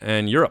Canada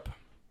and Europe?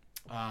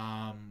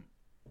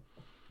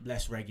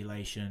 Less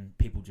regulation.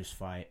 People just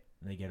fight.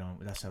 They get on.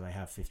 That's how they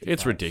have 50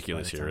 It's fights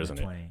ridiculous by the here, time isn't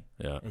they're it? 20.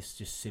 Yeah. It's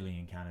just silly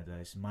in Canada.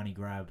 It's a money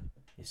grab.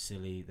 It's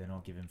silly. They're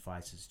not giving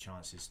fighters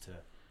chances to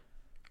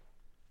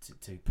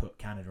put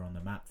Canada on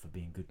the map for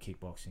being good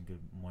kickboxing, good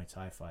Muay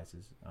Thai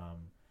fighters.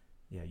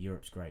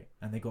 Europe's great.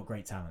 And they got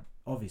great talent,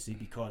 obviously,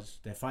 because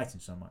they're fighting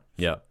so much.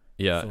 Yeah.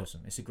 It's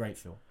awesome. It's a great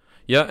feel.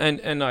 Yeah,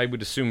 and I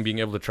would assume being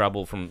able to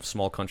travel from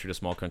small country to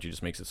small country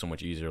just makes it so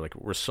much easier. Like,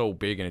 we're so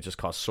big, and it just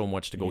costs so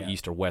much to go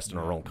east or west in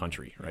our own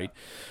country, right?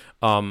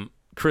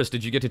 Chris,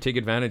 did you get to take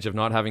advantage of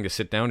not having to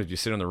sit down? Did you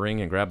sit on the ring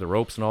and grab the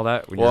ropes and all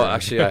that? Well,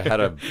 actually, I had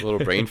a little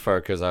brain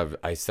fart because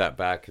I sat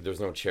back. There was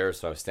no chair,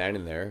 so I was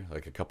standing there,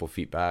 like a couple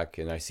feet back,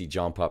 and I see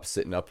John Pop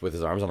sitting up with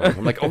his arms on the ring.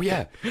 I'm like, oh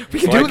yeah, we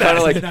can do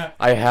that. Like,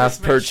 I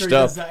half perched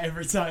up. That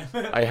every time.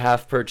 I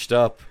half perched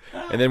up,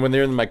 and then when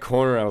they're in my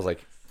corner, I was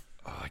like,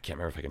 oh, I can't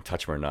remember if I can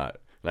touch him or not.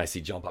 And I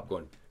see John Pop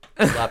going,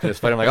 slapping his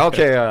fight. I'm like,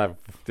 okay,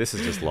 this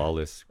is just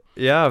lawless.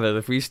 Yeah, but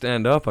if we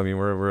stand up, I mean,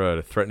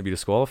 we're threatened to be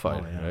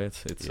disqualified. Right?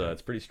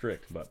 It's pretty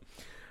strict. But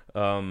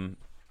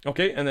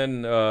okay, and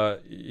then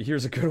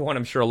here's a good one.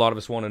 I'm sure a lot of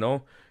us want to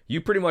know.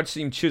 You pretty much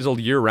seem chiseled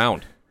year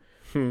round.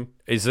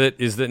 Is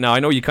that now? I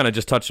know you kind of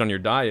just touched on your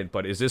diet,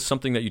 but is this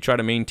something that you try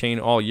to maintain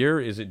all year?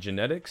 Is it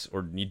genetics,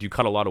 or do you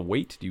cut a lot of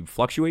weight? Do you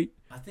fluctuate?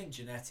 I think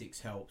genetics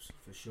helps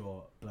for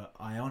sure, but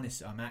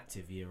I'm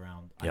active year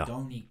round. Yeah. I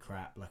don't eat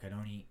crap. Like, I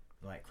don't eat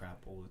like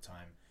crap all the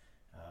time.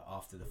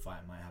 After the fight,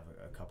 I might have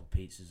a couple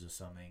pizzas or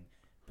something.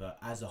 But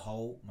as a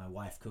whole, my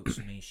wife cooks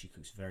for me. She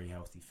cooks very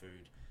healthy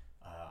food.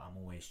 I'm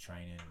always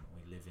training.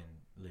 We live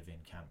in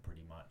camp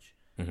pretty much.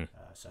 Mm-hmm.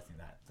 So I think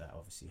that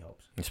obviously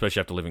helps. Especially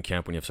have to live in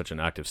camp when you have such an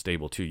active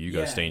stable too. You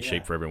got to stay in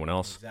shape for everyone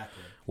else.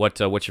 Exactly.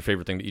 What's your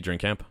favorite thing to eat during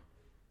camp?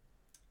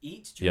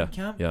 Eat during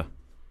camp? Yeah.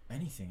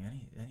 Anything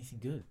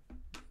good.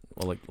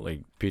 Well,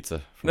 like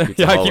pizza.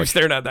 Yeah, I keep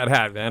staring at that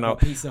hat, man.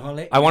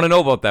 Pizzaholic. I want to know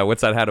about that.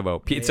 What's that hat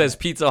about? It says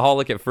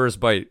Pizzaholic at first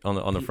bite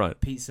on the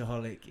front.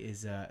 Pizzaholic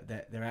is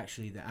they're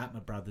actually the Atma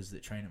brothers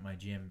that train at my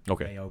gym.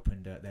 Okay. They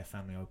opened their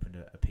family opened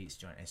a pizza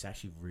joint. It's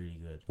actually really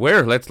good.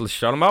 Where? Let's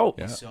shout them out.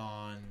 It's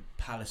on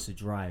Palliser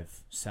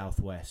Drive,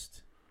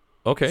 Southwest.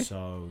 Okay.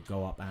 So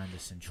go up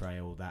Anderson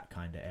Trail, that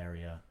kind of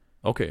area.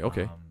 Okay.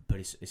 But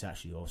it's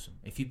actually awesome.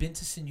 If you've been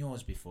to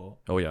Señors before.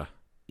 Oh yeah.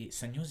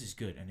 Señors is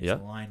good, and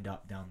it's lined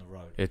up down the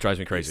road. It drives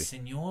me crazy. It's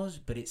Señors,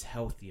 but it's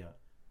healthier.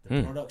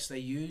 The products they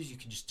use, you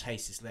can just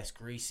taste. It's less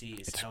greasy.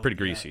 It's pretty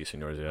greasy,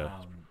 Señors. Yeah.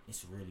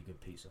 It's a really good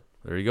pizza.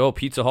 There you go,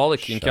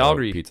 Pizzaholic in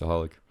Calgary.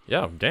 Pizzaholic.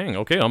 Yeah, dang.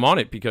 Okay, I'm on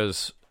it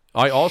because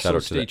I also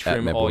stay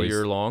trim all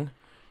year long,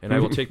 and I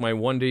will take my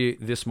one day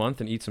this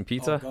month and eat some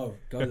pizza. Oh,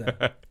 go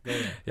there.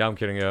 Yeah, I'm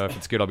kidding. If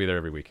it's good, I'll be there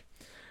every week.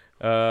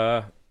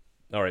 All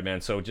right,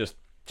 man. So just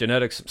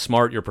genetics,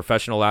 smart. You're a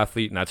professional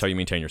athlete, and that's how you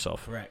maintain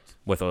yourself. Correct.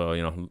 With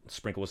a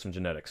sprinkle with some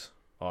genetics.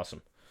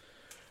 Awesome.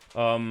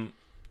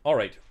 All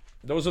right,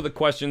 those are the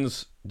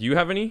questions. Do you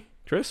have any,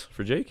 Tris,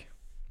 for Jake?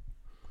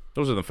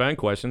 Those are the fan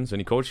questions.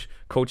 Any coach,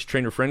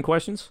 trainer, friend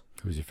questions?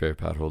 Who's your favorite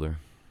pad holder?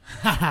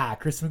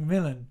 Chris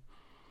McMillan.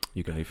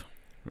 You can leave.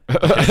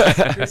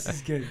 Chris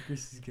is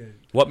good.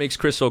 What makes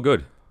Chris so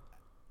good?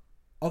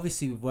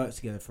 Obviously, we've worked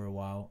together for a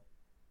while,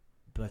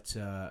 but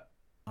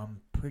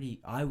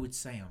I would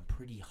say I'm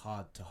pretty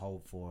hard to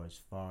hold for as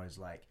far as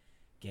like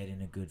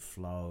getting a good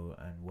flow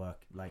and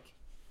work. Like,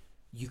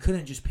 you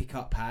couldn't just pick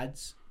up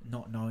pads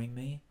not knowing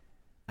me,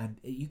 and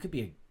you could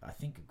be I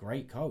think a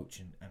great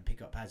coach and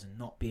pick up pads and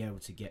not be able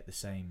to get the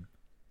same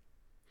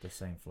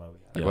flow.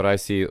 Like what I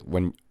see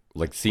when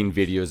seeing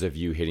videos of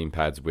you hitting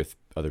pads with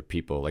other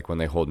people, like when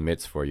they hold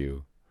mitts for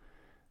you,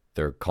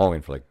 they're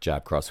calling for like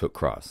jab cross, hook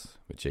cross,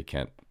 which they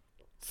can't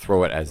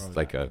throw it as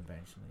like a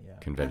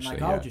conventionally.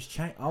 And I'll just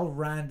change. I'll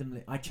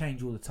randomly. I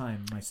change all the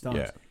time my stance.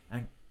 Yeah.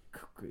 And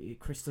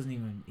Chris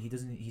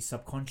he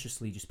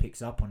subconsciously just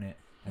picks up on it,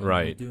 and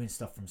Right. we're doing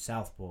stuff from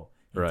southpaw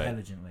Right.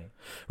 intelligently.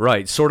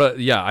 Right, sort of.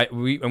 Yeah,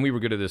 we were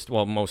good at this.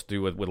 Well, most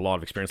do with a lot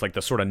of experience, like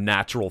the sort of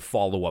natural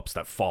follow-ups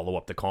that follow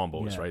up the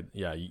combos, Yeah. right?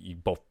 Yeah, you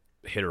both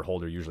hitter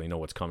holder usually know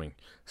what's coming.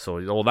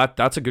 So, well,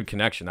 that's a good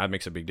connection. That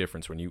makes a big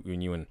difference when you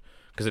and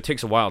because it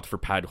takes a while for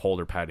pad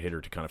holder, pad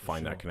hitter to kind of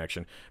find that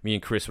connection. Me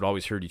and Chris would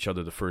always hurt each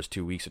other the first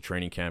 2 weeks of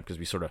training camp because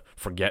we sort of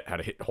forget how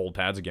to hold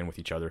pads again with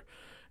each other,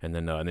 and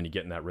then you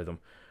get in that rhythm.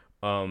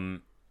 I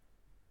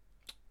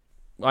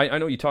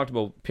know you talked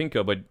about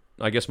Pinka, but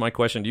I guess my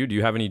question to you: do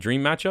you have any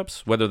dream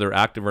matchups, whether they're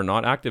active or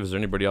not active? Is there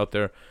anybody out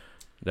there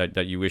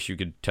that you wish you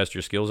could test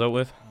your skills out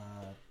with?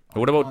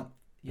 What about?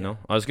 No,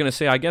 I was gonna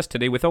say, I guess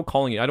today, without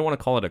calling it, I don't want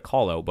to call it a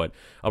call out, but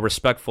a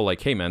respectful,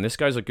 like, hey man, this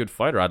guy's a good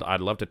fighter. I'd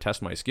love to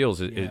test my skills.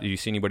 Do you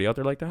see anybody out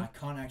there like I that?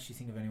 can't actually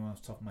think of anyone off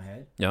the top of my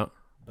head. Yeah.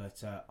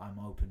 But I'm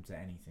open to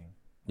anything.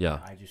 Yeah.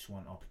 I just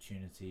want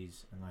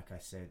opportunities, and like I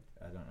said,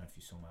 I don't know if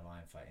you saw my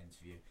Lion Fight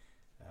interview.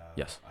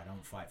 Yes. I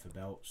don't fight for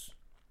belts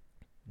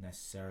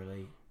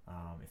necessarily.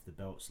 If the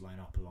belts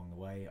line up along the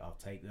way, I'll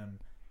take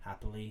them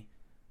happily.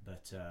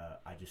 But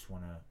I just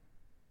want to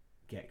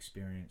get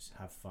experience,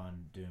 have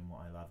fun doing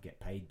what I love, get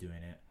paid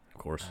doing it, Of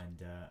course. and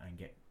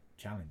get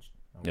challenged.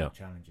 I Yeah. want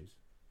challenges.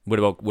 What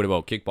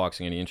about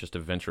kickboxing? Any interest to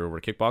venture over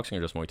to kickboxing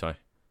or just Muay Thai?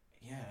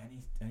 Yeah,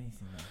 anything that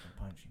I can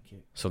punch and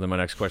kick. So then my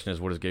next question is,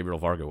 what does Gabriel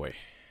Varga weigh?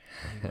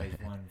 He weighs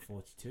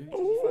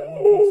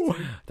 142.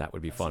 That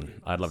would be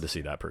fun. I'd love to see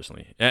that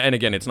personally. And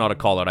again, it's not a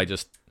call out. I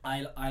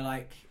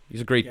like.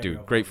 He's a great Gabriel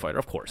dude, great Varga, fighter,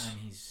 of course. And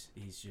he's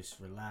just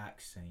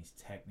relaxed and he's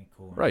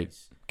technical. And Right.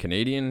 he's-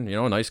 Canadian,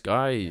 nice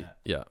guy.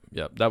 Yeah.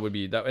 That would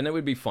be that, and that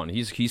would be fun.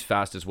 He's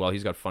fast as well.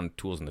 He's got fun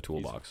tools in the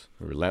toolbox.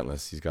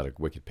 Relentless. He's got a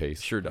wicked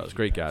pace. Sure does.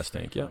 Great gas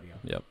tank. Yeah. cardio.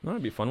 Yeah.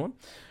 That'd be a fun one.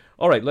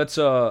 All right, let's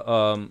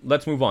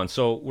move on.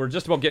 So we're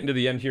just about getting to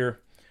the end here.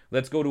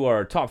 Let's go to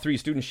our top 3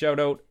 student shout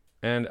out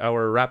and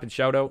our rapid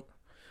shout out.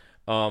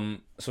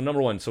 So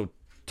number 1, so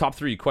top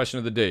 3 question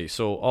of the day.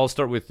 So I'll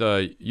start with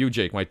you,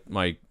 Jake.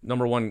 My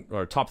number 1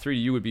 or top 3 to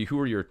you would be, who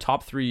are your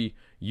top 3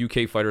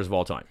 UK fighters of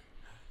all time?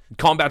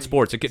 Combat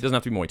sports. It doesn't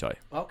have to be Muay Thai.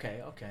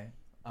 Okay.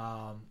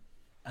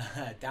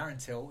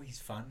 Darren Till, he's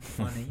funny.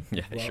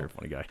 Yeah, as well, sure,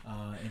 funny guy.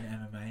 In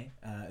MMA.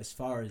 As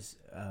far as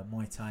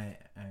Muay Thai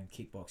and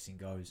kickboxing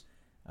goes,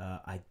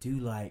 I do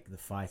like the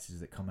fighters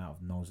that come out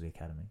of Knowsley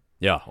Academy.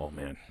 Yeah. Oh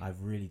man. I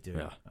really do.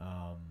 Yeah.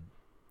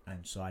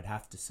 And so I'd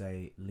have to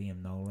say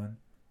Liam Nolan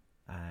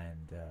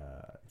and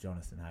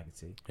Jonathan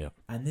Haggerty. Yeah.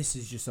 And this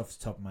is just off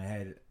the top of my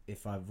head.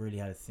 If I really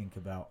had to think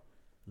about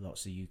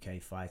lots of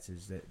UK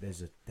fighters,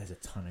 there's a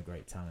ton of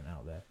great talent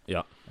out there.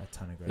 Yeah. A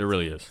ton of great. There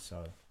really talent. is.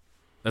 So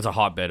That's a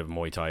hotbed of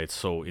Muay Thai.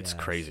 It's yeah,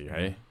 crazy, yeah,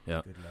 right?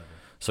 Yeah. good level.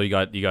 So you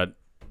got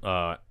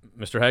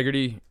Mr.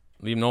 Haggerty,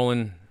 Liam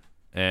Nolan,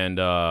 and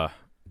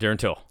Darren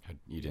Till.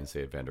 You didn't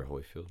say Evander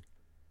Holyfield.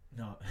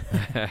 No.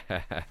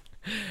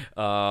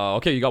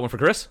 Okay, you got one for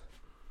Chris?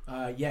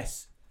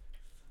 Yes.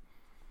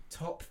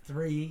 Top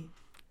 3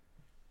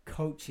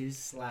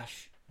 coaches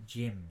 /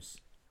 gyms.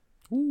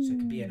 So it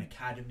could be an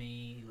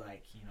academy,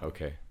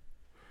 Okay.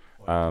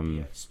 or it could be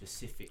a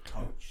specific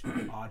coach,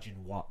 like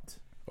Arjun Watt.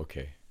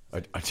 Okay.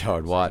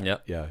 Jared Watt.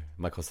 Yep. Yeah.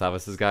 Michael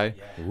Savas's guy.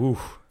 Yeah. Ooh,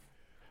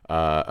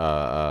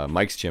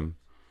 Mike's gym.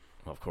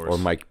 of course. Or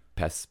Mike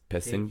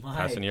Pessin.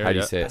 Passinier, How do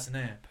you yeah. say it?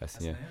 Passanea.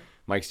 Passanea.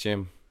 Mike's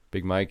gym.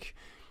 Big Mike.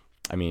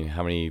 I mean,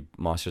 how many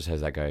monsters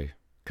has that guy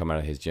come out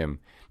of his gym?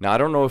 Now, I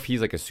don't know if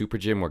he's like a super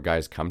gym where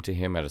guys come to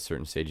him at a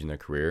certain stage in their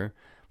career,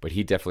 but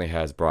he definitely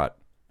has brought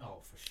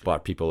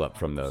people up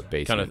from the 100%.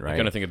 basement, right? I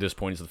kind of think at this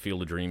point it's the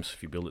field of dreams.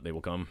 If you build it, they will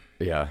come.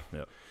 Yeah.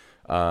 Yeah.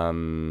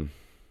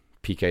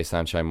 PK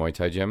Sanchai Muay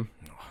Thai gym.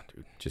 Oh,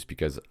 dude. Just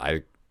because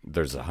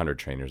there's 100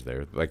 trainers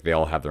there. Like, they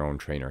all have their own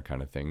trainer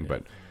kind of thing,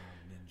 but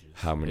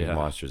how many Yeah.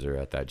 monsters are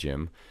at that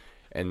gym?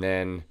 And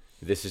then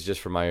this is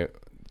just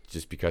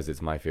because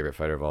it's my favorite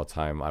fighter of all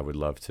time, I would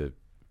love to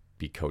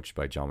be coached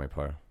by John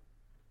Maypar.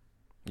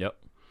 Yep.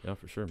 Yeah,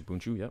 for sure.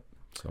 Bunchu, yep.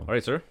 So All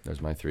right, sir.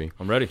 there's my 3.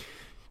 I'm ready.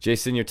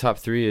 Jason, your top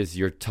 3 is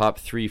your top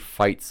 3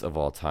 fights of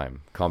all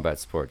time, combat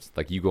sports.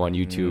 Like, you go on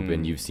YouTube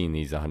and you've seen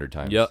these 100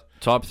 times. Yep.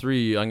 Top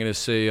 3, I'm going to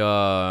say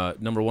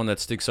number 1 that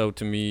sticks out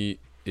to me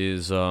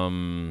is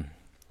Arturo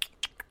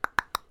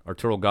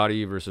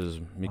Gatti versus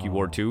Mickey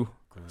Ward 2.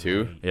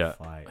 2? Yeah.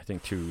 Fight. I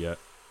think 2, yeah.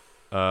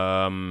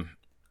 I'm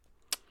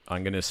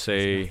going to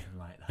say... Nothing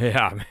like that.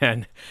 Yeah,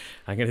 man.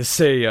 I'm going to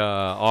say,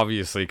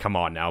 obviously, come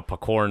on now,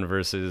 Pacorn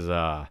versus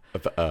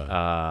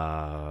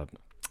Pornsene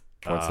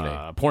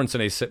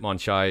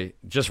Sitmonchai,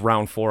 just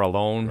round 4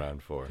 alone.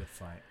 Round 4. Good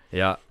fight.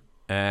 Yeah.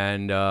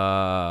 And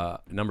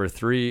number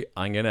 3,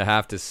 I'm going to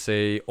have to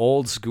say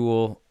old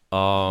school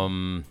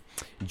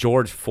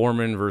George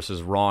Foreman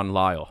versus Ron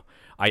Lyle.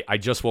 I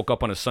just woke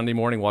up on a Sunday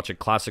morning watching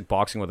classic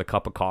boxing with a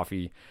cup of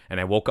coffee, and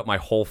I woke up my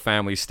whole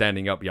family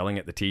standing up yelling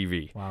at the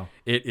TV. Wow.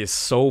 It is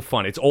so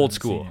fun. It's old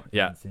school.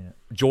 Yeah. Haven't seen it.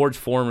 George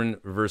Foreman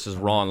versus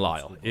Ron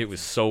Lyle. It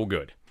was so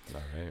good.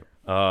 All right.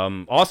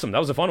 Awesome. That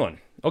was a fun one.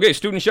 Okay,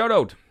 student shout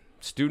out.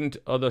 Student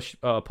of the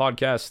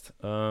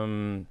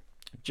podcast.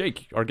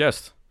 Jake, our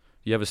guest.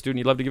 You have a student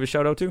you'd love to give a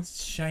shout out to?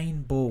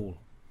 Shane Ball,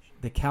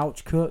 the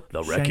couch cook.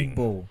 The Shane wrecking.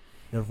 Ball,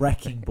 the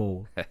wrecking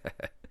ball.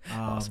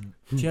 Awesome.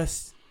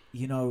 Just,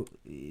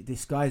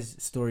 this guy's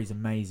story is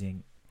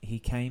amazing. He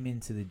came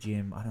into the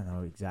gym. I don't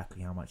know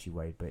exactly how much he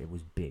weighed, but it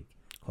was big,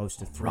 close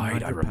to 300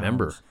 Right, I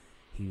remember. pounds.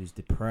 He was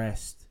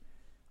depressed.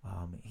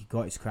 He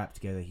got his crap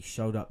together. He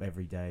showed up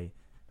every day.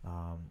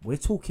 We're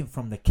talking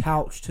from the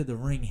couch to the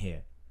ring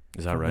here.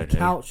 Is that From right? the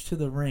couch to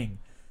the ring,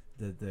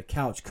 the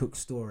couch cook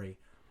story.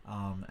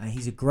 And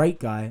he's a great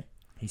guy.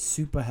 He's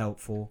super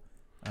helpful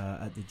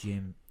at the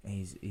gym.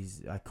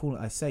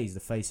 I say he's the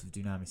face of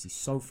Dunamis. He's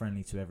so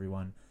friendly to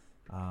everyone.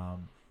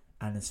 And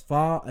as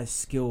far as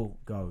skill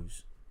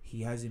goes,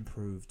 he has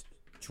improved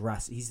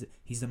drastically.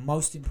 He's the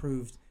most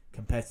improved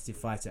competitive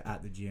fighter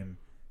at the gym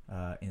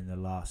in the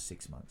last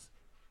 6 months.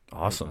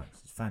 Awesome.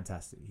 It's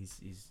fantastic.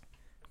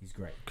 He's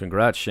great.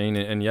 Congrats, Shane.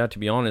 And yeah, to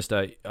be honest,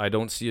 I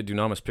don't see a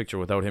Dunamis picture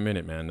without him in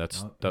it, man.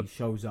 He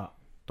shows up.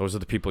 Those are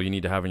the people you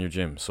need to have in your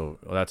gym. So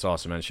that's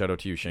awesome, man. Shout out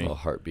to you, Shane. Well,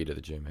 heartbeat of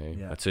the gym, hey.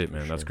 Yeah. That's it,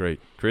 man. That's sure.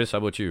 great. Chris, how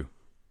about you?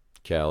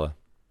 Kayla.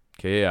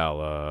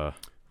 Kayla.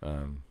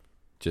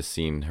 Just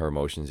seeing her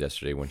emotions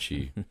yesterday when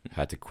she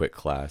had to quit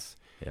class.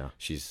 Yeah.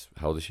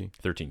 How old is she?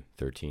 13.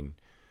 13.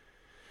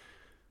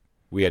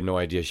 We had no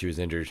idea she was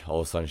injured.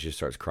 All of a sudden, she just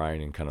starts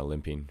crying and kind of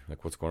limping.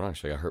 Like, what's going on?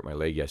 She's like, I hurt my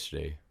leg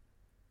yesterday.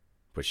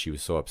 But she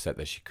was so upset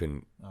that she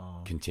couldn't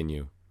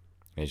continue.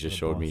 And it just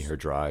showed me her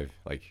drive.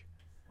 Like,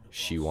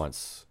 she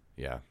wants,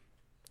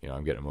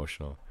 I'm getting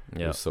emotional.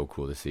 Yeah. It was so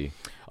cool to see.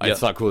 Yeah.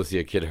 It's not cool to see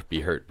a kid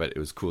be hurt, but it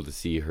was cool to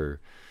see her.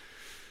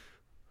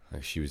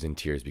 Like, she was in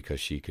tears because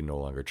she can no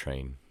longer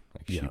train.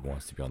 Like, she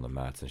wants to be on the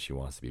mats and she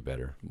wants to be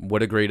better.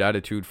 What a great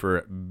attitude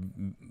for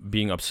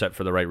being upset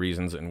for the right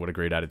reasons, and what a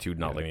great attitude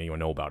not letting anyone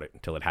know about it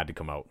until it had to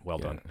come out. Well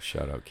done.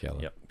 Shout out,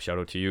 Kayla. Yep. Shout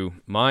out to you.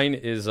 Mine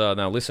is,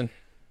 now listen,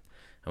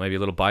 I might be a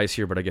little biased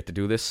here, but I get to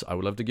do this. I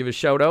would love to give a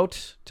shout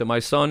out to my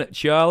son,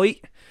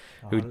 Charlie,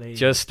 who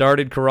just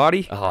started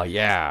karate. Oh,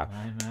 yeah.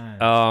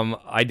 My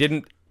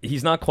man.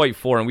 He's not quite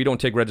 4, and we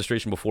don't take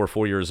registration before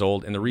 4 years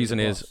old. And the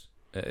reason is,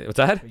 what's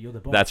that? You're the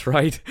boss. That's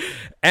right.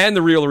 And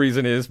the real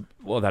reason is,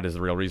 well, that is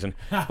the real reason.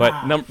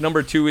 But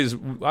number 2 is,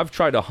 I've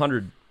tried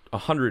 100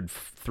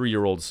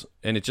 3-year-olds,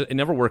 and it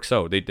never works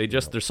out. They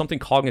just, there's something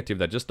cognitive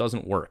that just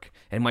doesn't work.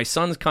 And my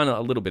son's kind of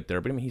a little bit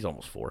there, but I mean, he's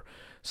almost 4.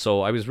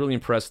 So I was really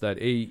impressed that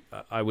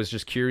I was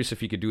just curious if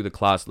he could do the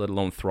class, let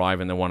alone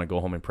thrive, and then want to go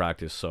home and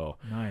practice. So,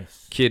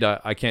 nice kid,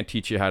 I can't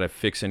teach you how to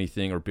fix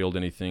anything or build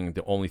anything.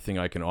 The only thing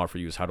I can offer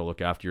you is how to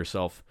look after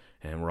yourself,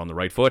 and we're on the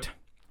right foot.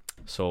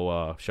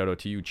 So shout out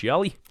to you,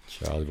 Charlie.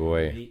 Charlie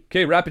boy.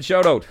 Okay, rapid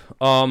shout out.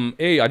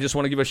 I just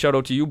want to give a shout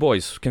out to you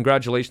boys.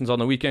 Congratulations on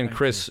the weekend. Thank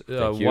Chris,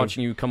 you.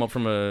 watching you come up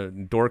from a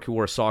dork who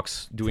wore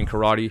socks doing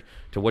karate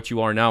to what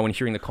you are now, and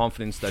hearing the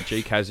confidence that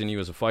Jake has in you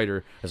as a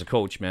fighter, as a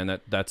coach,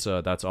 man, that's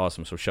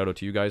awesome. So shout out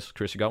to you guys.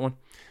 Chris, you got one?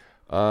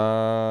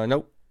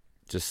 Nope.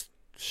 Just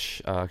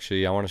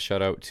actually, I want to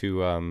shout out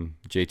to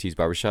JT's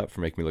Barbershop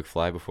for making me look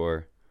fly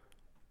before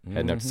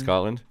heading out to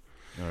Scotland.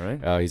 All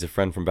right. He's a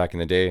friend from back in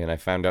the day, and I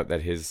found out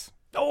that his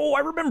Oh, I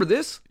remember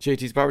this.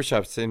 JT's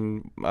Barbershop's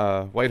in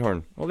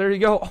Whitehorn. Well, there you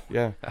go.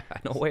 Yeah.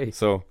 No way.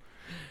 So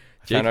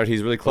I Jake- found out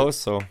he's really close,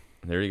 so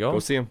There you go. go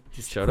see him.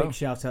 Just Shout quick out.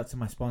 shout out to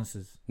my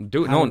sponsors.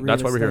 Do it. No,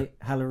 that's why we're here.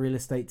 Haller Real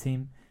Estate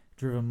Team,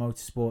 Driven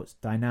Motorsports,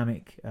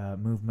 Dynamic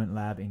Movement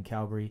Lab in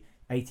Calgary,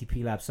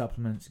 ATP Lab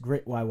Supplements,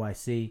 Grit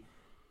YYC,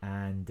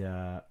 and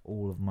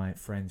all of my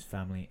friends,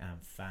 family,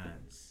 and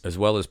fans. As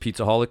well as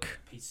Pizzaholic.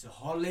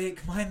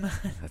 Pizzaholic, my man.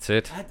 That's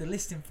it. I had the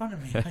list in front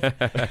of me.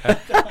 I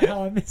don't know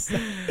how I missed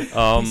that.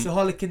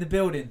 Pizzaholic in the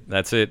building.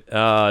 That's it.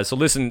 So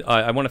listen,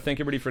 I want to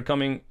thank everybody for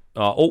coming.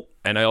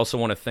 And I also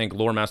want to thank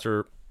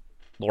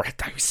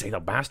I say the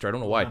master. I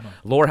don't know why.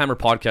 Lorehammer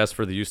Podcast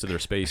for the use of their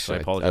space. I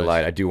apologize. I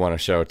lied. I do want to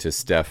shout out to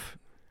Steph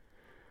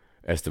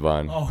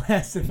Esteban. Oh,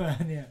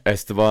 Esteban, yeah.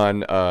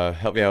 Esteban,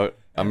 help me out.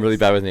 I'm really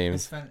bad with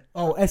names.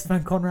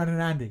 Esteban, Conrad,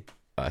 and Andy.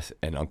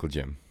 And Uncle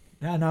Jim.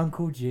 And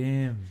Uncle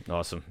Jim.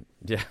 Awesome.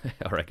 Yeah.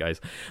 All right, guys.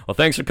 Well,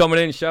 thanks for coming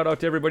in. Shout out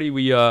to everybody.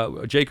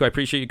 Jake, I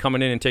appreciate you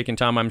coming in and taking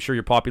time. I'm sure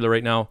you're popular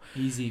right now.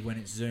 Easy when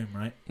it's Zoom,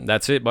 right?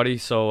 That's it, buddy.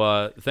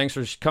 So thanks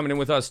for coming in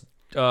with us.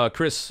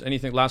 Chris,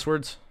 anything, last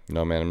words?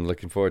 No, man, I'm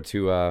looking forward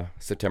to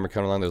September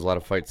coming along. There's a lot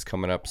of fights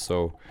coming up,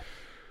 so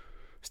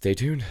stay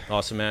tuned.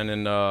 Awesome, man.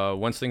 And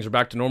once things are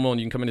back to normal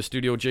and you can come in the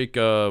studio, Jake,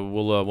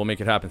 we'll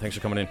make it happen. Thanks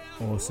for coming in.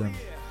 Awesome.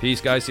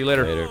 Peace, guys. See you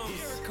later. Later.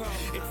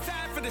 It's time